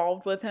romantically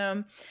involved with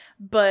him.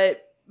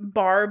 But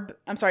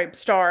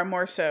Star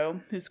more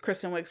so, who's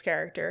Kristen Wiig's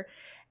character.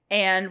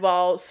 And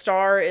while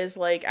Star is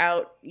like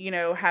out, you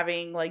know,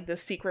 having like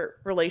this secret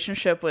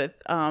relationship with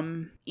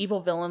evil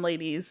villain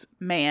lady's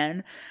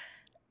man,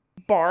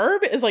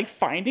 Barb is like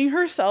finding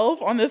herself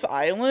on this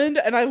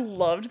island, and I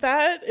loved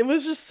that. It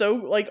was just so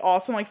like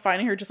awesome, like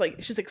finding her just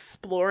like she's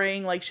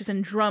exploring, like she's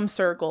in drum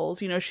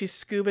circles, you know, she's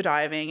scuba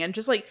diving, and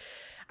just like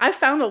I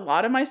found a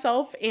lot of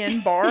myself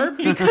in Barb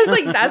because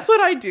like that's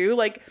what I do.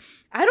 Like,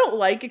 I don't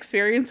like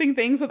experiencing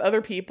things with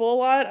other people a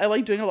lot. I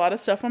like doing a lot of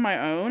stuff on my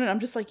own. And I'm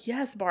just like,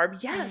 yes, Barb.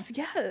 Yes,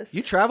 yes.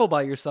 You travel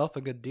by yourself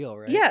a good deal,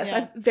 right? Yes,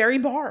 Yeah. I'm very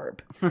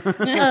Barb.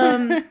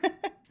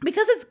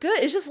 Because it's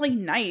good. It's just like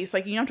nice.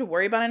 Like, you don't have to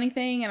worry about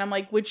anything. And I'm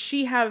like, would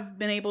she have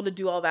been able to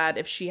do all that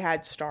if she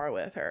had Star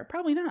with her?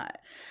 Probably not.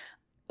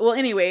 Well,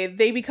 anyway,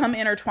 they become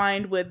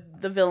intertwined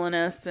with the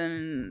villainess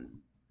and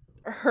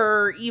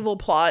her evil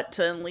plot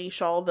to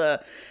unleash all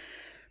the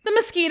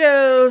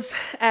mosquitoes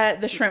at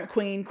the Shrimp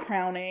Queen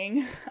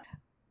crowning.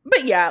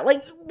 But yeah,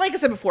 like I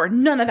said before,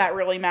 none of that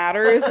really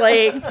matters.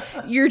 Like,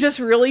 you're just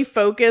really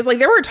focused. Like,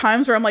 there were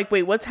times where I'm like,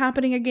 wait, what's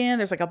happening again?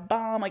 There's like a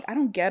bomb. Like, I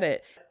don't get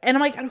it. And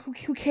I'm like,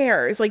 who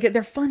cares? Like,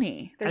 they're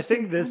funny. I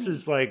think this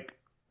is like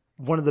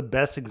one of the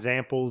best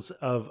examples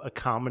of a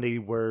comedy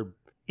where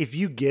if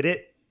you get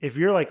it, if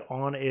you're like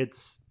on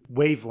its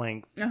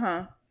wavelength,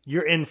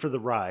 you're in for the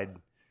ride.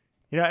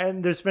 You know,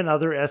 and there's been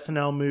other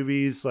SNL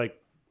movies like,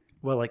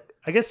 well, like,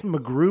 I guess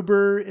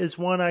MacGruber is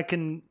one I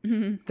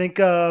can think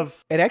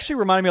of. It actually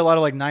reminded me a lot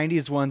of like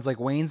 90s ones like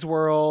Wayne's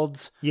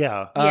World.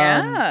 Yeah.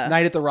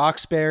 Night at the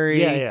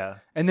Roxbury. Yeah.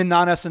 And then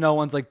non-SNL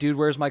ones like Dude,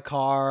 Where's My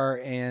Car?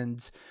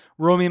 And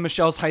Romeo and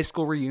Michelle's High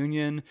School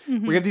Reunion.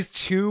 We have these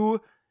two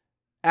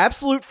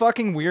absolute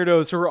fucking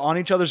weirdos who are on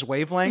each other's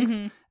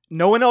wavelength.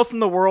 No one else in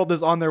the world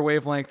is on their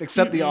wavelength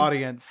except the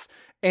audience.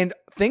 And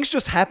things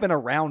just happen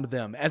around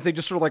them as they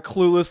just sort of like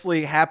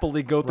cluelessly,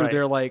 happily go through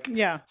their like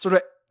sort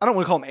of, I don't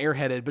want to call them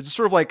airheaded, but just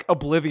sort of like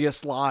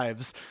oblivious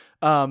lives.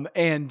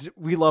 And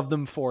we love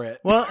them for it.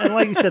 Well, and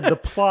like you said, the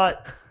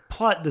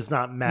plot does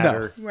not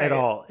matter at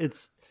all.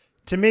 It's,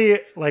 to me,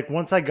 like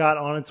once I got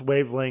on its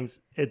wavelength,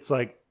 it's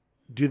like,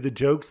 do the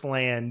jokes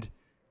land?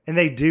 And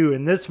they do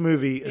in this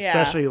movie,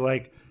 especially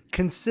like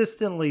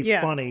consistently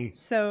funny.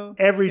 So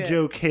every good.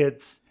 joke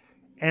hits.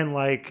 And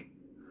like,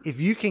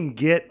 if you can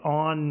get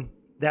on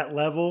that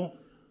level,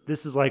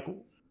 this is like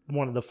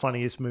one of the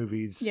funniest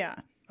movies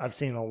I've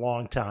seen in a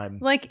long time.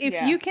 Like, if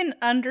you can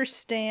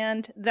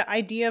understand the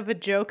idea of a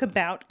joke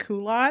about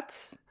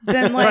culottes,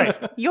 then like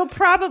you'll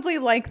probably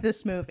like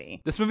this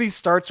movie. This movie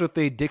starts with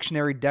a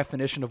dictionary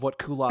definition of what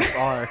culottes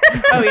are.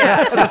 Oh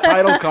yeah. The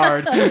title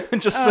card,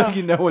 just so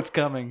you know what's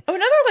coming. Oh,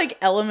 another like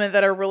element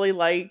that I really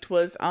liked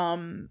was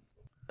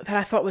that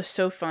I thought was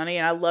so funny,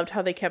 and I loved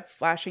how they kept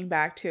flashing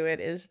back to it,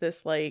 is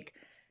this like,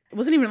 it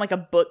wasn't even like a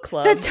book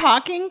club. The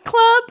Talking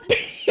Club?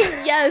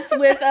 Yes,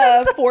 with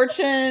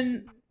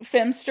Fortune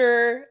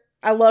Femster.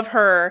 I love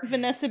her.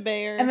 Vanessa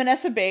Bayer. And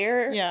Vanessa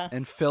Bayer. Yeah.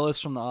 And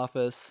Phyllis from The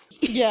Office.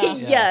 Yeah.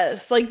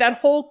 Yes. Like, that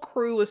whole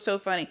crew was so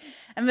funny.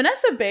 And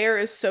Vanessa Bayer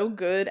is so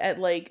good at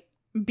like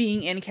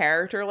being in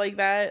character like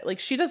that. Like,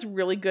 she does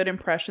really good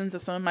impressions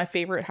of some of my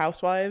favorite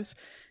housewives.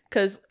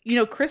 Because, you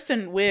know,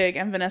 Kristen Wiig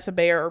and Vanessa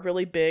Bayer are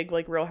really big,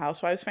 like, Real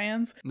Housewives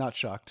fans. Not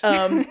shocked.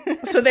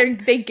 So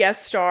they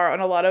guest star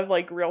on a lot of,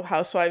 like, Real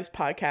Housewives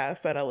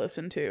podcasts that I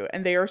listen to.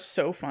 And they are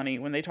so funny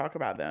when they talk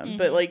about them.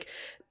 But, like,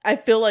 I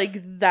feel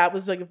like that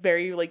was, like, a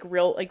very, like,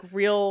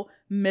 real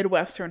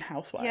Midwestern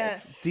housewives.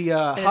 Yes. The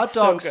hot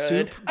dog so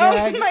soup good.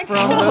 gag my from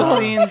God. those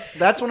scenes,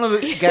 that's one of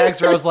the gags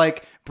where I was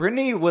like,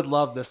 Brittany would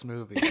love this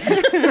movie.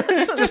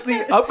 Just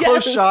the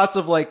up-close shots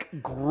of,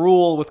 like,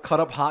 gruel with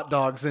cut-up hot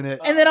dogs in it.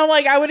 And then I'm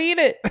like, I would eat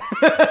it.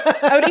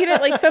 I would eat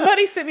it. Like,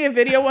 somebody sent me a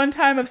video one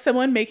time of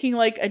someone making,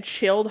 like, a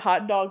chilled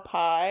hot dog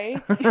pie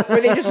where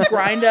they just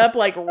grind up,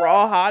 like,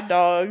 raw hot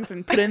dogs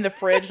and put it in the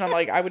fridge. And I'm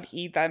like, I would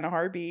eat that in a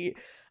heartbeat.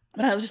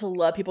 But I just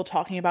love people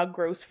talking about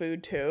gross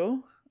food,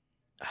 too.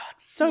 Oh,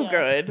 it's so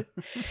good.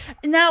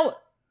 Now,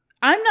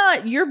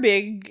 You're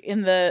big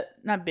in the,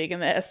 not big in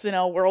the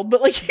SNL world,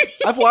 but like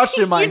I've watched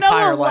it my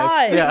entire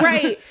life. Yeah.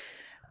 Right.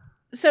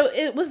 So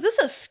was this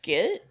a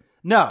skit?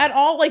 No. At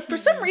all? Like, for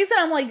some reason,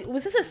 I'm like,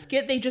 was this a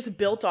skit they just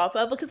built off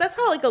of? Because that's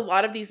how, like, a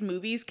lot of these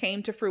movies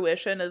came to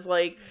fruition, is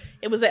like,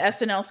 it was an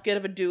SNL skit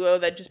of a duo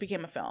that just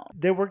became a film.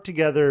 They worked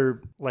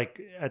together, like,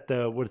 at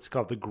what's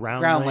called the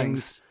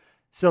Groundlings.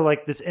 So,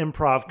 like, this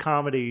improv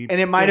comedy.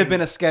 And it might have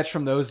been a sketch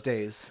from those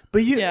days.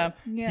 But you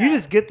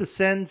just get the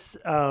sense,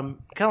 kind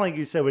of like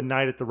you said with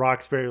Night at the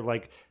Roxbury,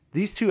 like,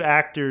 these two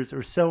actors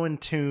are so in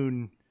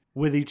tune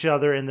with each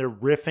other and they're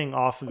riffing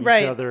off of each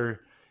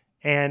other.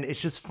 And it's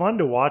just fun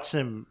to watch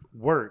them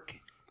work.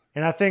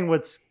 And I think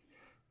what's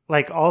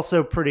like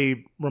also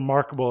pretty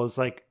remarkable is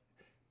like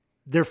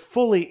they're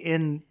fully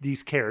in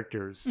these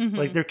characters. Mm-hmm.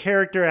 Like they're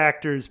character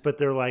actors, but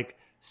they're like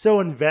so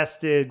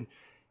invested.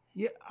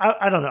 Yeah,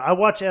 I don't know. I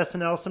watch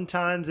SNL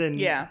sometimes,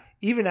 and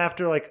even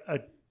after like a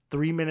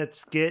 3-minute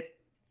skit,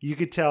 you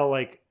could tell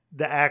like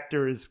the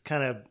actor is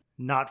kind of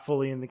not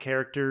fully in the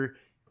character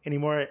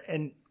anymore.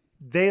 And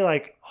they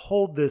like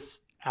hold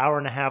this 1.5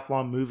 hour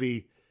long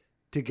movie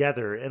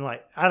together, and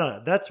like I don't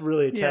know, that's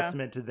really a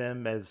testament to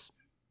them as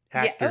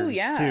actors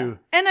too.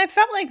 And I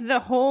felt like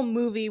the whole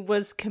movie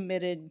was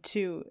committed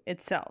to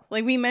itself.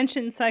 Like we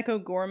mentioned Psycho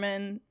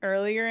Gorman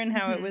earlier and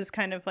how it was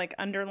kind of like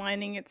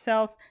underlining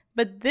itself,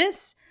 but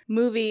this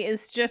movie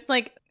is just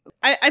like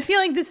I feel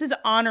like this is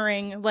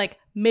honoring like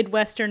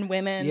Midwestern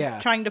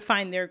women trying to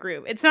find their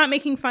groove. It's not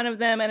making fun of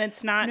them, and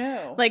it's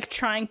not like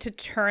trying to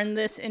turn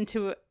this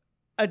into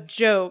a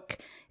joke.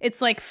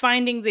 It's like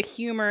finding the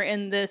humor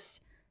in this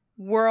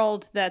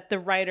world that the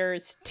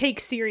writers take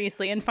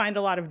seriously and find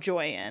a lot of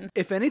joy in.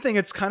 If anything,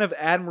 it's kind of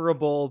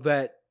admirable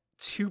that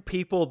two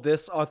people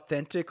this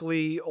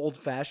authentically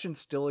old-fashioned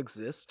still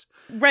exist.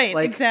 Right,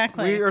 like,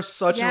 exactly. We are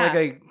such like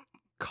a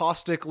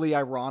caustically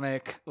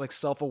ironic, like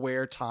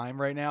self-aware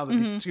time right now that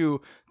these two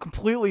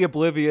completely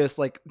oblivious,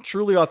 like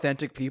truly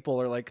authentic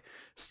people are like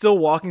still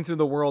walking through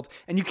the world.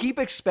 And you keep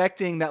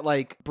expecting that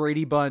like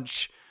Brady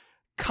Bunch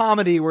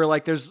comedy where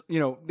like there's, you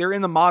know, they're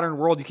in the modern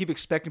world, you keep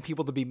expecting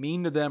people to be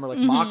mean to them or like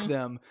mock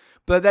them,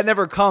 but that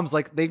never comes.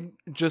 Like they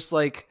just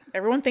like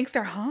everyone thinks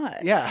they're hot.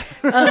 There's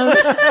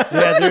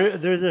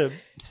a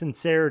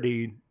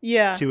sincerity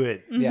to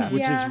it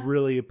which is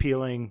really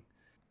appealing.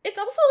 It's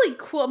also like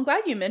cool. I'm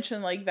glad you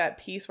mentioned like that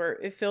piece where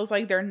it feels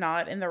like they're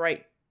not in the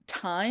right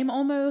time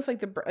almost,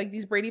 like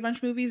these Brady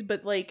Bunch movies,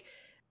 but like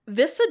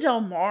Vista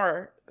Del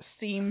Mar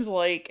seems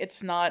like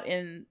it's not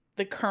in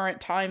the current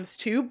times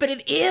too, but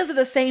it is at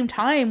the same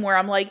time where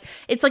I'm like,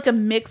 it's like a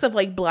mix of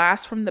like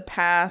blast from the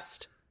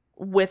past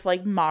with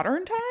like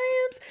modern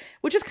times,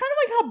 which is kind of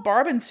like how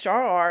Barb and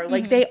Star are.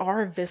 Like they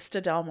are Vista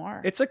Del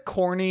Mar. It's a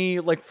corny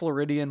like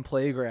Floridian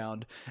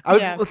playground. I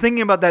was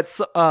thinking about that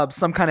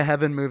Some Kind of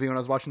Heaven movie when I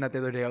was watching that the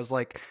other day. I was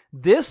like,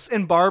 this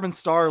and Barb and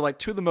Star are like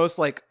two of the most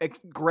like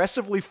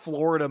aggressively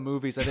Florida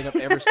movies I think I've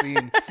ever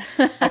seen.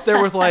 Up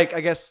there with like,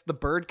 I guess the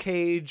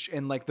Birdcage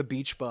and like the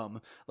Beach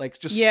Bum, like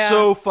just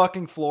so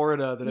fucking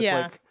Florida that it's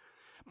like.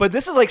 But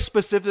this is like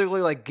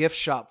specifically like gift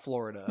shop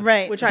Florida.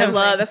 Right. Which I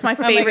love. That's my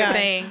favorite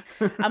thing.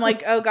 I'm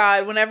like, oh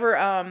God, whenever,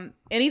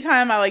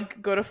 anytime I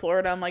like go to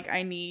Florida, I'm like,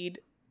 I need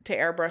to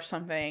airbrush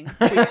something.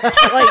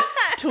 Like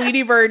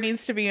Tweety Bird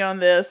needs to be on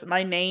this,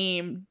 my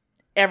name,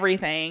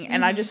 everything.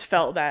 And I just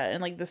felt that.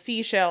 And like the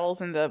seashells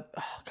and the,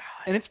 oh God.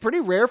 And it's pretty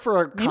rare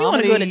for a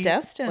comedy, go to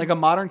Destin. Like a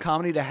modern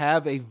comedy, to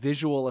have a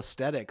visual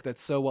aesthetic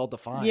that's so well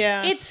defined.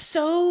 Yeah. It's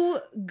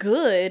so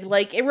good.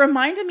 Like it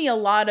reminded me a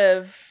lot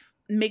of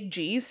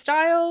McGee's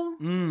style.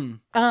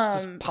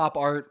 Just pop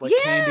art, like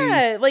candy.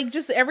 Yeah, like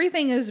just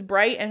everything is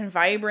bright and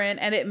vibrant,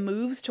 and it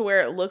moves to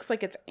where it looks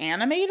like it's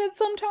animated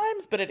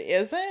sometimes, but it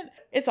isn't.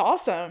 It's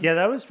awesome. Yeah,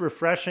 that was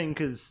refreshing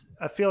because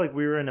I feel like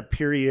we were in a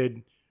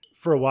period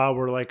for a while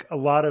where like a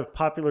lot of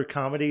popular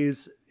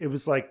comedies, it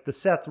was like the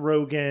Seth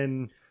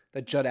Rogen,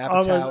 the Judd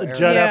Apatow era.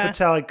 Judd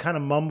Apatow, like kind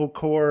of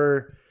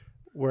mumblecore,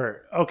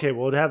 where okay,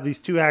 we'll have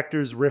these two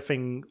actors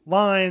riffing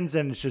lines,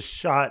 and it's just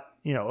shot,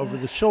 you know, over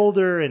the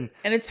shoulder, and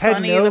it's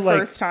funny the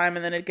first time,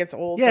 and then it gets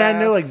old. Yeah,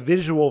 no like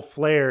visual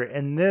flair.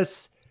 And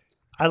this,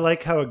 I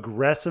like how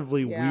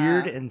aggressively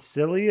weird and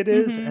silly it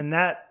is, and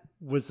that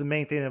was the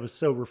main thing that was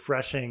so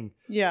refreshing.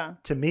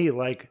 To me,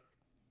 like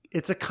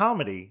it's a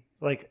comedy.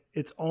 Like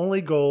its only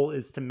goal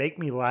is to make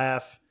me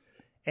laugh,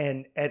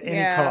 and at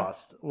any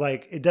cost.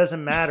 Like it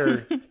doesn't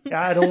matter.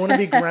 I don't want to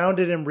be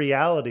grounded in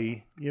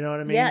reality. You know what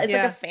I mean? Yeah, it's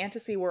like a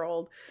fantasy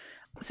world.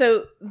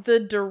 So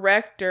the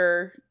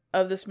director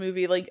of this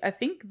movie, like I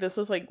think this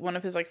was like one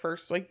of his like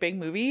first like big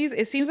movies.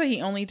 It seems like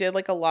he only did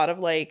like a lot of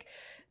like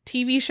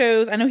TV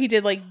shows. I know he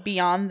did like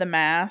Beyond the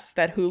Mask,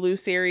 that Hulu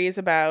series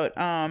about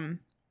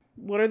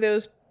what are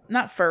those,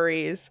 not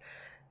furries,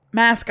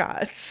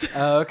 mascots.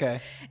 Oh,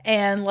 okay.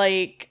 And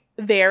like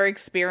their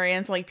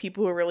experience, like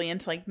people who are really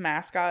into like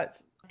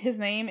mascots. His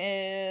name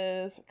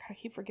is, God, I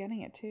keep forgetting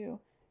it too,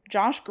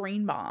 Josh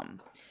Greenbaum.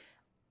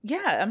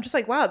 Yeah, I'm just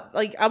like, wow.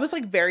 Like, I was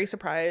like very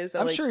surprised.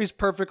 That, I'm sure he's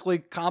perfectly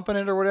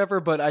competent or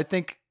whatever, but I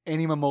think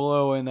Annie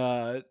Mamolo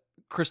and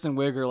Kristen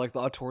Wiig are like the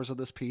auteurs of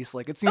this piece.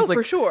 Like it seems like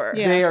for sure.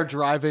 Yeah. they are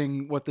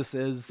driving what this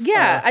is.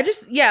 Yeah, I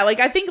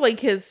think like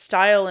his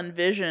style and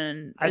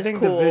vision I is think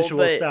cool, the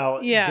visual but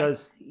style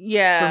does,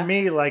 yeah. for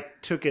me,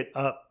 like took it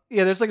up.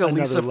 Yeah, there's like a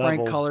Another Lisa Frank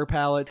level. color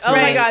palette. To Oh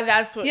it. my god,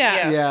 that's what. Yeah.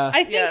 Yes. Yeah.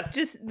 I think Yes,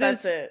 just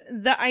that's it.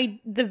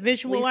 the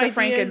visual Lisa ideas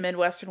Frank and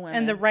Midwestern women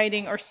and the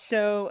writing are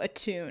so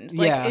attuned.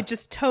 Like Yeah. it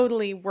just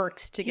totally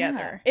works Yeah.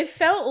 together. It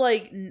felt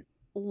like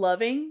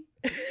loving.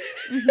 Like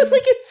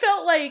it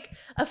felt like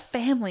a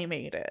family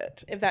made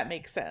it, if that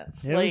makes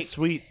sense. It like was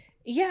sweet.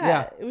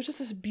 Yeah. it was just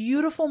this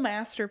beautiful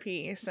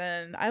masterpiece,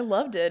 and I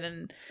loved it.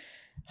 And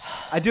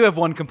I do have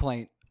one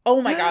complaint.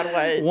 oh my god,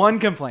 what? One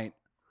complaint.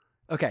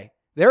 Okay,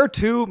 there are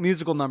 2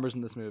 musical numbers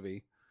in this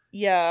movie.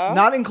 Yeah,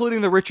 Not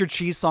including the Richard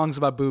Cheese songs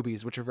about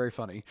boobies, which are very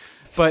funny.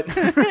 But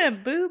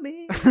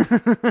Booby.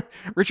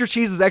 Richard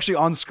Cheese is actually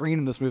on screen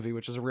in this movie,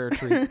 which is a rare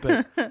treat.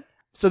 But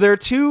so there are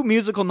 2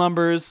 musical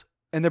numbers,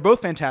 and they're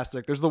both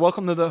fantastic. There's the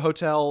Welcome to the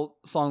Hotel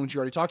song, which you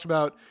already talked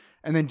about,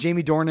 and then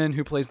Jamie Dornan,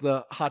 who plays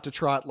the hot to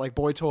trot like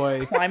boy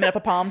toy. climbing up a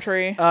palm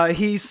tree.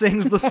 He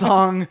sings the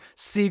song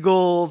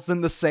Seagulls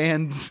in the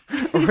Sands,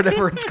 or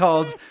whatever it's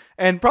called,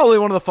 and probably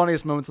one of the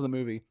funniest moments of the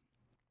movie.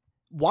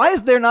 Why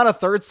is there not a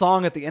third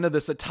song at the end of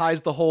this that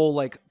ties the whole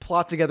like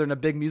plot together in a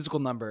big musical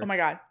number? Oh my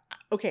god.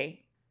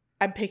 Okay.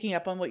 I'm picking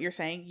up on what you're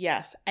saying.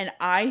 Yes. And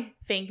I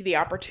think the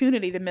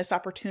missed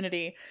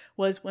opportunity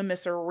was when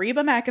Miss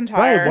Reba McEntire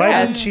Right, why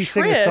as didn't she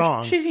sing a Trish,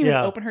 song? She didn't even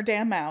Yeah. open her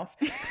damn mouth.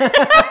 And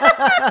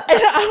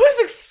I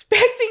was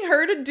expecting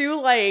her to do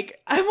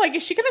I'm like,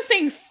 is she going to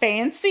sing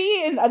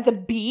Fancy at the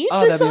beach Oh,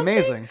 or that'd something? be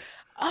amazing.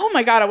 Oh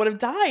my god, I would have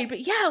died.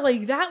 But yeah,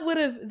 like that would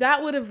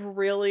have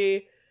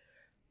really,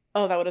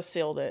 that would have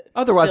sealed it.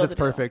 Otherwise, Sealed it's the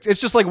deal. perfect. It's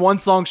just like one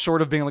song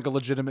short of being like a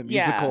legitimate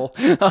Yeah.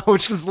 musical,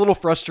 which is a little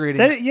frustrating.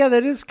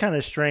 That is kind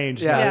of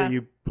strange now Yeah. that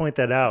you point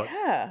that out.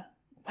 Yeah.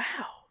 Wow.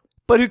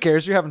 But who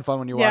cares? You're having fun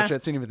when you watch Yeah.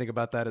 it. So you didn't even think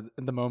about that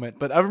in the moment.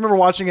 But I remember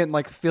watching it and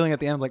like feeling at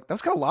the end like that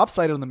was kind of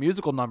lopsided on the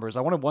musical numbers.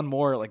 I wanted one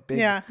more like big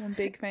Yeah. One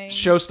big thing.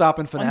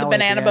 show-stopping finale On the at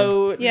banana end.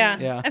 boat. Yeah.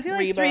 Yeah. I feel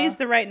like Reba. 3 is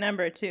the right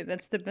number too.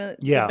 That's the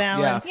Yeah.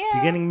 balance. Yeah.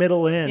 Beginning,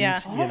 middle, end. Yeah.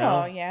 You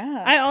know. Oh,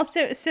 yeah. I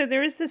also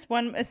there is this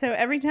one. So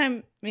every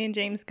time me and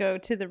James go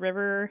to the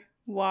River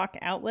Walk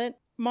Outlet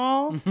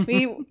Mall,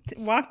 we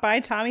walk by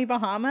Tommy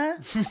Bahama.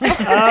 And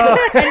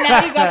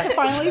now you got to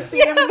finally see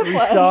him in the We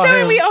flesh. saw So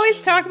him. we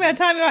always talk about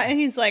Tommy Bahama, and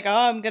he's like, "Oh,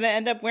 I'm gonna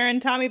end up wearing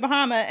Tommy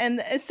Bahama." And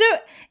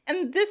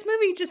this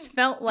movie just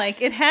felt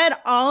like it had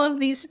all of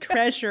these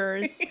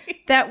treasures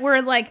that were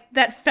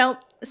that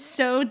felt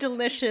so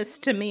delicious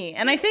to me,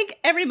 and I think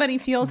everybody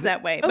feels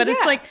that way. But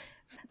it's yeah.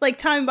 like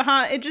Tommy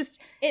Bahama, it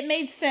just It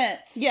made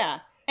sense. yeah,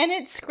 and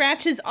it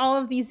scratches all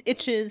of these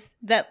itches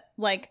that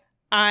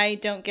I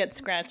don't get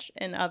scratched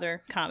in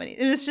other comedies.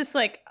 It was just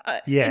it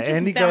just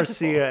Andy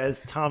bountiful. Garcia as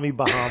Tommy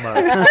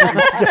Bahama.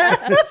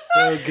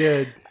 so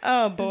good.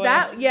 Oh boy,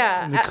 That, And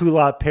yeah. the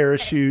culotte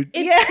parachute.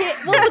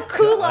 Well, the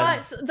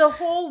culottes, that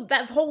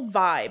whole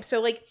vibe.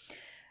 So,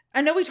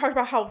 I know we talked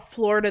about how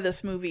Florida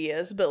this movie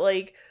is, but,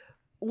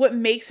 what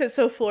makes it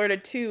so Florida,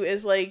 too,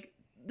 is,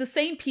 the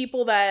same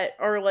people that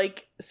are,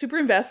 super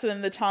invested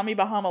in the Tommy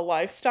Bahama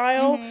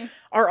lifestyle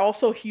are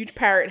also huge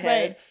parrot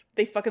heads.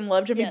 They fucking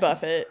love Jimmy Yes.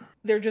 Buffett.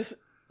 They're just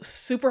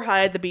super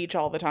high at the beach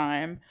all the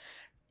time.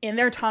 In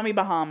their Tommy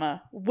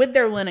Bahama with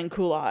their linen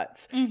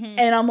culottes. And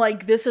I'm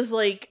like, this is,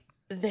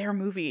 their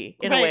movie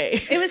in a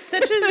way. It was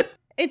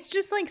it's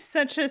just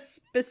such a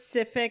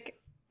specific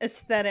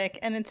aesthetic,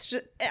 and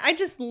I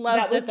just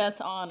love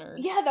that's honored.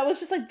 Yeah, that was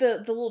just the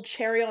little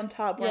cherry on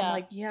top where Yeah. I'm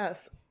like,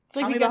 yes, It's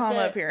like Tommy we got Bahama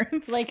the-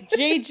 appearance.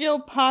 J. Jill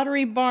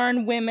Pottery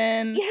Barn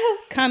women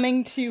yes.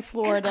 coming to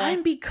Florida. And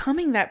I'm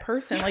becoming that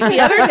person. The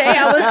other day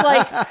I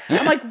was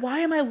I'm like, why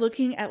am I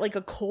looking at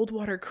a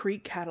Coldwater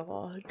Creek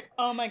catalog?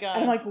 oh my god.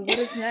 And I'm like, what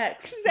is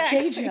next?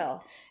 Exactly. J.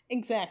 Jill.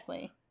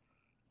 Exactly.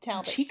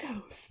 Talbots.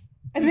 Chico's.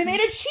 And they made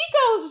a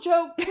Chico's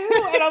joke too.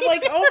 And I'm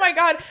like, oh my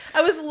god.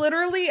 I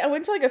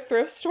went to a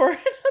thrift store and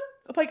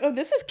I'm like, oh,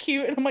 this is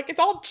cute. And I'm like, it's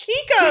all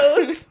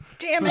Chico's.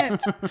 Damn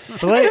it.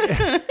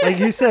 But like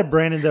you said,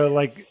 Brandon, though,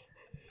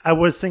 I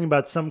was thinking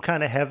about Some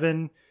Kind of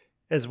Heaven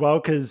as well,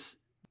 because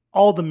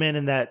all the men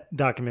in that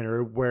documentary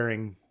are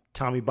wearing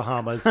Tommy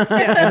Bahamas. And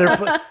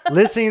they're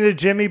listening to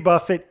Jimmy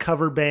Buffett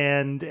cover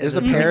band. There's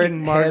and a parrot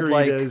drinking head,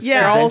 margaritas.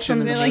 Yeah, all Convention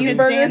some in the movie.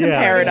 cheeseburgers in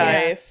Yeah.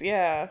 paradise.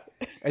 Yeah.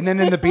 And then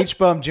in The Beach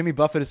Bum, Jimmy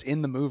Buffett is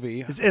in the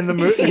movie. It's in the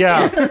movie.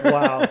 Yeah.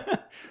 Wow.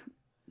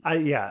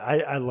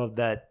 I love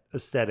that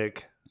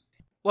aesthetic.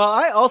 Well,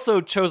 I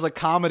also chose a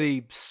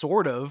comedy,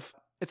 sort of.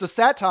 It's a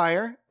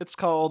satire. It's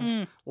called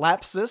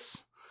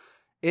Lapsus.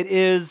 It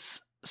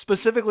is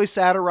specifically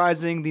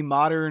satirizing the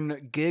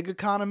modern gig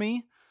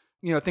economy.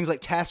 You know, things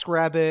like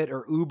TaskRabbit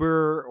or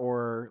Uber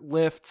or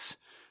Lyft.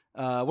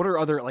 What are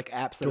other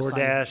apps that are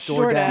signed?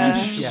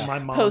 DoorDash. Yeah. My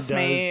mom does.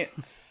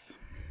 Postmates.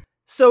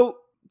 So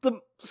the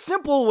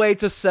simple way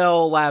to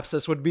sell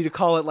Lapsus would be to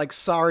call it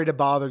Sorry to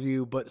Bother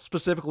You, but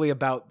specifically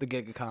about the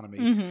gig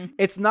economy.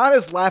 It's not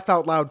as laugh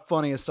out loud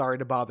funny as Sorry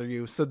to Bother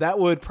You, so that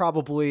would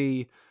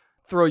probably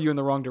throw you in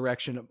the wrong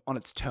direction on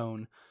its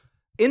tone.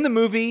 in the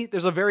movie,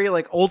 there's a very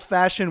like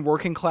old-fashioned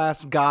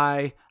working-class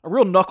guy, a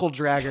real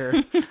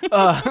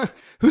knuckle-dragger,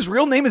 whose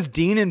real name is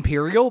Dean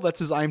Imperial. That's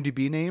his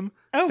IMDb name.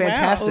 Oh,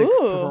 Fantastic wow.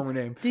 performer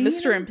name.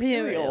 Mr.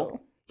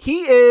 Imperial.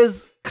 He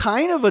is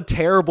kind of a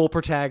terrible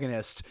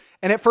protagonist.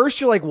 And at first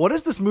you're like, what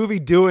is this movie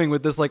doing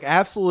with this like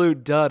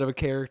absolute dud of a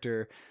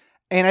character?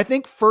 And I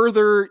think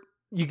further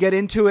you get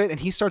into it and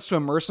he starts to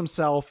immerse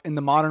himself in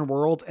the modern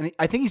world. And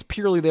I think he's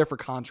purely there for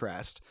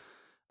contrast.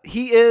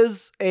 He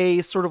is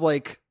a sort of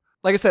like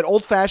I said,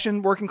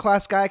 old-fashioned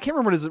working-class guy. I can't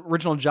remember what his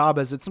original job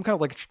is. It's some kind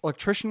of like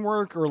electrician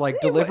work or like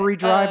delivery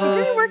driver.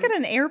 Did he work at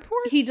an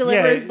airport? He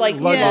delivers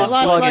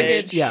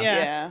luggage.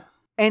 Yeah.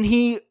 And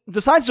he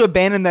decides to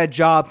abandon that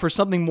job for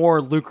something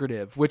more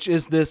lucrative, which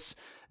is this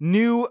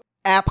new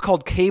app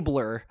called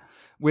Cabler,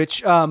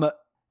 which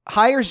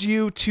hires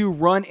you to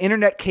run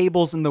internet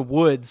cables in the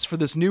woods for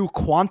this new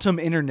quantum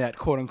internet,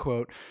 quote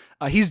unquote.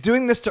 He's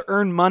doing this to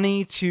earn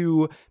money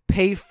to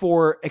pay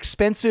for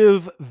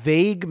expensive,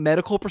 vague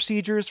medical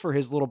procedures for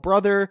his little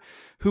brother,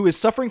 who is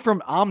suffering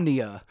from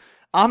omnia.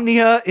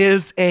 Omnia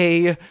is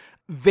a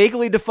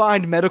vaguely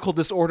defined medical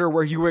disorder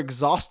where you were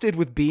exhausted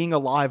with being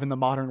alive in the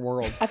modern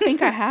world. I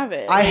think I have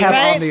it. I have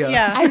omnia.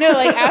 Yeah. I know,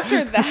 like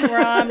after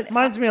that.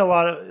 Reminds me a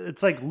lot of,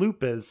 it's like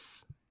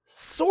lupus.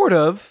 Sort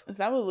of. Is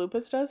that what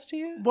lupus does to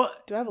you? Well,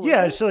 Do I have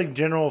yeah, lupus? it's like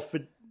general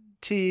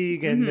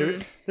fatigue,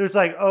 and there's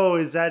like, oh,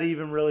 is that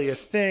even really a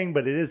thing?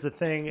 But it is a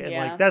thing, and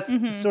like that's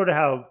sort of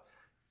how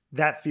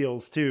that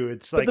feels too.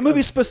 It's like But the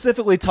movie's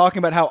specifically talking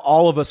about how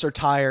all of us are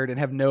tired and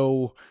have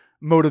no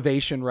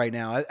motivation right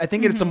now. I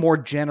think it's a more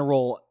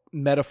general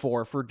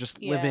metaphor for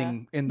just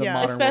living in the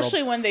modern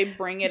especially world. when they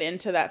bring it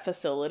into that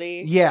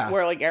facility. Yeah.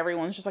 Where like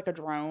everyone's just like a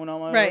drone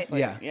almost. Right.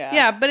 Like,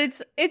 Yeah, but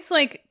it's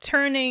like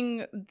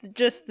turning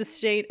just the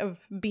state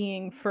of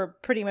being for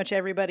pretty much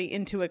everybody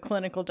into a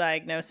clinical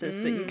diagnosis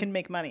that you can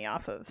make money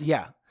off of.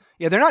 Yeah,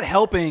 they're not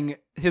helping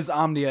his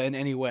omnia in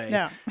any way.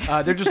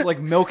 No. They're just like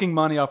milking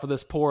money off of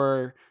this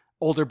poor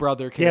older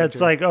brother character. yeah,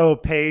 it's like, oh,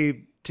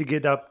 pay to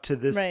get up to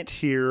this Right.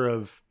 tier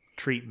of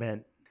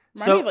treatment.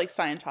 Remind me of like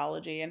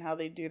Scientology and how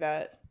they do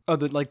that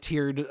the like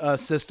tiered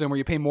system where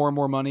you pay more and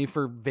more money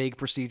for vague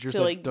procedures to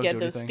that like don't get do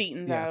those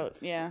anything. thetans out.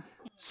 Yeah.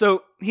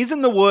 So he's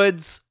in the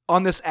woods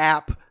on this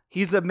app.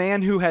 He's a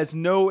man who has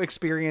no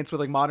experience with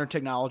like modern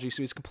technology,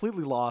 so he's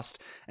completely lost.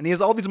 And he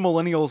has all these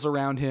millennials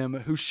around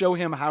him who show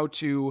him how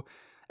to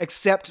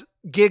accept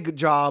gig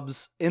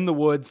jobs in the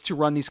woods to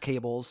run these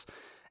cables.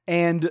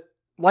 And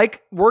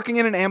like working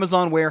in an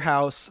Amazon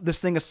warehouse,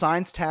 this thing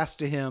assigns tasks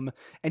to him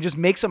and just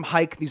makes him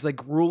hike these like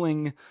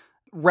grueling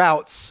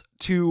routes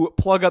to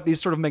plug up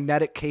these sort of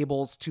magnetic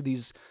cables to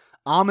these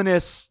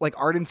ominous like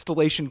art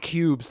installation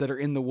cubes that are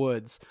in the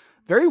woods.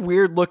 Very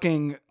weird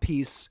looking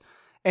piece.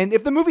 And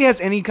if the movie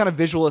has any kind of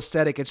visual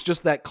aesthetic, it's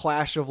just that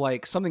clash of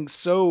like something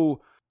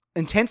so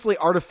intensely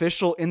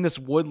artificial in this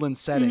woodland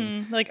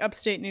setting. Like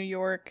upstate New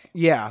York.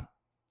 Yeah.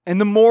 And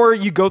the more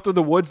you go through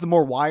the woods, the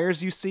more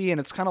wires you see.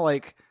 And it's kind of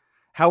like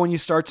how when you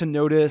start to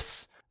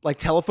notice like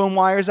telephone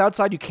wires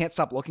outside, you can't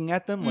stop looking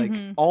at them. Like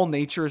all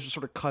nature is just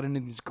sort of cut into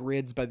these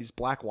grids by these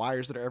black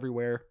wires that are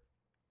everywhere.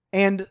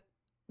 And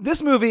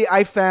this movie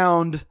I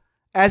found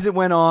as it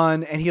went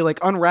on and he like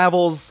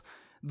unravels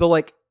the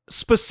like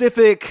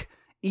specific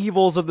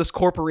evils of this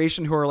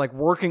corporation who are like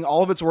working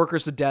all of its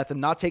workers to death and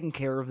not taking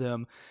care of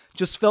them,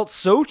 just felt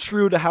so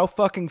true to how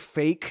fucking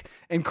fake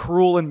and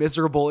cruel and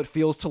miserable it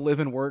feels to live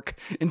and work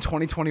in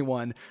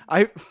 2021.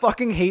 I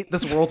fucking hate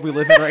this world we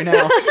live in right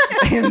now.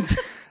 And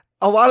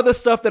a lot of the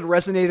stuff that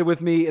resonated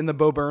with me in the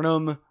Bo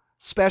Burnham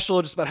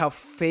special, just about how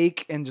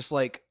fake and just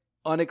like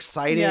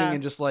unexciting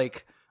and just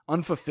like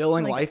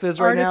unfulfilling Like life is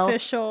right now.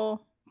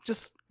 Artificial.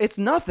 Just, it's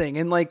nothing.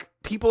 And like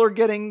people are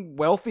getting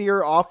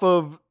wealthier off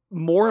of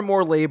more and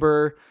more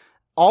labor.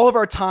 All of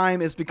our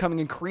time is becoming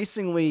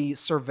increasingly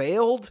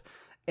surveilled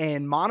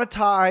and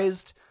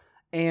monetized.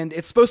 And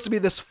it's supposed to be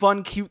this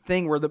fun, cute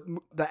thing where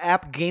the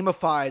app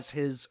gamifies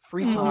his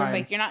free time. It's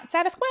like, you're not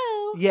status quo.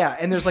 Yeah,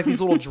 and there's like these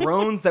little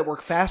drones that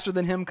work faster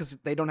than him because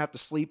they don't have to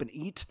sleep and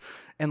eat.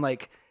 And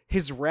like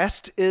his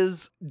rest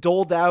is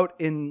doled out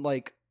in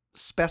like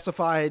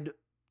specified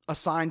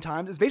assigned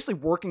times. It's basically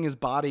working his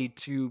body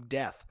to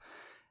death.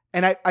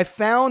 And I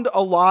found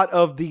a lot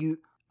of the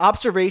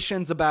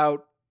observations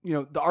about, you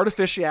know, the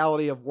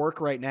artificiality of work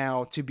right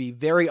now to be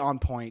very on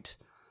point,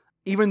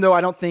 even though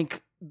I don't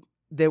think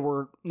they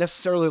were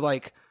necessarily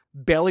like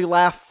belly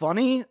laugh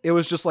funny. It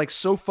was just like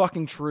so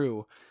fucking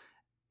true.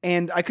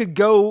 And I could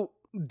go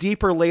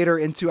deeper later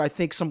into, I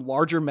think, some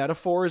larger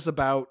metaphors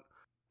about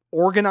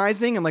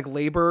organizing and like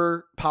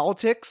labor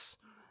politics.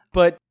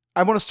 But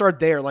I want to start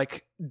there.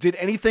 Like, did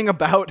anything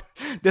about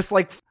this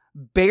like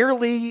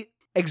barely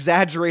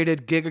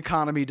exaggerated gig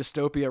economy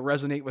dystopia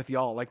resonate with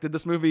y'all? Like, did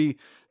this movie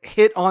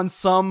hit on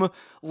some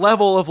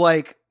level of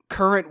like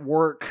current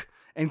work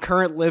and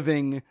current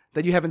living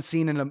that you haven't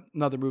seen in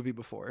another movie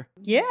before?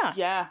 Yeah.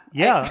 Yeah.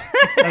 Yeah.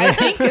 I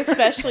think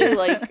especially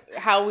like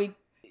how we've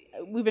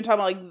been talking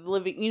about like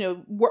living, you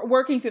know,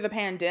 working through the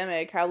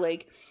pandemic, how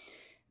like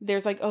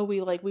there's like, oh,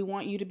 we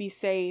want you to be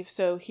safe,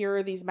 so here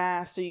are these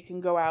masks so you can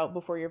go out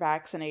before you're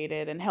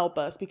vaccinated and help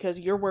us because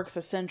your work's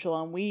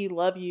essential and we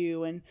love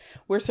you and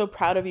we're so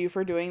proud of you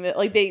for doing that.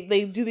 Like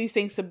they do these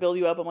things to build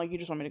you up. I'm like, you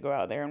just want me to go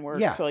out there and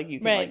work so like you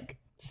can like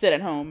sit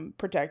at home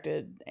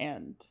protected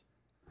and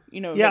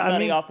make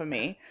money off of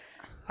me.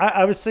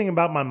 I was thinking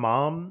about my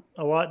mom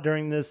a lot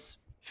during this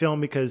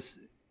film because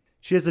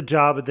she has a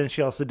job, but then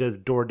she also does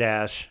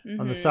DoorDash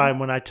on the side.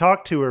 When I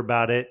talk to her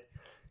about it,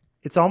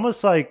 it's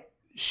almost like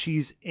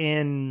she's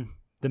in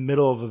the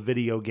middle of a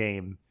video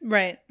game.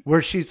 Right.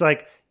 Where she's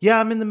like, yeah,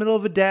 I'm in the middle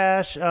of a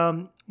dash.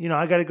 I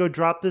got to go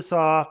drop this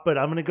off, but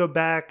I'm going to go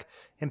back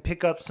and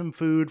pick up some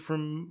food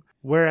from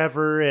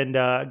wherever. And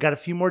got a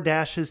few more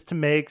dashes to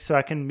make so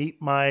I can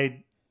meet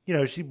my,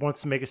 she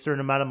wants to make a certain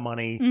amount of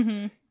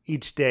money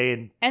each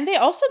day. And they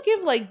also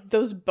give like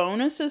those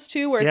bonuses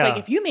too, where it's like,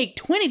 if you make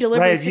 20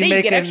 deliveries today,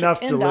 you get extra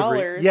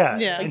 $10. Yeah.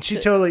 Like and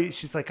she's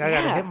like, I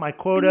got to hit my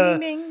quota.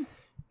 Ding.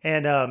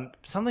 And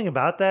something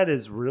about that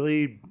is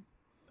really,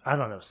 I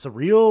don't know,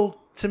 surreal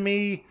to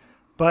me.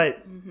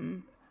 But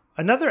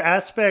another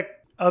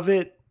aspect of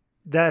it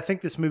that I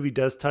think this movie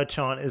does touch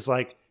on is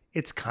like,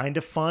 it's kind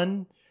of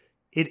fun.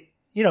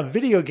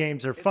 Video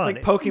games are fun.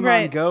 It's like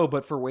Pokemon Go,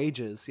 but for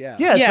wages. Yeah.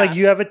 Yeah. It's like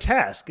you have a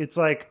task. It's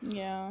like,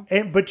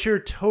 but you're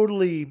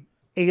totally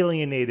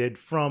alienated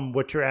from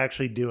what you're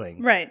actually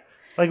doing. Right.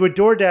 Like with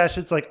DoorDash,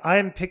 it's like,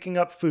 I'm picking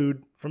up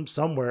food from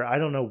somewhere. I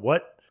don't know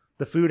what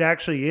the food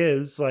actually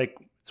is. Like,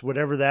 it's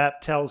whatever the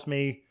app tells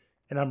me,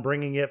 and I'm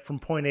bringing it from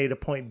point A to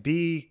point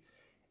B,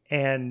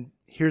 and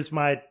here's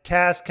my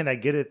task. Can I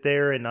get it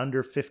there in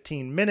under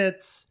 15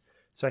 minutes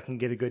so I can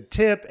get a good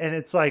tip? And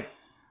it's like,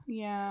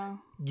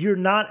 you're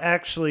not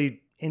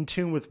actually in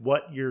tune with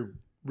what you're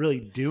really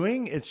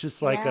doing. It's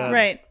just like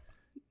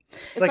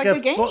it's like a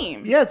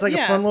game. It's like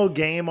a fun little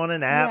game on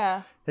an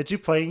app that you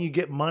play and you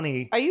get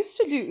money. I used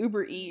to do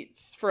Uber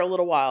Eats for a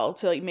little while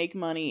to like make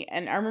money.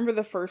 And I remember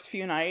the first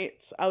few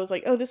nights I was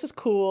like, oh, this is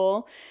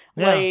cool.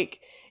 Yeah. Like,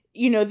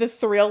 the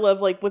thrill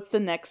of like, what's the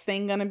next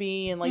thing going to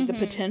be? And like the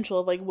potential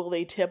of like, will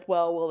they tip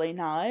well? Will they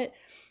not?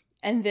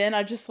 And then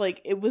I just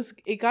like,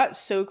 it got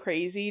so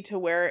crazy to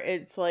where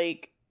it's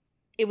like,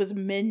 it was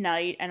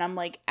midnight and I'm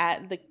like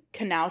at the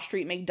Canal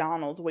Street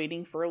McDonald's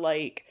waiting for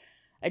like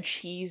a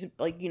cheese,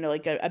 like,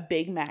 like a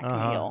Big Mac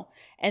meal.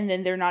 And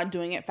then they're not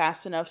doing it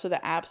fast enough. So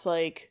the app's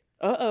like,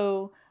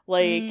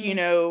 like,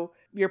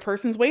 your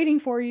person's waiting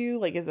for you.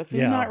 Like, is the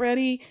food not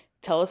ready?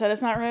 Tell us that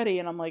it's not ready.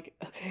 And I'm like,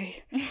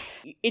 okay.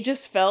 It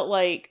just felt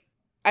like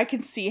I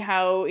could see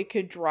how it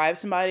could drive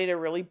somebody to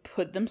really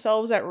put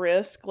themselves at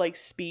risk, like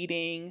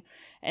speeding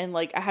and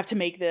like, I have to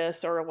make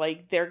this, or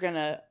like they're going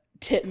to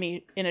tip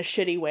me in a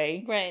shitty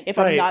way if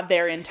I'm not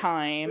there in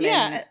time.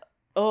 Yeah.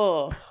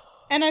 And,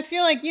 and I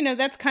feel like,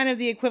 that's kind of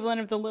the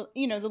equivalent of the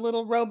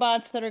little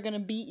robots that are going to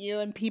beat you,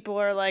 and people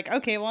are like,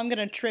 okay, well, I'm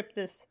going to trip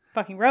this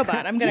fucking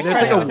robot. I'm going to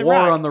There's like a war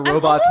on the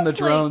robots and the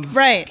drones.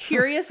 Like,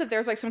 curious if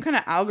there's like some kind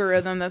of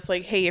algorithm that's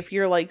like, hey, if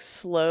you're like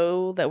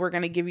slow, that we're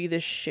going to give you the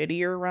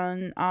shittier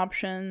run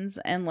options.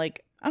 And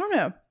like, I don't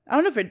know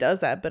if it does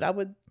that, but I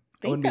would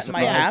think that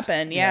might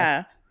happen.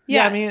 Yeah.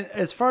 I mean,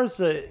 as far as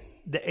the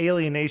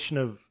alienation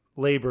of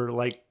labor,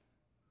 like,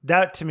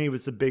 that to me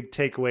was a big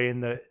takeaway in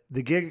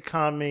the gig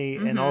economy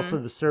and also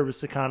the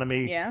service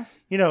economy. Yeah.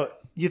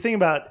 You think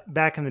about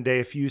back in the day,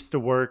 if you used to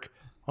work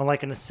on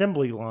like an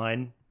assembly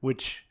line,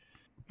 which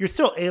you're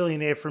still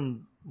alienated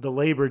from the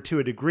labor to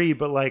a degree,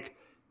 but like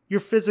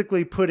you're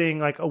physically putting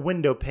like a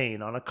window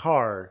pane on a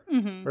car,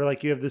 or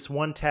like you have this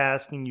one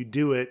task and you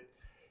do it.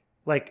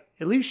 Like,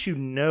 at least you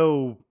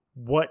know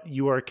what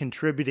you are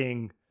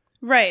contributing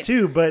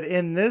to. But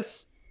in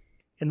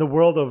the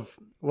world of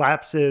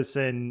lapsus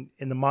and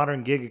in the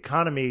modern gig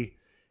economy,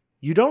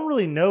 you don't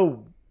really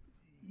know.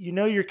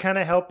 You're kind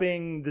of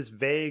helping this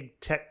vague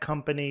tech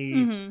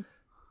company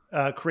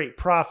create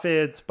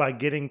profits by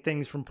getting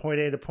things from point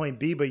A to point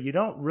B, but you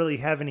don't really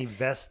have any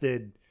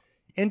vested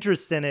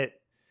interest in it.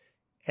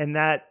 And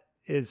that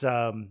is,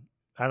 I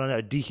don't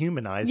know,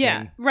 dehumanizing.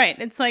 Yeah, right.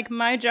 It's like,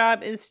 my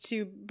job is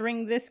to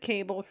bring this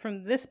cable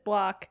from this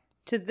block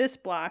to this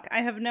block.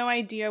 I have no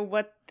idea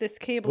what this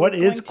cable is going to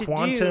do. What is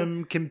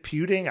quantum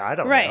computing? I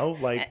don't know.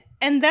 Like,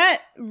 and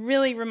that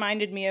really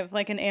reminded me of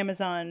like an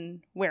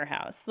Amazon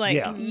warehouse.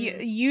 Like,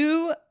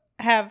 you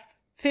have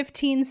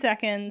 15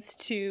 seconds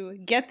to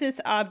get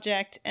this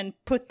object and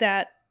put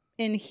that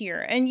in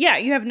here. And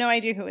you have no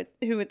idea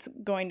who it's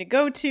going to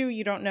go to.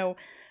 You don't know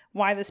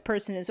why this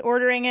person is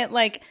ordering it.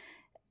 Like,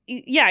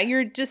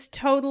 you're just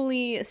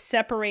totally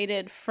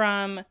separated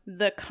from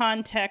the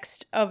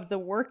context of the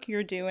work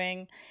you're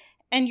doing.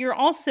 And you're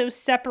also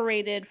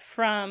separated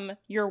from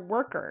your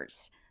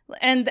workers.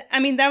 And I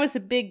mean, that was a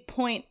big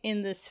point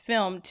in this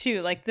film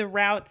too. Like, the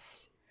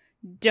routes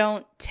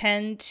don't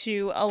tend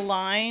to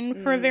align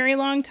for a very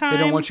long time. They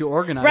don't want you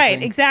organizing.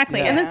 Right,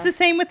 exactly. Yeah. And it's the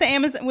same with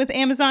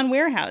Amazon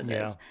warehouses.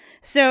 Yeah.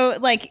 So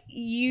like,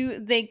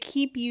 they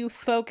keep you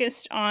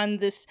focused on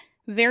this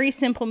very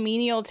simple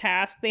menial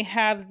task. They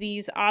have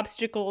these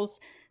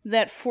obstacles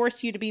that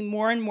force you to be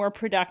more and more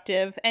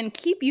productive and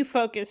keep you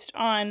focused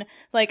on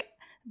like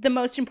the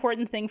most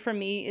important thing for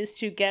me is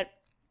to get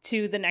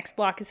to the next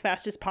block as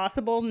fast as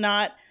possible,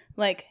 not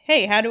like,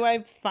 hey, how do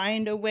I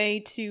find a way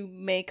to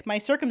make my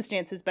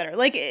circumstances better?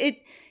 Like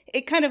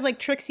it kind of like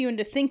tricks you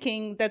into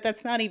thinking that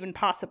that's not even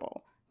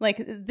possible.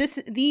 Like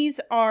these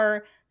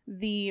are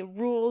the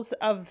rules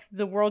of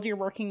the world you're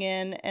working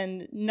in,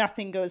 and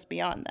nothing goes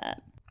beyond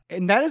that.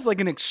 And that is like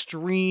an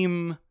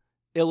extreme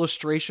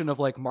illustration of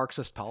like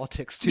Marxist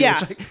politics too. Yeah.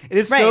 Which, like, it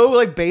is so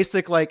like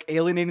basic, like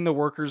alienating the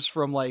workers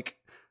from like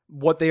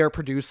what they are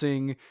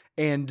producing,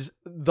 and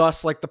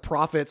thus like the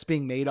profits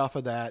being made off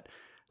of that.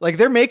 Like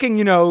they're making,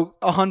 $100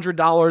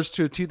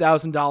 to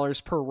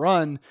 $2,000 per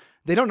run.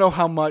 They don't know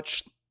how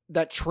much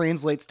that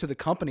translates to the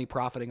company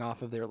profiting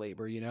off of their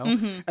labor,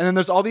 Mm-hmm. And then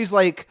there's all these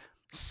like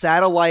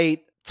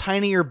satellite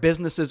tinier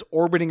businesses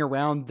orbiting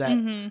around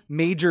that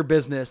major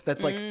business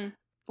that's like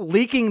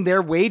leaking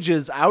their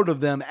wages out of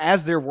them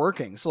as they're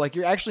working. So like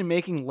you're actually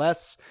making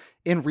less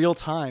in real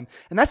time.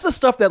 And that's the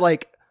stuff that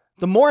like,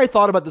 the more I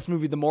thought about this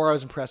movie, the more I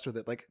was impressed with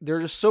it. Like there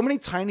are just so many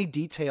tiny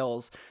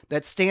details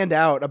that stand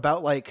out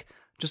about like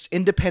just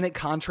independent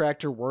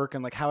contractor work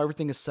and like how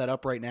everything is set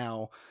up right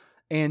now.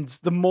 And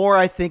the more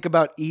I think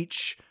about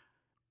each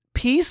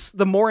piece,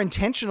 the more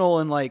intentional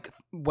and like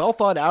well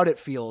thought out it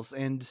feels.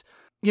 And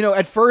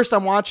at first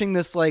I'm watching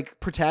this like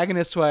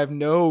protagonist who I have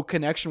no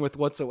connection with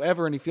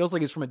whatsoever, and he feels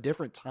like he's from a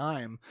different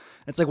time.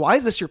 And it's like, why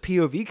is this your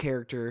POV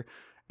character?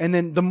 And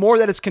then the more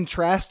that it's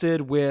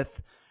contrasted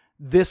with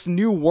this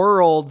new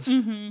world,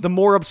 the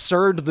more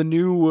absurd the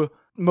new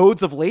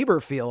modes of labor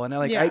feel. And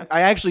I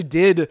actually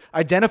did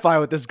identify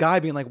with this guy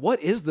being like,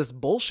 what is this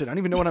bullshit? I don't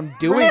even know what I'm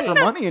doing for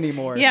money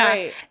anymore. Yeah.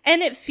 Right.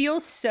 And it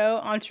feels so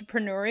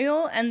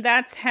entrepreneurial, and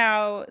that's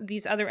how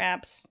these other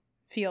apps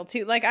feel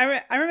too. Like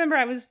I remember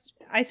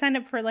I signed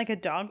up for like a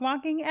dog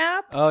walking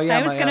app. Oh yeah.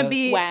 I was going to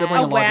be a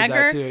sibling-in-law did that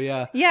wagger. too,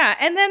 yeah. Yeah.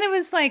 And then it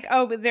was like,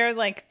 oh, but there are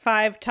like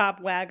 5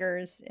 top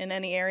waggers in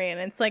any area. And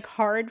it's like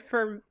hard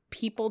for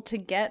people to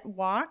get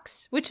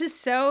walks, which is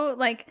so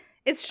like,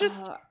 it's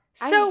just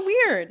so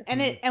weird.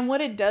 And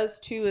what it does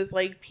too is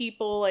like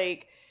people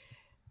like,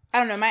 I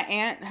don't know, my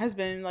aunt has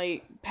been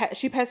like,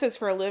 she pet sits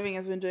for a living,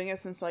 has been doing it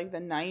since like the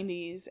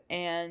 90s.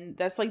 And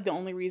that's like the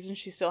only reason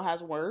she still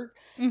has work.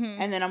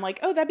 And then I'm like,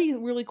 oh, that'd be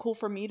really cool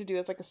for me to do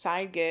as like a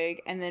side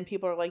gig. And then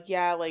people are like,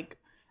 yeah, like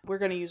we're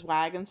going to use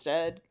WAG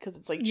instead because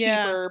it's like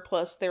cheaper.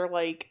 Plus they're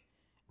like,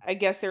 I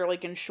guess they're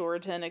like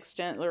insured to an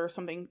extent, or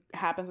something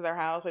happens to their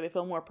house. Like they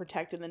feel more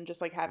protected than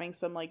just like having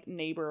some like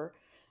neighbor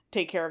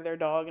take care of their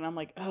dog. And I'm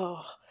like,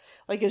 oh,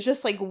 like it's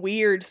just like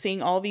weird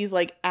seeing all these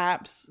like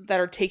apps that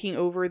are taking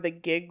over the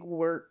gig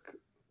work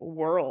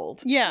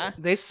world. Yeah.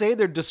 They say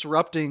they're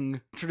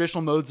disrupting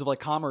traditional modes of like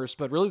commerce,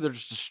 but really they're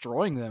just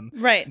destroying them.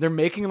 Right. They're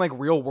making like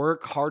real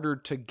work harder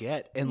to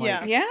get. And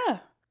like,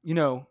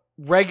 Yeah.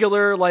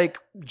 regular like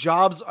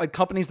jobs,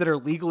 companies that are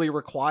legally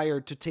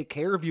required to take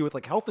care of you with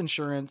like health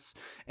insurance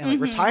and like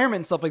retirement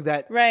and stuff like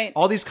that. Right.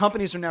 All these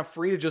companies are now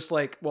free to just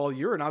like, well,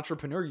 you're an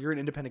entrepreneur, you're an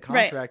independent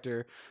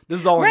contractor. This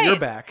is all on your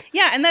back.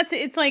 Yeah. And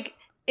it's like,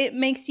 it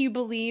makes you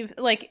believe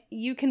like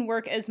you can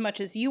work as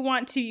much as you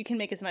want to. You can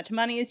make as much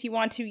money as you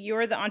want to.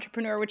 You're the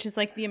entrepreneur, which is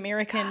like the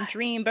American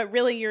dream. But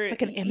really, you're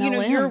like an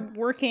MLM. You're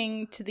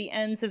working to the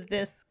ends of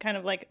this kind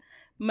of like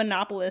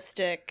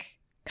monopolistic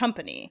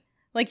company.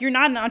 Like you're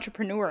not an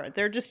entrepreneur.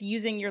 They're just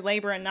using your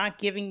labor and not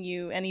giving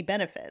you any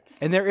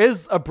benefits. And there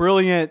is a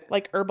brilliant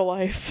Like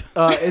Herbalife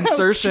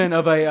insertion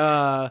of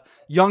a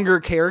younger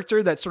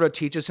character that sort of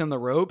teaches him the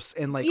ropes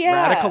and like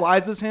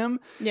radicalizes him.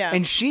 Yeah.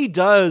 And she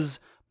does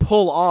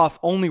pull off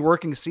only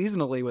working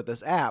seasonally with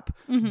this app.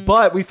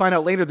 But we find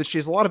out later that she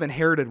has a lot of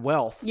inherited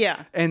wealth.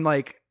 Yeah. And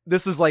like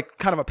this is like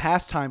kind of a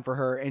pastime for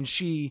her. And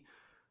she,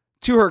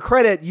 to her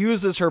credit,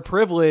 uses her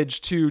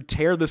privilege to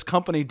tear this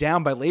company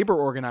down by labor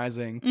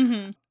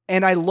organizing.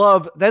 And I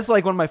love, that's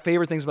like one of my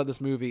favorite things about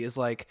this movie is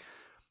like,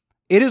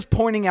 it is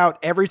pointing out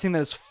everything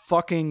that is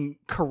fucking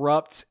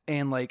corrupt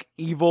and like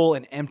evil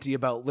and empty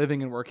about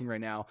living and working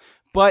right now.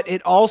 But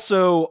it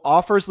also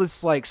offers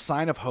this like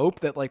sign of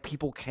hope that like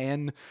people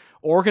can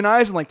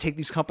organize and like take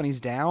these companies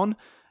down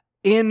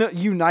in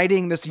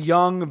uniting this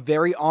young,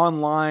 very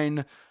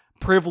online,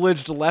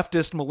 privileged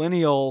leftist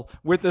millennial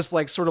with this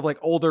like sort of like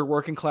older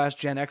working class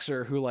Gen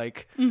Xer who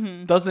like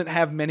doesn't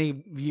have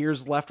many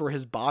years left where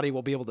his body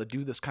will be able to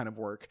do this kind of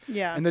work.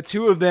 Yeah. And the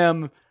two of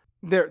them,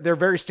 they're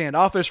very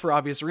standoffish for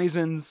obvious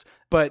reasons,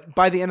 but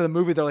by the end of the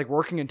movie, they're like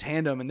working in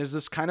tandem, and there's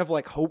this kind of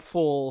like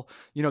hopeful,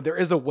 there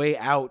is a way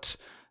out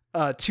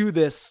to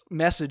this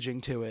messaging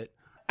to it.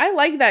 I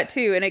like that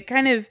too. And it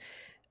kind of,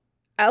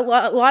 a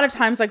lot of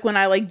times, like when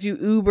I like do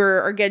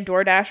Uber or get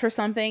DoorDash or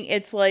something,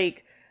 it's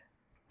like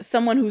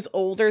someone who's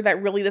older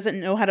that really doesn't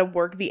know how to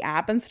work the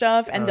app and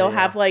stuff, and they'll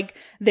have like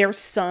their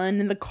son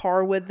in the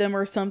car with them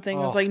or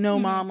something. It's like, no,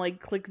 mom, like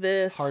click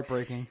this.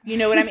 Heartbreaking. You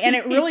know what I mean? And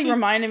it really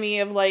reminded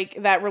me of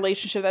like that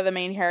relationship that the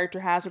main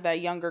character has with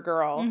that younger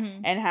girl,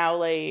 and how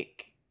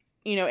like,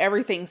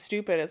 everything's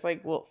stupid. It's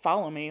like, well,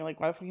 follow me. Like,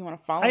 why the fuck you want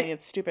to follow me?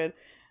 It's stupid.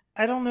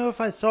 I don't know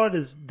if I saw it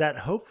as that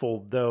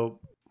hopeful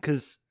though,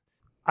 because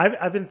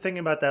I've been thinking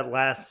about that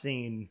last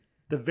scene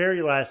the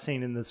very last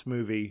scene in this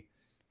movie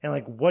and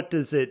like what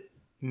does it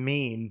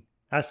mean?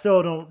 I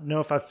still don't know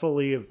if I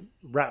fully have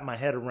wrapped my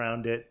head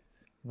around it,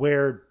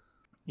 where,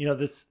 you know,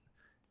 this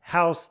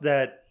house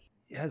that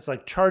has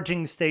like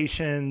charging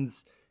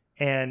stations,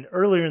 and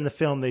earlier in the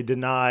film they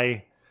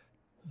deny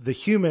the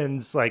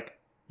humans, like,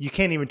 you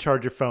can't even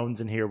charge your phones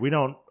in here. We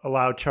don't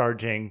allow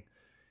charging.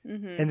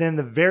 And then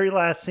the very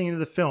last scene of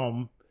the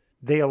film,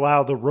 they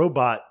allow the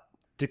robot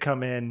to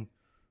come in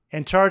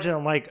and charge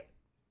it.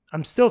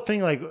 I'm still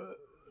thinking, like,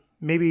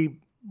 maybe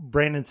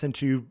Brandon,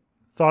 since you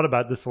thought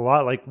about this a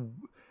lot, like,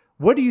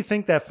 what do you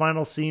think that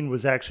final scene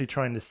was actually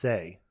trying to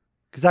say?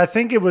 Because I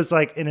think it was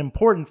like an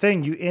important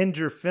thing. You end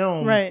your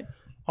film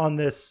on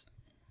this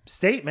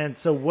statement.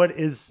 So what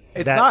is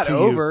it's that not to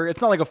over. you? It's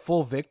not like a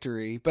full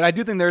victory, but I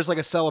do think there's like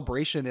a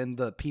celebration in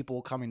the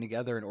people coming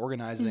together and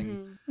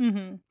organizing,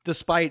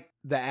 despite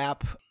the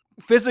app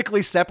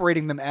physically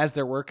separating them as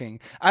they're working.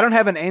 I don't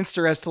have an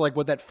answer as to like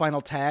what that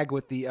final tag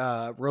with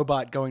the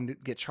robot going to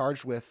get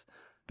charged with.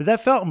 But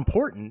that felt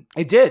important.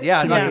 It did,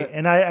 yeah. To me.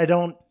 And I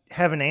don't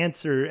have an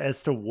answer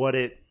as to what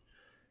it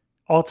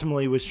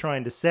ultimately was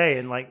trying to say.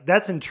 And like,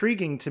 that's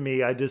intriguing to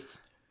me. I just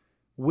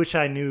wish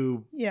I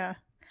knew. Yeah.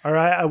 Or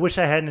I wish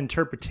I had an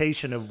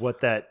interpretation of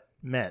what that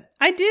meant.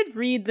 I did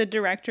read the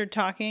director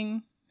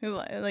talking,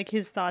 like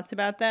his thoughts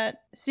about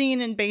that scene,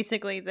 and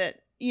basically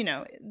that, you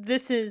know,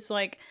 this is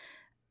like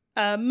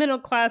a middle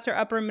class or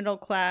upper middle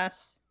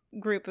class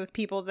group of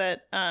people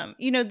that,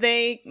 you know,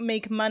 they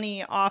make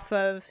money off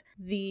of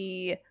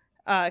the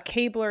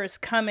cablers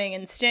coming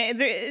and staying.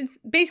 It's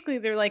basically,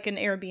 they're like an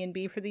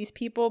Airbnb for these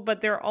people, but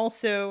they're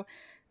also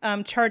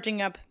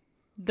charging up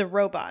the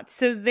robots.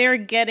 So they're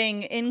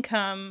getting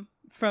income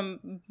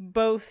from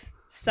both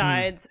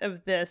sides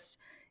of this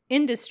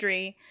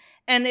industry.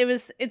 And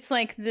it's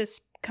like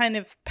this kind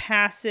of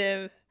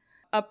passive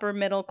upper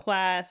middle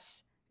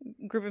class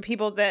group of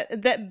people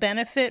that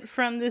benefit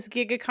from this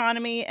gig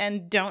economy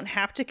and don't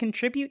have to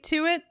contribute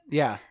to it.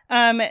 Yeah.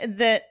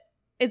 That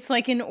it's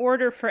like, in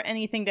order for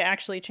anything to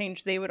actually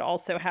change, they would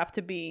also have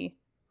to be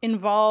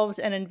involved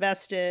and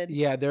invested.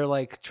 Yeah, they're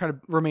like trying to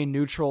remain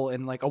neutral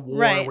in like a war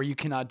where you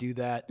cannot do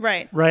that.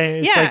 Right.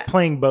 It's like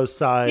playing both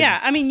sides. Yeah,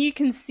 I mean, you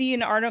can see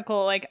an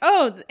article like,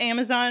 oh, the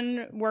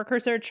Amazon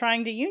workers are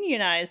trying to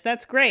unionize.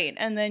 That's great.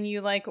 And then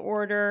you like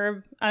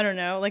order, I don't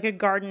know, like a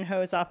garden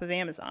hose off of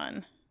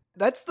Amazon.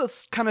 That's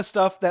the kind of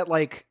stuff that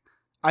like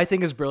I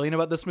think is brilliant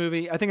about this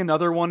movie. I think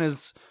another one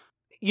is,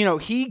 you know,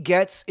 he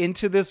gets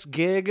into this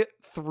gig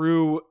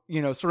through,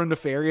 you know, sort of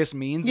nefarious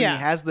means. And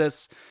he has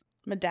this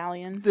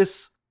medallion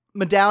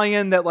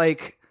that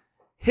like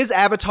his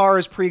avatar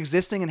is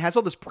pre-existing and has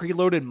all this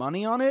preloaded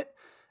money on it.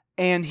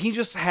 And he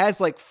just has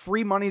like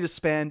free money to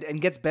spend and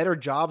gets better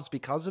jobs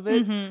because of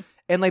it.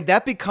 And like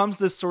that becomes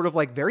this sort of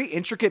like very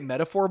intricate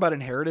metaphor about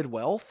inherited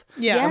wealth.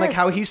 Yeah. And like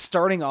how he's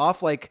starting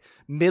off like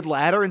mid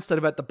ladder instead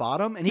of at the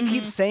bottom. And he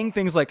keeps saying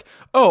things like,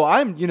 oh,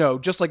 I'm, you know,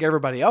 just like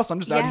everybody else. I'm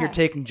just out here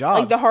taking jobs.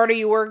 Like the harder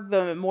you work,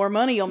 the more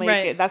money you'll make.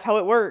 Right. That's how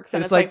it works.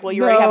 And it's like, well,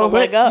 you already have a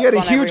leg up. You had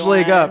a huge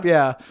leg up.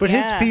 Yeah. But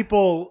his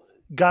people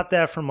got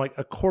that from like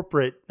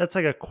that's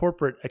like a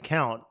corporate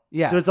account.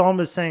 Yeah. So it's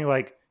almost saying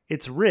like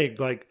it's rigged.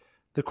 Like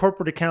the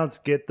corporate accounts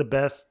get the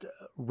best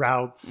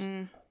routes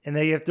and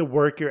then you have to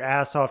work your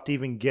ass off to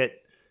even get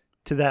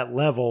to that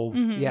level.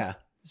 Yeah.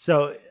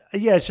 So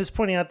yeah, it's just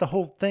pointing out the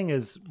whole thing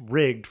is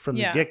rigged from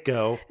the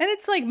get-go. And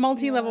it's like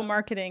multi-level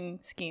marketing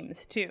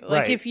schemes too.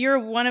 Like if you're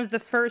one of the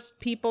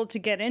first people to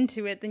get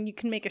into it, then you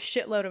can make a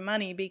shitload of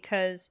money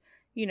because,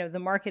 you know, the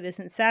market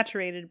isn't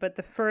saturated. But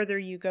the further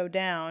you go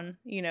down,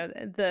 you know,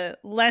 the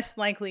less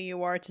likely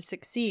you are to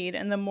succeed,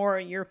 and the more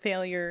your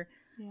failure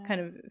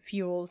kind of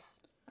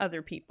fuels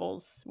other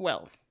people's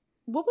wealth.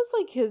 What was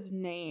like his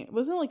name?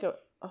 Wasn't it like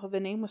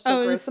the name was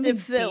so great. Something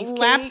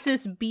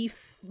Lapsus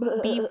beef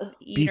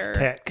eater. Beef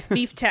tech.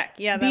 Beef tech.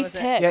 Yeah, that was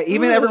tech. it. Yeah,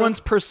 even everyone's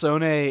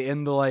personae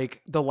in the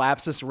like the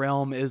Lapsus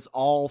realm is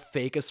all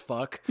fake as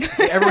fuck.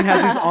 Everyone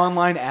has these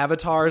online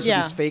avatars with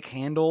these fake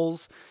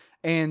handles,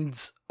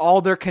 and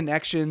all their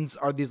connections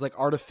are these like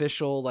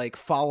artificial, like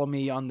follow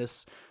me on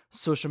this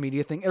social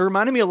media thing. It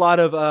reminded me a lot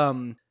of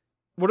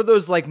what are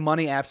those like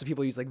money apps that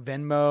people use, like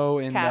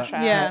Venmo and Cash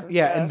App.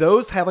 and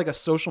those have like a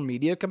social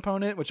media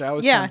component, which I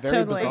always find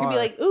very bizarre. You could be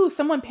like, ooh,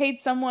 someone paid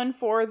someone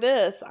for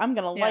this. I'm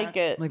gonna like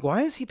it. Like,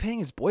 why is he paying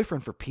his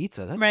boyfriend for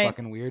pizza? That's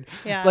fucking weird.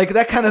 Yeah. Like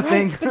that kind of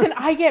thing. But then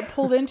I get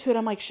pulled into it.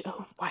 I'm like,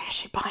 why is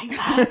she buying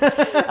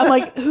that? I'm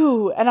like,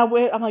 ooh, and I'm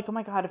like, oh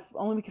my god, if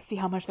only we could see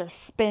how much they're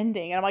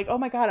spending. And I'm like, oh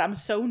my god, I'm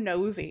so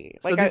nosy.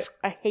 Like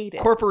I hate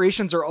it.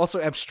 Corporations are also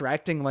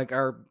abstracting like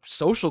our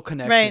social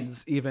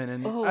connections, even,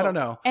 and I don't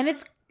know. And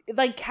it's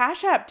like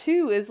Cash App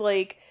too is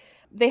like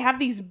they have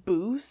these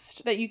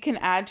boosts that you can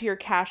add to your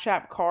Cash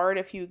App card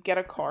if you get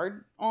a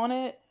card on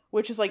it,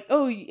 which is like,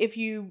 oh, if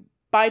you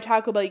buy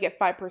Taco Bell, you get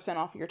 5%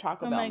 off your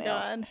Taco Bell meal.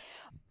 God.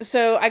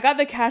 So I got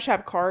the Cash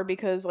App card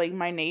because like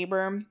my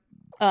neighbor,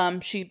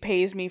 she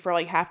pays me for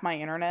like half my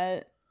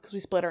internet because we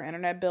split our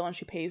internet bill and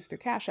she pays through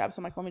Cash App.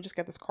 So I'm like, let me just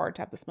get this card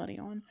to have this money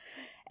on.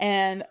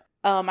 And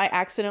I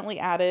accidentally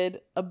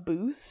added a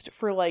boost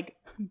for like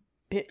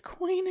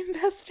Bitcoin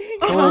investing.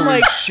 And Holy I'm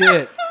like,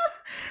 shit.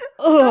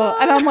 ugh.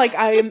 And I'm like,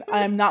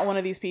 I'm not one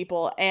of these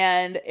people.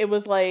 And it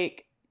was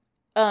like,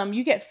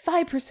 you get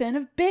 5%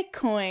 of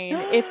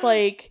Bitcoin if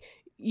like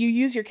you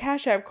use your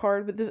Cash App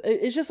card. But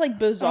it's just like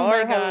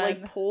bizarre how it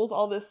like pulls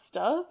all this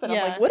stuff. And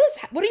I'm like, what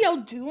are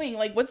y'all doing?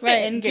 Like, what's the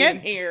end game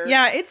here?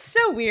 Yeah, it's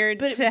so weird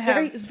But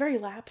it's very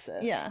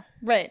lapsus. Yeah,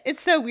 right. It's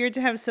so weird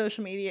to have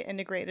social media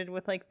integrated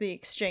with like the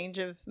exchange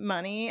of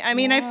money. I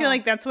mean, I feel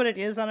like that's what it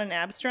is on an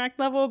abstract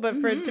level, but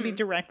for it to be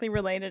directly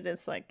related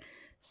is like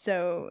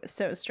so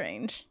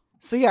strange.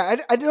 So yeah,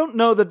 I don't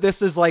know that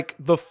this is like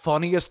the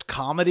funniest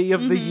comedy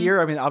of the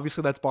year. I mean,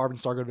 obviously that's Barb and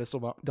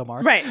Stargate Del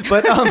Mar. Right.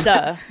 But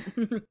Duh.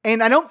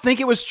 and I don't think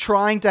it was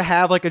trying to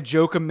have like a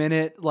joke a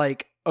minute,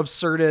 like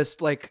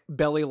absurdist, like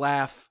belly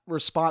laugh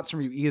response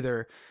from you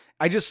either.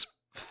 I just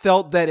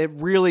felt that it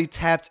really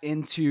tapped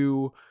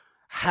into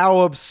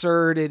how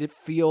absurd it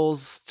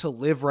feels to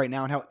live right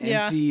now and how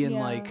empty and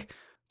like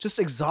just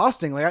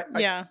exhausting. Like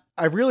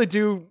I really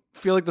do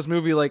feel like this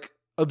movie like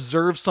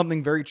observes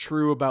something very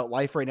true about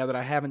life right now that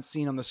I haven't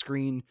seen on the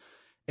screen,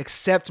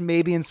 except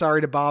maybe in Sorry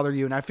to Bother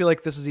You. And I feel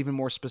like this is even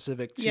more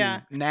specific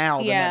to now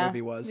than that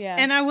movie was. Yeah.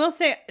 And I will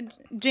say,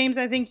 James,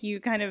 I think you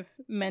kind of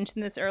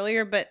mentioned this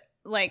earlier, but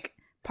like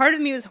part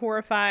of me was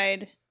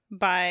horrified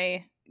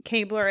by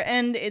Cabler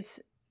and its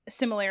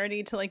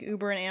similarity to like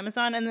Uber and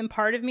Amazon. And then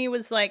part of me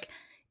was like,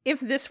 if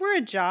this were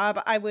a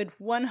job, I would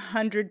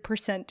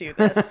 100% do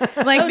this.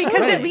 Like,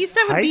 because at least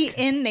I would be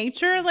in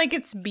nature. Like,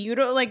 it's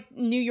beautiful. Like,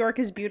 New York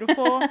is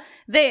beautiful.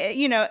 They,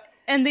 you know,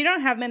 and they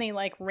don't have many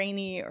like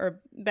rainy or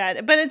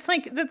bad, but it's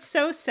like, that's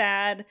so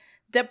sad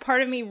that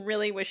part of me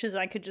really wishes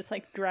I could just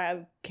like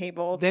drag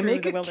Cable through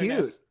the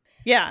wilderness. Cute.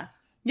 Yeah.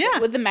 Yeah.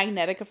 With the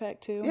magnetic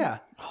effect too. Yeah.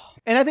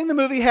 And I think the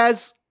movie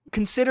has,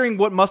 considering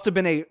what must have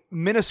been a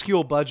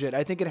minuscule budget,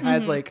 I think it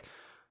has like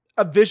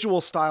a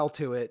visual style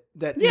to it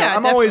that you know,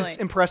 I'm always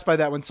impressed by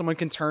that when someone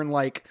can turn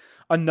like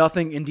a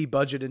nothing indie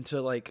budget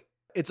into like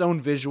its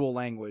own visual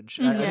language.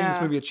 I think this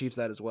movie achieves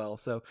that as well.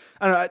 So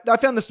I don't know. I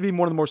found this to be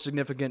one of the more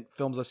significant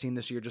films I've seen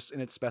this year, just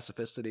in its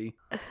specificity.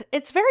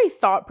 It's very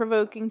thought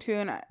provoking too,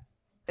 and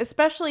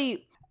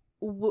especially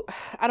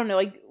I don't know,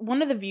 like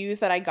one of the views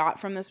that I got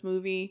from this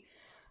movie,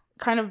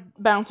 kind of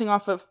bouncing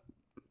off of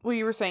what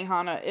you were saying,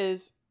 Hannah,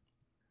 is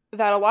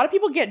that a lot of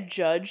people get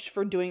judged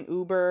for doing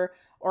Uber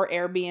or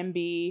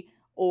Airbnb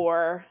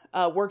or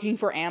working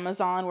for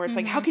Amazon, where it's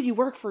like, how could you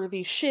work for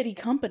these shitty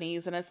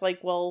companies? And it's like,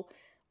 well,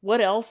 what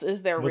else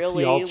is there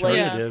really? The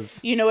alternative?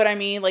 Like, you know what I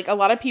mean? Like a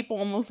lot of people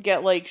almost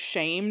get like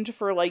shamed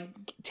for like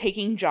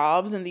taking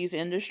jobs in these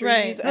industries.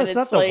 Right. And it's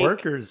not the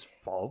workers'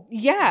 fault.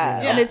 Yeah.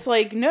 You know? And it's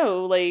like,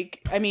 no,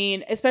 like, I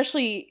mean,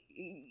 especially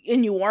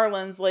in New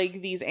Orleans,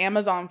 like these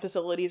Amazon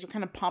facilities are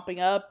kind of popping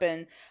up,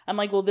 and I'm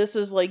like, well, this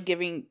is like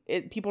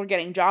people are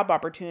getting job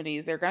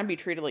opportunities. They're going to be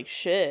treated like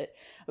shit,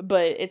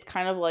 but it's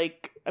kind of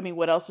like, I mean,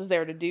 what else is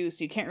there to do?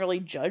 So you can't really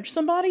judge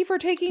somebody for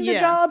taking the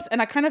jobs.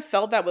 And I kind of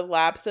felt that with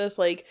Lapsus,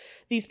 like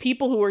these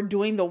people who are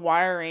doing the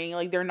wiring,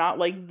 like they're not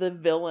like the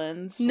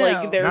villains. No.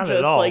 Like they're Not at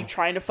just all. like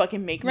trying to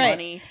fucking make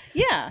money.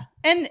 Yeah.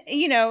 And,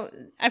 you know,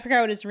 I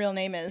forgot what his real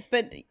name is,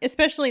 but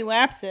especially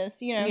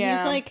Lapsus, you know,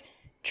 he's like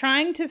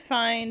trying to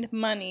find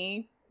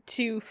money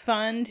to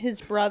fund his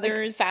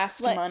brother's like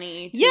fast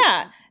money.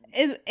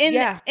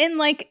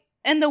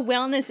 And the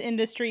wellness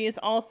industry is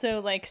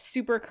also like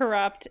super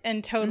corrupt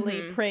and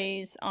totally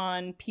preys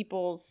on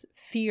people's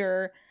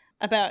fear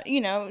about,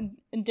 you know,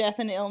 death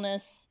and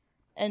illness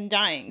and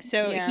dying.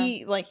 So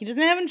he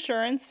doesn't have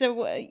insurance. So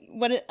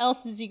what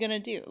else is he going to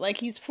do? Like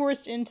he's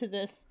forced into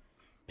this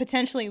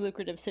potentially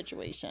lucrative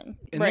situation.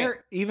 And there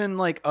are even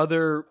like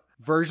other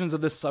versions of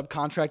this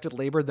subcontracted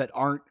labor that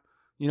aren't,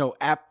 you know,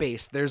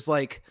 app-based. There's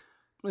like,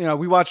 you know,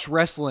 we watch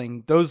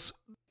wrestling. Those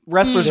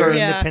wrestlers are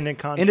independent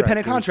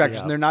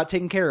contractors and they're not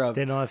taken care of.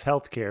 They don't have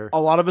health care. A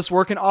lot of us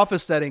work in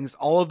office settings.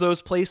 All of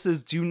those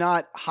places do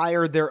not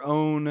hire their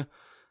own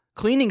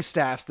cleaning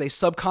staffs. They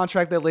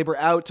subcontract that labor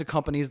out to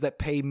companies that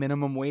pay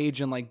minimum wage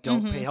and like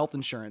don't pay health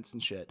insurance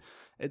and shit.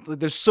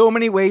 There's so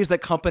many ways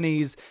that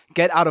companies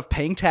get out of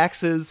paying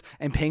taxes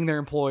and paying their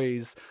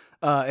employees.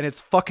 And it's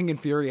fucking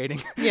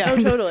infuriating. Yeah. Oh,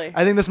 totally.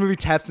 I think this movie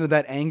taps into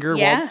that anger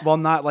while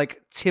not like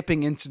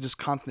tipping into just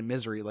constant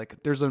misery.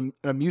 Like there's an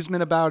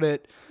amusement about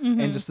it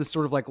and just this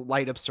sort of like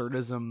light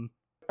absurdism.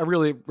 I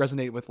really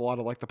resonate with a lot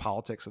of like the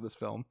politics of this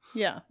film.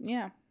 Yeah.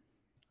 Yeah.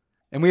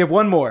 And we have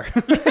one more.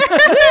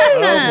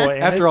 Oh boy!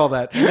 After all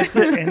that.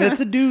 And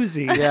it's a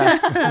doozy.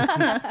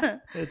 Yeah.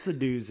 It's a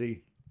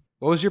doozy.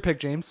 What was your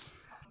pick, James?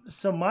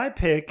 So my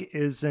pick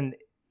is an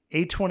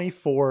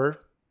A24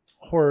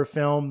 horror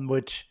film,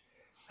 which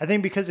I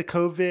think because of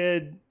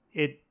COVID,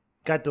 it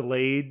got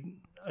delayed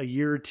a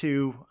year or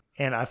two,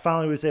 and I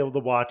finally was able to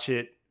watch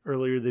it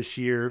earlier this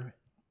year,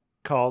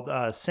 called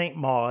Saint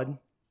Maud.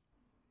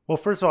 Well,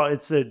 first of all,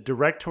 it's a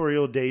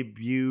directorial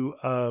debut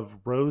of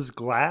Rose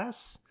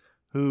Glass,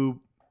 who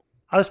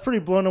I was pretty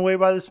blown away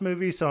by this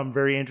movie, so I'm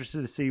very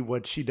interested to see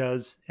what she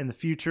does in the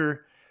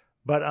future.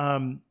 But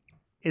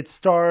it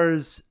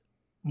stars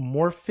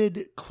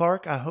Morfydd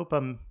Clark. I hope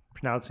I'm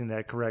pronouncing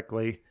that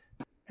correctly.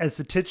 as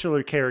the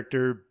titular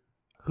character,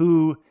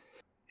 who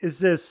is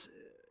this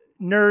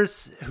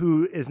nurse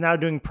who is now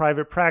doing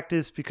private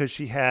practice because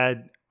she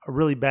had a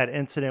really bad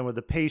incident with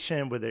a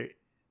patient where they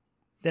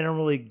don't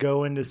really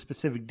go into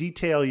specific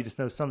detail. You just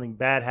know something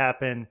bad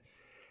happened.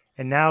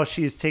 And now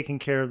she is taking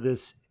care of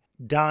this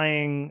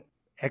dying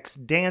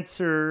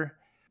ex-dancer.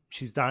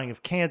 She's dying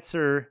of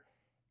cancer.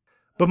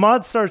 But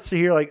Maud starts to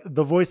hear like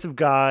the voice of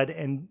God,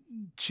 and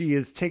she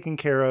is taking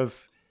care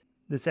of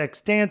this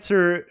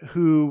ex-dancer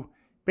who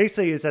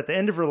basically is at the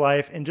end of her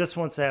life and just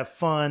wants to have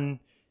fun.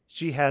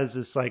 She has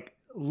this like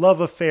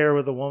love affair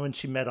with a woman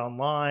she met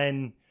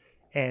online,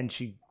 and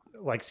she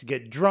likes to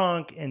get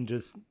drunk and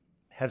just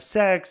have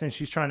sex, and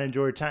she's trying to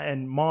enjoy her time.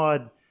 And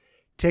Maud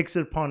takes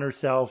it upon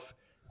herself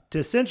to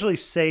essentially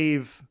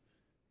save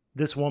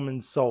this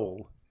woman's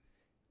soul.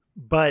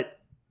 But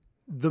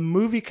the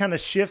movie kind of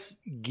shifts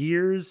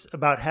gears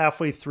about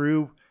halfway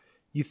through.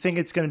 You think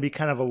it's going to be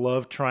kind of a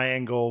love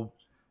triangle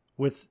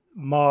with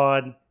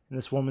Maud and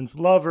this woman's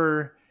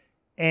lover.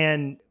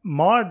 And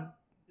Maud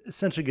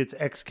essentially gets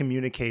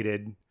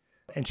excommunicated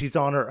and she's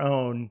on her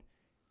own.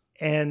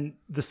 And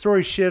the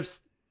story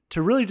shifts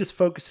to really just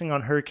focusing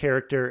on her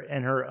character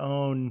and her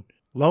own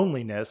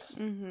loneliness.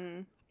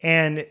 Mm-hmm.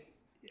 And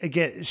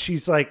again,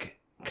 she's like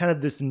kind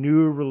of this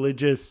new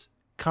religious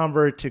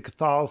convert to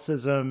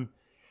Catholicism.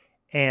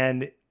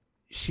 And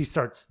she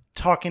starts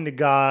talking to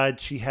God.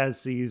 She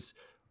has these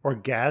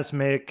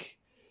orgasmic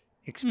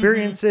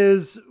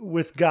experiences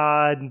with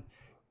God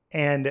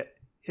and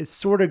is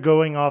sort of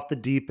going off the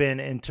deep end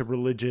into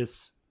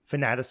religious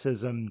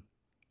fanaticism.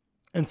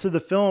 And so the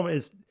film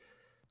is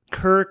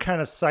her kind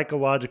of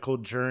psychological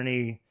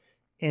journey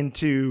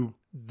into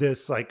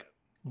this like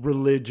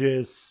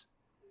religious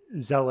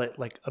zealot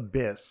like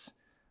abyss.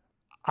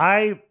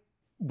 I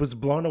was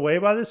blown away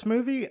by this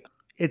movie.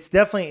 It's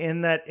definitely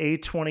in that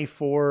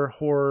A24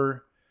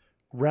 horror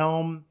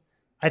realm.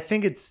 I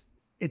think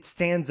it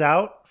stands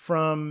out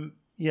from,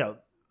 the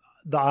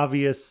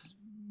obvious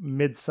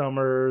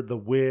Midsummer, The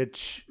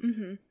Witch,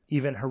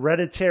 even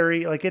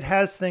Hereditary. Like it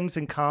has things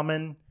in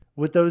common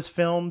with those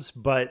films,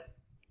 but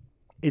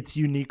it's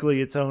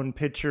uniquely its own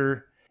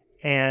picture.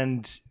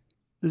 And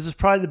this is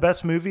probably the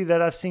best movie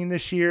that I've seen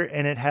this year.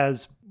 And it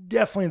has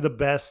definitely the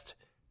best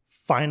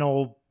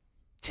final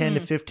 10 to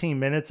 15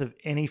 minutes of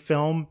any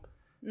film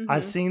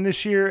I've seen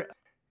this year.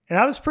 And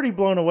I was pretty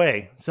blown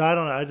away. So I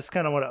don't know. I just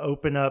kind of want to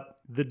open up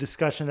the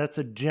discussion. That's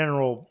a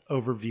general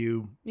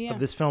overview of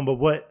this film. But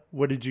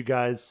what did you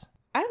guys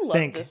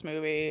think? This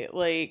movie.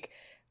 Like,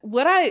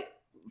 what I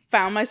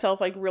found myself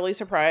like really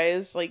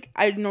surprised. Like,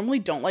 I normally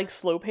don't like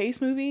slow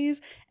paced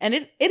movies, and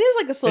it is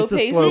like a slow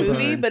paced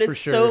movie, but it's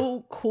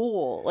so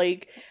cool.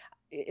 Like,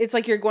 it's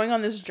like you're going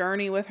on this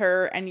journey with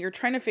her, and you're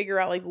trying to figure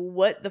out like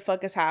what the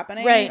fuck is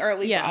happening, right? Or at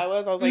least I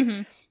was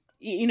like.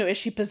 Is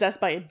she possessed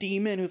by a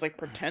demon who's like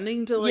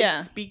pretending to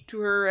like speak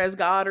to her as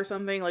God or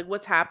something? Like,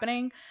 what's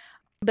happening?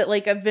 But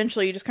like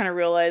eventually you just kind of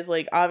realize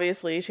like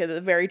obviously she had a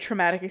very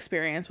traumatic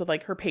experience with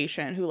like her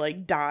patient who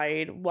like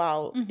died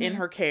while in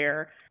her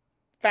care,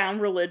 found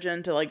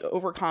religion to like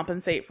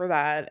overcompensate for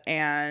that,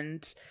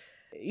 and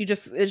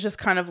it's just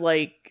kind of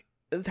like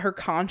her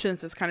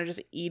conscience is kind of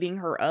just eating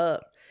her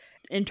up,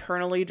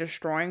 internally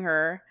destroying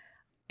her.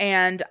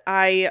 And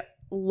I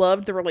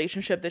loved the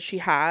relationship that she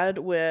had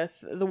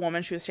with the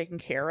woman she was taking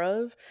care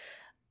of,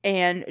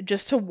 and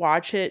just to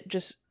watch it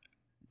just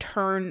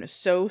turn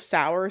so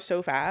sour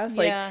so fast.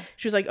 Like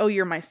she was like, oh,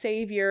 you're my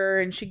savior,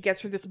 and she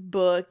gets her this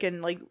book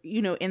and like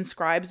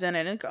inscribes in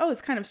it, and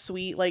it's kind of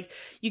sweet. Like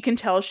you can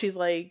tell she's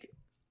like,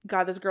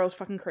 God, this girl's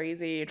fucking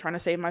crazy trying to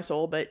save my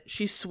soul, but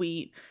she's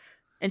sweet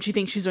and she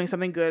thinks she's doing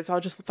something good, so I'll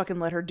just fucking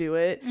let her do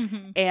it.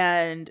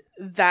 And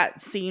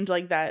that seemed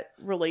like that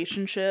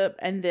relationship,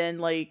 and then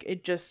like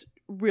it just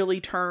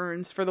really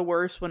turns for the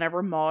worse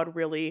whenever Maud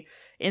really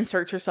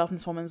inserts herself in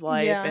this woman's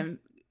life and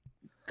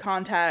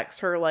contacts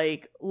her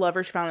like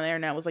lover she found on the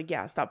internet, was like,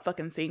 stop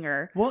fucking seeing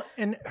her. Well,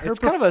 and it's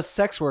kind of a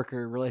sex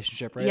worker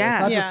relationship, right?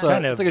 Yeah. It's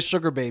not just it's like a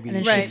sugar baby.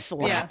 And then she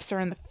slaps her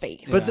in the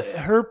face.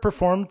 But her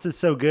performance is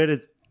so good.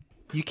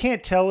 You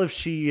can't tell if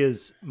she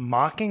is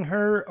mocking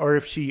her or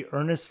if she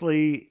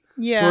earnestly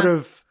sort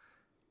of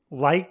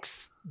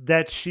likes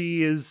that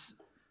she is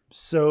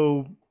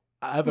so...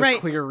 I have a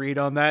clear read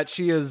on that.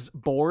 She is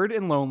bored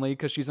and lonely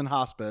because she's in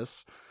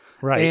hospice.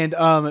 Right.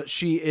 And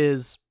she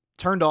is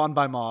turned on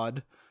by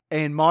Maud.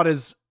 And Maud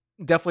is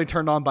definitely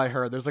turned on by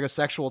her. There's like a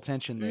sexual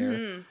tension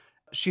there.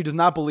 She does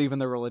not believe in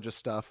the religious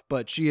stuff,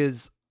 but she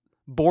is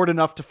bored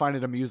enough to find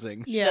it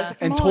amusing.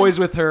 And toys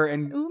with her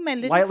and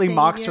lightly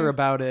mocks her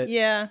about it.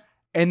 Yeah.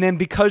 And then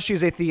because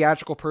she's a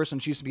theatrical person,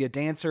 she used to be a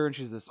dancer and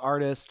she's this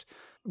artist.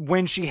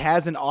 When she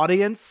has an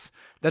audience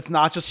that's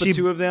not just the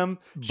two of them,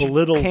 she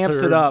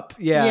camps it up.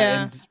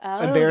 And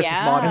embarrasses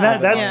Maud.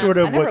 And that's sort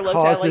of what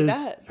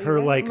causes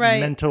her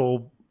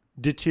mental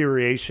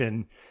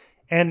deterioration.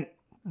 And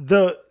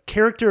the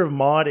character of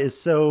Maud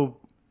is the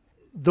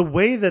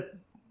way that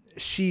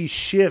she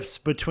shifts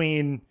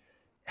between,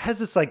 has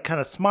this like kind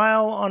of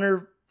smile on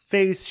her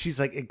face. She's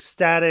like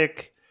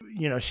ecstatic.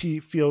 she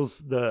feels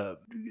the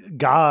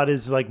God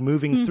is like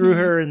moving through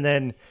her, and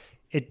then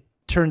it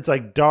turns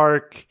like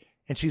dark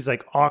and she's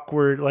like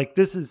awkward. Like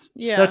this is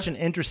such an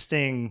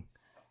interesting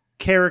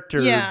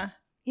character.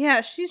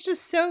 Yeah, she's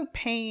just so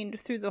pained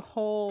through the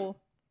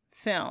whole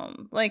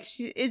film. Like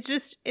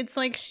it's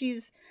like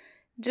she's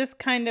just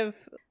kind of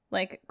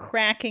like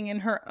cracking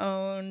in her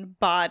own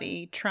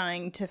body,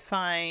 trying to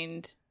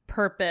find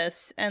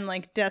purpose and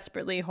like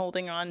desperately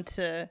holding on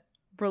to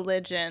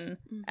religion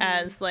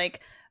as like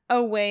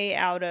a way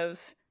out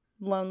of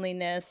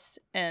loneliness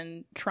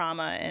and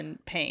trauma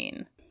and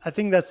pain. I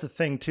think that's the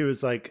thing too,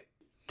 is like,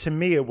 to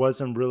me, it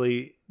wasn't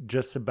really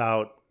just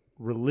about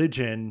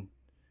religion.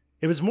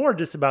 It was more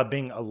just about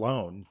being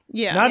alone.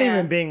 Yeah. Not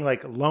even being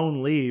like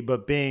lonely,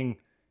 but being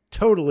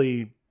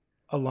totally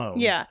alone.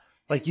 Yeah.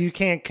 Like you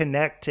can't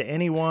connect to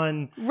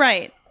anyone.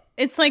 Right.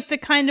 It's like the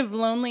kind of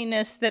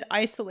loneliness that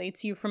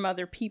isolates you from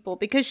other people,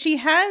 because she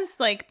has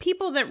like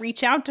people that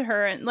reach out to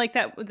her, and like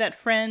that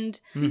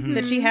friend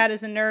that she had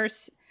as a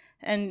nurse.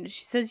 And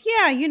she says,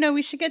 yeah,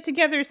 we should get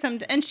together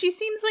someday. And she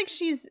seems like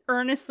she's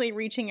earnestly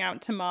reaching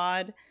out to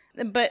Maud,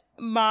 but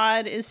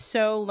Maud is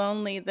so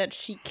lonely that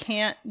she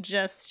can't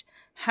just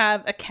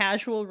have a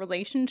casual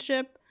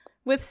relationship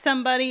with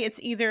somebody.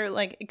 It's either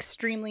like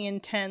extremely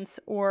intense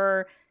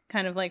or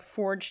kind of like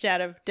forged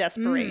out of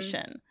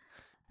desperation.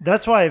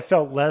 That's why it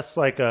felt less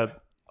like a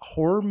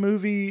horror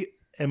movie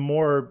and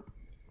more,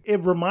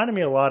 it reminded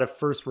me a lot of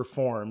First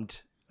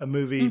Reformed, a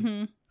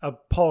movie, a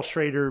Paul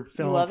Schrader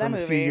film from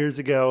a few years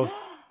ago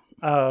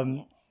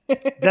that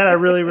I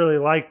really, really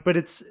liked. But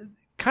it's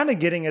kind of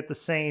getting at the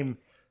same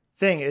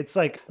thing. It's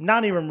like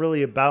not even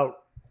really about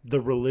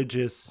the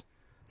religious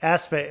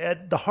aspect.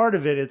 At the heart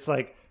of it, it's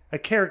like a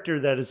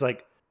character that is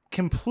like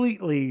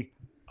completely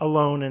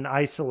alone and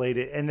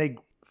isolated, and they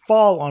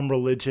fall on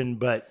religion.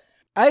 But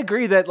I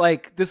agree that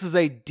like this is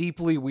a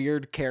deeply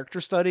weird character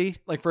study,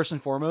 like first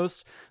and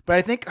foremost, but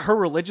I think her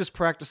religious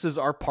practices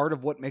are part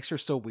of what makes her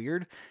so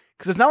weird,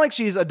 because it's not like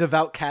she's a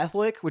devout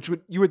Catholic, which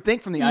you would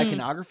think from the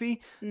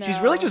iconography. No. She's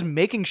really just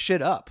making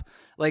shit up.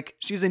 Like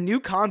she's a new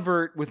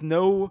convert with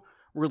no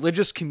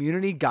religious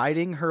community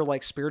guiding her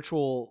like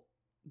spiritual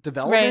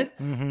development.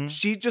 Right.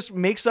 She just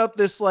makes up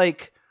this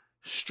like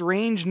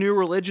strange new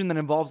religion that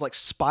involves like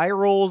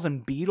spirals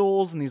and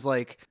beetles and these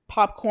like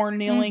popcorn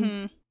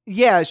kneeling.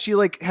 Yeah, she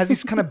like has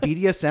these kind of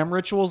BDSM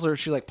rituals, or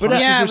she like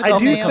punishes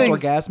herself and becomes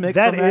orgasmic.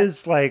 That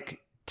is like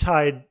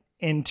tied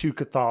into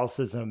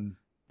Catholicism.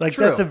 Like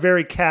True. That's a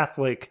very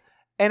Catholic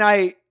and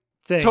I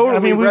thing.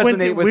 Totally we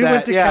resonate with we that.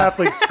 went to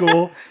Catholic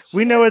school.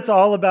 We know it's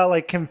all about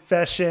like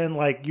confession,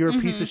 like you're a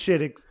piece of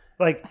shit.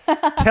 Like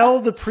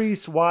tell the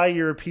priest why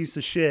you're a piece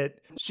of shit.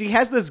 She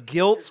has this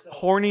guilt,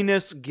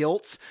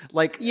 horniness,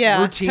 like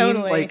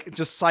routine, like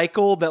just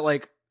cycle that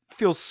like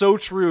feels so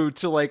true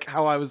to like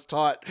how I was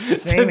taught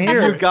Same to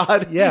here. view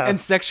God and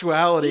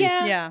sexuality.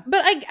 Yeah.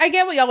 But I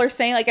get what y'all are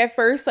saying. Like at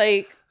first,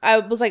 like I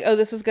was like, oh,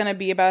 this is gonna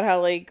be about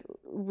how like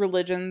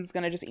religion's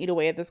gonna just eat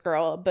away at this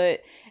girl,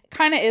 but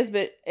kind of is.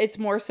 But it's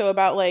more so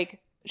about like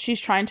she's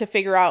trying to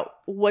figure out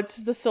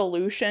what's the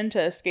solution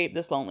to escape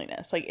this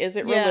loneliness. Like, is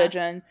it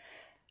religion?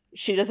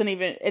 She doesn't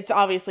even. It's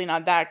obviously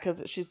not that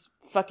because she's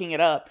fucking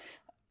it up.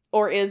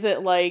 Or is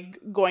it like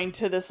going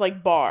to this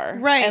like bar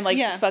and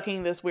like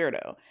fucking this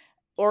weirdo?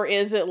 Or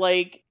is it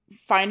like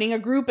finding a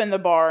group in the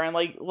bar and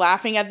like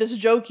laughing at this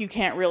joke you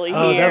can't really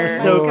hear? That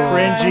was so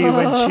cringy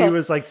when she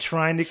was like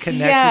trying to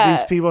connect with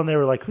these people and they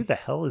were like, who the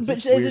hell is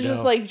this weirdo? But is it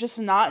just like just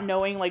not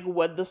knowing like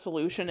what the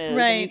solution is?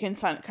 Right. And you can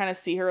kind of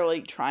see her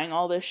like trying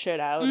all this shit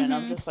out and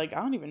I'm just like,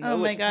 I don't even know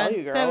what to tell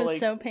you, girl. That was like,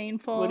 so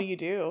painful. What do you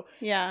do?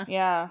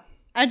 Yeah.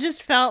 I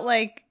just felt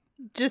like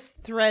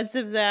just threads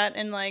of that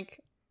and like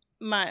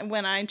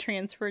when I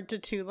transferred to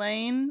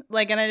Tulane,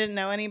 like, and I didn't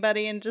know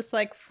anybody and just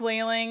like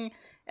flailing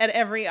at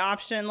every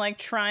option, like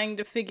trying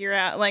to figure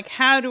out like,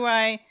 how do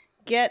I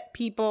get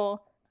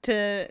people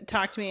to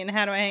talk to me and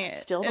how do I hang it?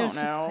 Still don't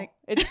know. Like,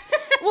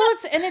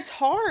 it's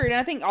hard. And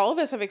I think all of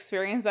us have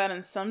experienced that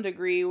in some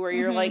degree where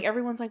you're like,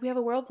 everyone's like, we have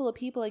a world full of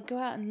people, like go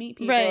out and meet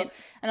people. Right.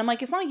 And I'm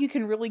like, it's not like you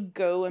can really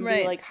go and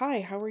be like,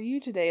 hi, how are you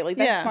today? Like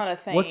that's not a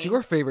thing. What's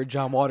your favorite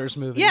John Waters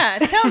movie? Yeah,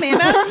 tell me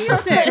about the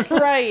music.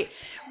 Right.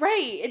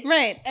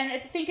 And I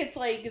think it's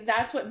like,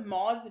 that's what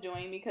Maud's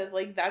doing because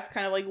like, that's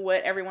kind of like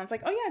what everyone's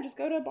like, oh yeah, just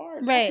go to a bar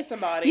and talk to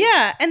somebody.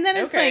 Yeah. And then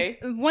it's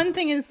like, one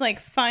thing is like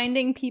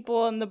finding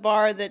people in the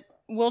bar that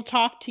will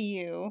talk to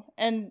you,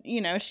 and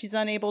you know she's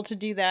unable to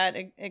do that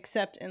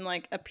except in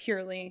like a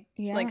purely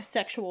like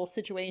sexual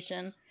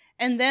situation.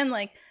 And then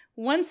like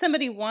when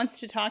somebody wants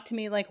to talk to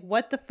me, like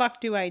what the fuck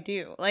do I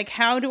do? Like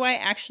how do I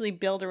actually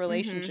build a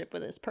relationship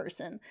with this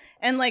person?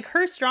 And like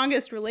her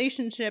strongest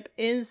relationship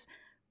is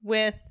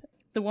with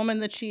the woman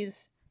that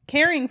she's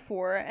caring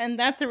for, and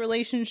that's a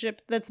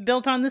relationship that's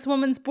built on this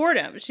woman's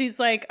boredom. She's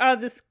like, oh,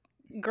 this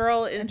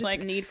girl is just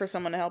like need for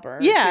someone to help her.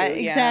 Yeah,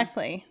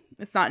 exactly.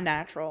 It's not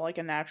natural, like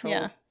a natural.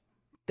 Yeah.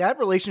 That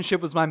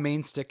relationship was my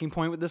main sticking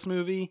point with this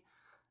movie.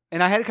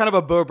 And I had kind of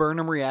a Bo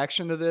Burnham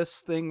reaction to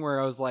this thing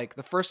where I was like,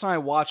 the first time I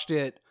watched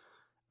it,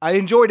 I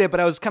enjoyed it, but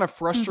I was kind of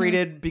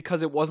frustrated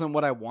because it wasn't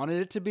what I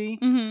wanted it to be.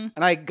 And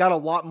I got a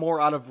lot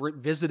more out of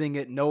visiting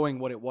it, knowing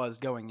what it was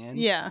going in.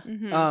 Yeah.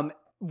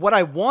 What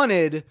I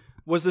wanted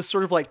was this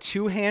sort of like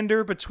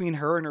two-hander between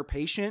her and her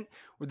patient,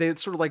 where they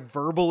sort of like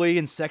verbally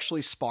and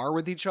sexually spar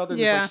with each other.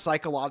 Yeah. This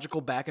like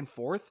psychological back and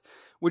forth,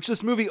 which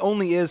this movie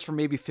only is for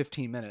maybe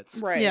 15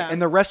 minutes. Right. Yeah.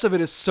 And the rest of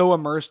it is so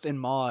immersed in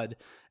Maude.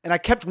 And I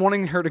kept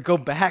wanting her to go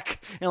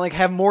back and like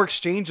have more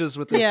exchanges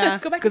with this. Yeah.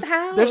 Go back to the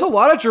house. There's a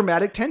lot of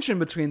dramatic tension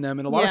between them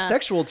and a lot of Yeah.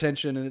 sexual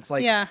tension. And it's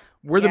like Yeah.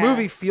 where the Yeah.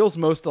 movie feels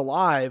most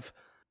alive,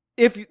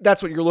 if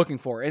that's what you're looking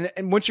for.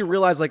 And once you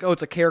realize like, oh,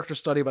 it's a character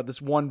study about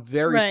this one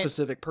very Right.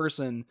 specific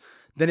person,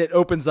 then it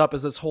opens up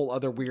as this whole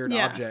other weird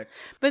Yeah.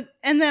 object. But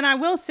and then I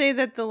will say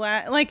that the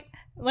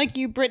like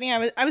you, Brittany,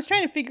 I was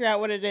trying to figure out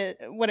what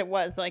it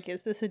was. Like,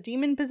 is this a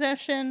demon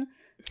possession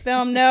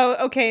film? No.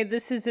 Okay,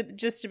 this is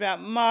just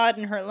about Maude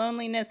and her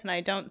loneliness, and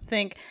I don't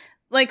think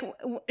like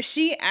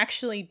she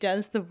actually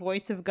does the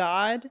voice of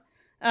God.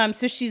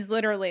 So she's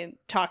literally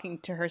talking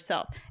to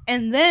herself,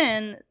 and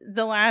then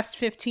the last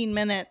 15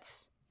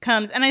 minutes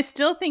comes, and I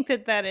still think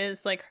that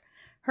is like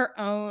her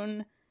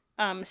own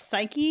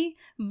psyche,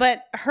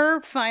 but her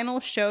final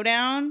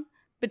showdown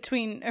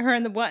between her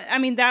and the one, I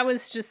mean, that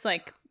was just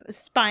like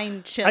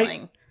spine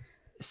chilling.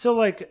 So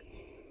like,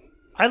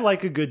 I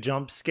like a good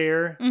jump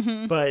scare,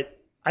 but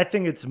I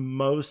think it's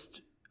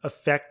most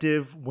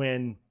effective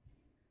when,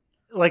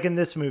 like in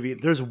this movie,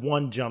 there's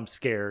one jump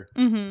scare.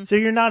 So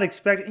you're not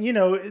expecting,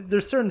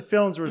 there's certain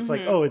films where it's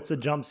like, oh, it's a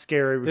jump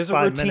scare every There's a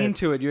 5 routine minutes.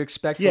 to it. You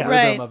expect Yeah. the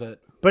rhythm Right. of it.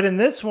 But in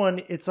this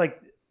one, it's like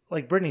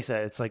Brittany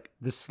said, it's like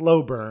the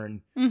slow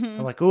burn.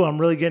 I'm like, oh, I'm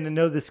really getting to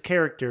know this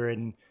character,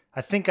 and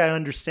I think I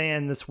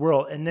understand this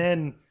world. And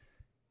then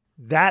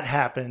that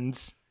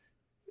happens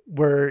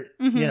where,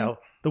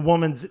 the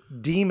woman's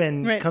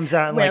demon Right. comes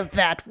out and Well, like,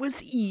 that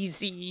was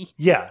easy.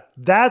 yeah,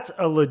 that's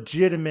a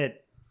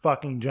legitimate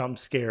fucking jump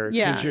scare. 'Cause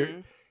Yeah.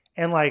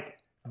 and like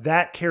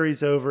that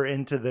carries over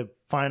into the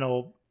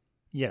final,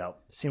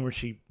 scene where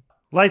she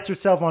lights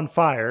herself on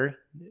fire.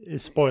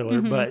 Is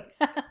spoiler, but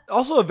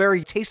Also a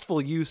very tasteful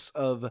use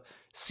of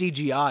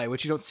CGI,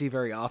 which you don't see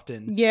very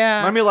often. Yeah.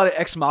 Remind me a lot of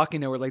Ex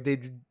Machina, where like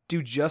they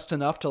do just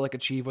enough to like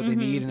achieve what they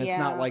need, and it's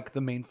not Yeah. like the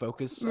main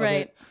focus Right.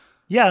 of it.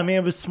 yeah, I mean,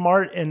 it was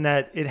smart in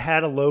that it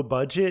had a low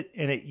budget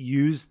and it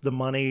used the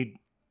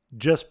money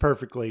just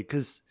perfectly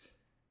because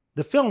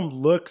the film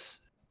looks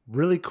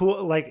really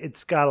cool. Like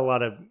it's got a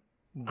lot of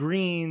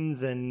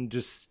greens and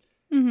just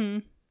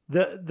the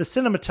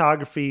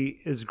cinematography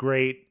is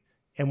great.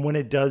 And when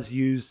it does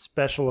use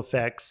special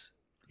effects,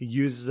 it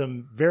uses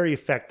them very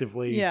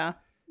effectively. Yeah.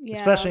 Yeah.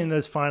 Especially in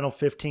those final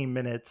 15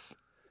 minutes.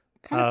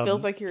 kind of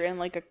feels like you're in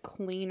like a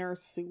cleaner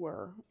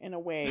sewer in a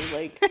way.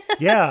 Like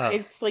Yeah.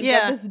 it's like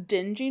Yeah. got this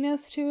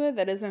dinginess to it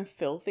that isn't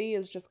filthy.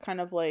 It's just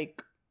kind of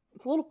like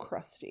it's a little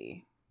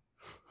crusty.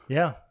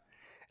 Yeah.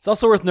 It's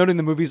also worth noting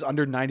the movie's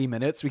under 90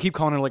 minutes. We keep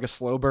calling it like a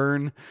slow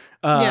burn.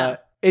 Yeah.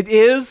 It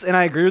is, and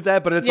I agree with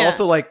that, but it's Yeah.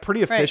 also like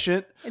pretty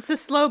efficient. It's a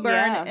slow burn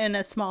Yeah. in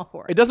a small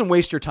fork. It doesn't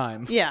waste your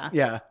time. Yeah.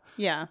 Yeah.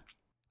 Yeah.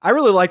 I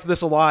really liked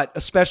this a lot,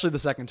 especially the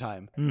second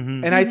time.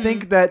 Mm-hmm. And I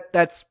think that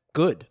that's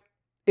good.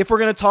 If we're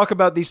going to talk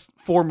about these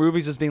 4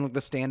 movies as being like the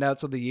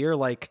standouts of the year,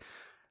 like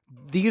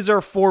these are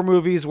 4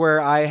 movies where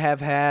I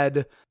have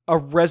had a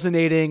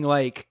resonating,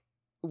 like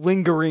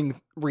lingering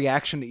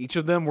reaction to each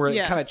of them, where it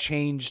Yeah. kind of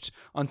changed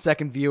on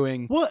second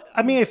viewing. Well,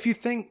 I mean, if you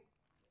think,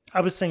 I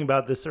was thinking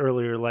about this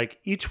earlier, like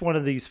each one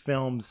of these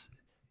films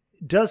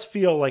does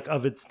feel like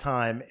of its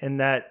time in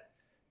that,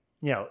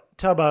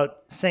 talk about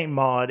Saint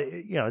Maud,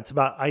 it's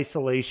about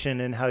isolation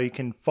and how you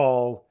can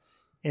fall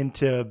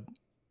into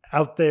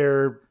out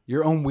there.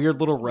 Your own weird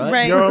little rut.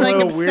 Right. Your own Like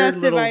little weird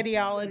obsessive little-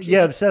 ideology.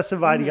 Yeah,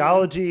 obsessive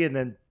ideology. And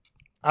then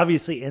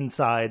obviously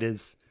Inside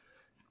is,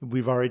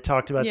 we've already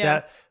talked about Yeah.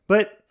 that.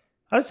 But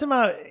I was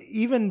somehow,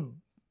 even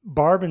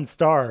Barb and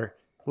Star,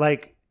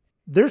 like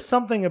there's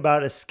something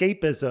about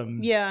escapism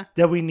Yeah.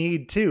 that we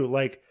need too.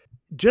 Like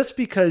just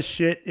because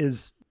shit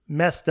is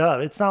messed up,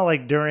 it's not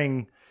like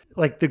during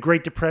like the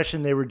Great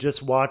Depression, they were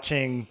just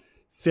watching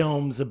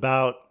films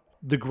about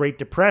the Great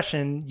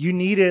Depression. You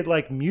needed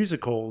like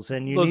musicals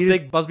and you Those needed,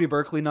 big Busby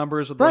Berkeley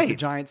numbers with like the Right.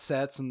 giant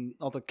sets and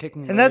all the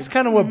kicking. and that's legs.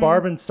 kind of what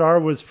Barb and Star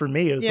was for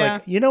me. It was Yeah.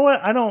 like, you know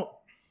what?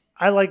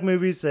 I like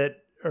movies that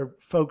are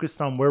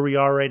focused on where we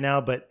are right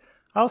now, but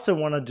I also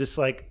want to just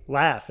like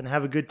laugh and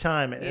have a good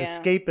time and Yeah.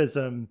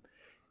 escapism.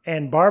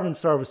 And Barb and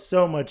Star was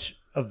so much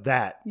of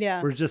that.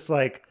 Yeah. We're just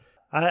like,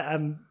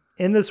 I'm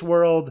in this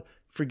world,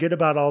 forget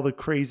about all the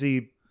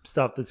crazy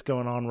stuff that's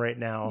going on right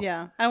now.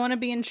 Yeah. I want to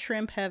be in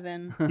shrimp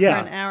heaven for Yeah.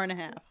 an hour and a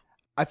half.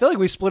 I feel like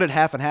we split it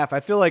half and half. I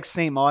feel like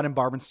Saint Maud and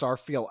Barb and Star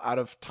feel out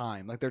of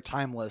time, like they're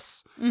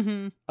timeless.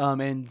 Mm-hmm.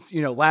 And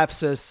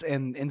Lapsus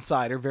and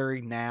Inside are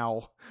very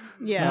now,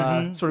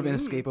 Yeah. sort of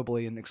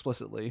inescapably and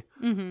explicitly.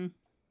 Mm-hmm.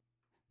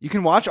 You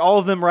can watch all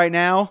of them right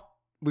now.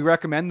 we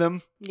recommend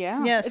them.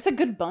 Yeah. Yes. It's a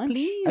good bunch.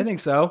 Please. I think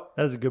so.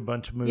 That was a good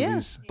bunch of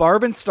movies.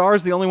 Barb and Star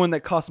is the only one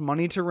that costs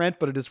money to rent,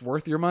 but it is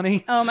worth your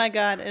money. Oh my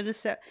God. It is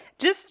so.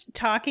 Just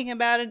talking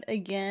about it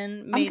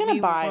again made gonna me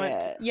buy want-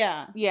 it.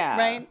 Yeah. Yeah.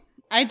 Right?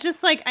 I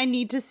just like, I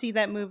need to see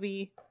that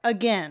movie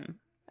again.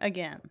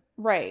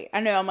 Right. I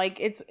know. I'm like,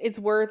 it's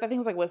worth, I think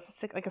it was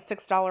like, like a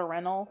 $6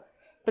 rental,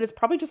 but it's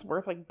probably just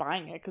worth like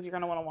buying it because you're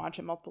going to want to watch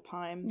it multiple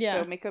times. Yeah.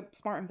 So make a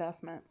smart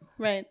investment.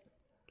 Right.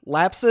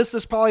 Lapsus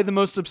is probably the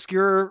most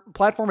obscure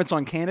platform. It's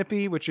on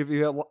Canopy, which if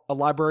you have a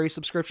library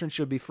subscription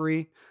should be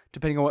free,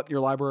 depending on what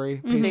your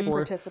library pays They for.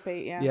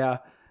 participate. Yeah.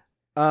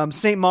 Yeah.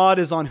 Saint Maud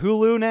is on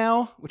Hulu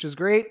now, which is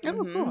great. Oh,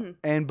 cool.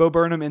 And Bo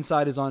Burnham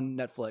Inside is on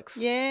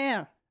Netflix.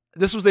 Yeah.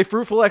 This was a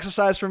fruitful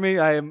exercise for me.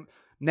 I am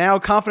now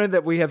confident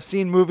that we have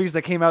seen movies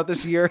that came out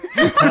this year.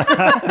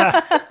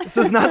 This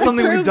is not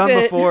something we've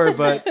done before,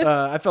 but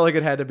I felt like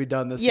it had to be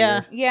done this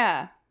year.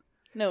 Yeah.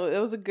 No, it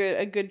was a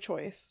good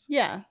choice.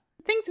 Yeah.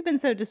 Things have been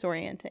so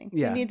disorienting.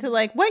 Yeah. You need to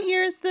like, what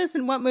year is this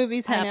and what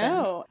movies happened?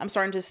 I know. I'm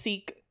starting to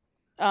seek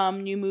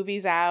new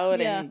movies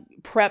out and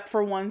prep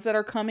for ones that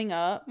are coming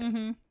up.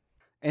 Mm-hmm.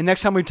 And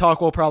next time we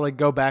talk, we'll probably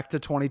go back to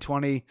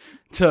 2020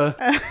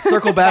 to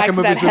circle back on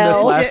to movies that we missed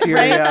hell. last year.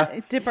 Right? Yeah.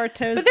 Dip our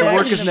toes But there back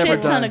work was is a never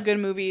shit ton done. of good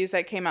movies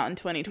that came out in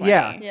 2020.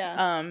 Yeah.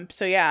 Yeah.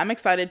 So yeah, I'm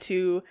excited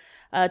to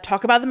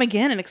talk about them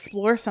again and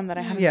explore some that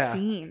I haven't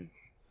seen.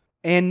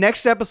 And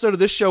next episode of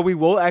this show, we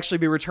will actually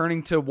be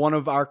returning to one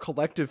of our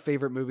collective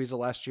favorite movies of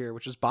last year,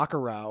 which is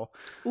Bacurau,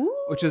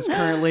 which is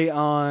currently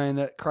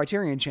on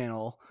Criterion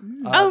Channel.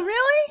 Oh,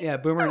 really? Yeah,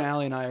 Boomer and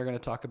Allie and I are going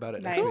to talk about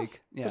it next week. Nice.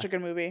 Yeah. Such a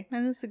good movie.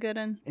 And it's a good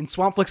one. In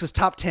Swampflix's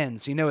top 10,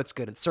 so you know it's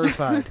good. It's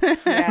certified.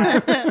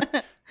 Yeah.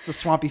 It's a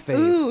swampy fave.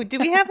 Ooh, do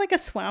we have like a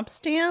swamp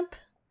stamp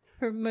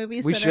for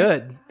movies? We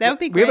should. That would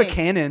be We great. have a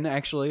canon,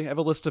 actually. I have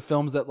a list of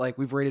films that like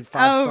we've rated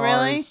 5 Oh,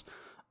 really? stars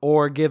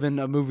or given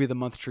a movie of the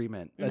month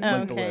treatment. That's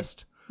like the okay.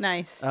 list.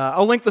 Nice.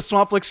 I'll link the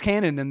Swampflix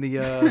canon in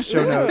the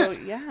show notes.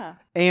 Ooh, yeah.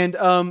 And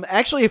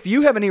actually, if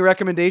you have any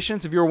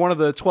recommendations, if you're one of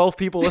the 12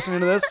 people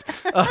listening to this,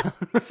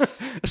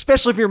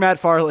 especially if you're Matt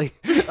Farley,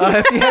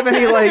 if you have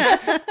any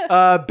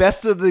like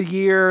best of the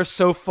year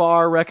so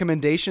far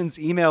recommendations,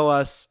 email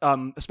us,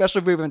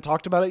 especially if we haven't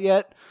talked about it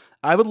yet.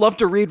 I would love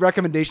to read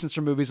recommendations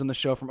for movies on the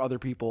show from other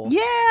people.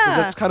 Yeah. 'Cause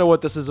that's kind of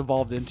what this has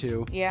evolved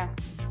into. Yeah.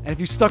 And if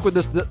you stuck with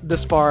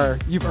this far,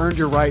 you've earned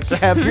your right to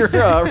have your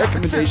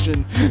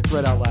recommendation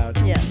read out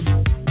loud. Yes.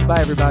 Bye,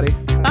 everybody.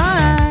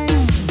 Bye.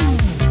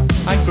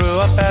 I grew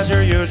up as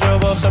your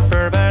usual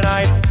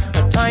suburbanite,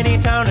 a tiny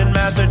town in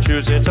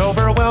Massachusetts,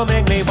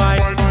 overwhelmingly white.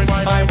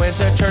 I went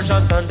to church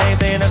on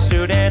Sundays in a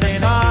suit and a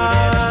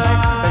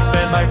tie, and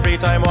spent my free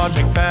time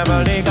watching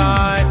Family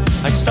Guy.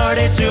 I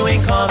started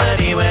doing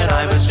comedy when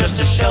I was just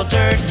a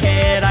sheltered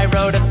kid. I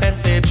wrote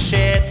offensive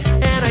shit,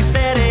 and I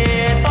said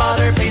it.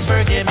 Father, please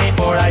forgive me,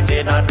 for I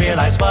did not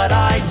realize what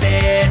I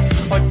did,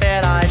 or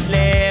that I'd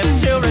live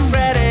to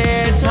regret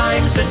it.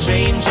 Times are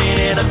changing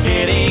and I'm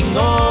getting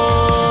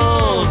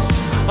old.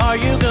 Are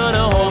you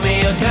gonna hold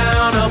me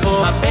accountable?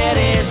 My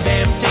bed is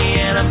empty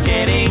and I'm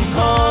getting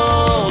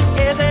cold.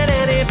 Isn't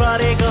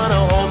anybody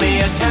gonna hold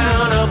me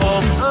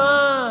accountable?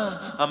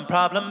 I'm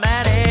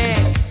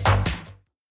problematic.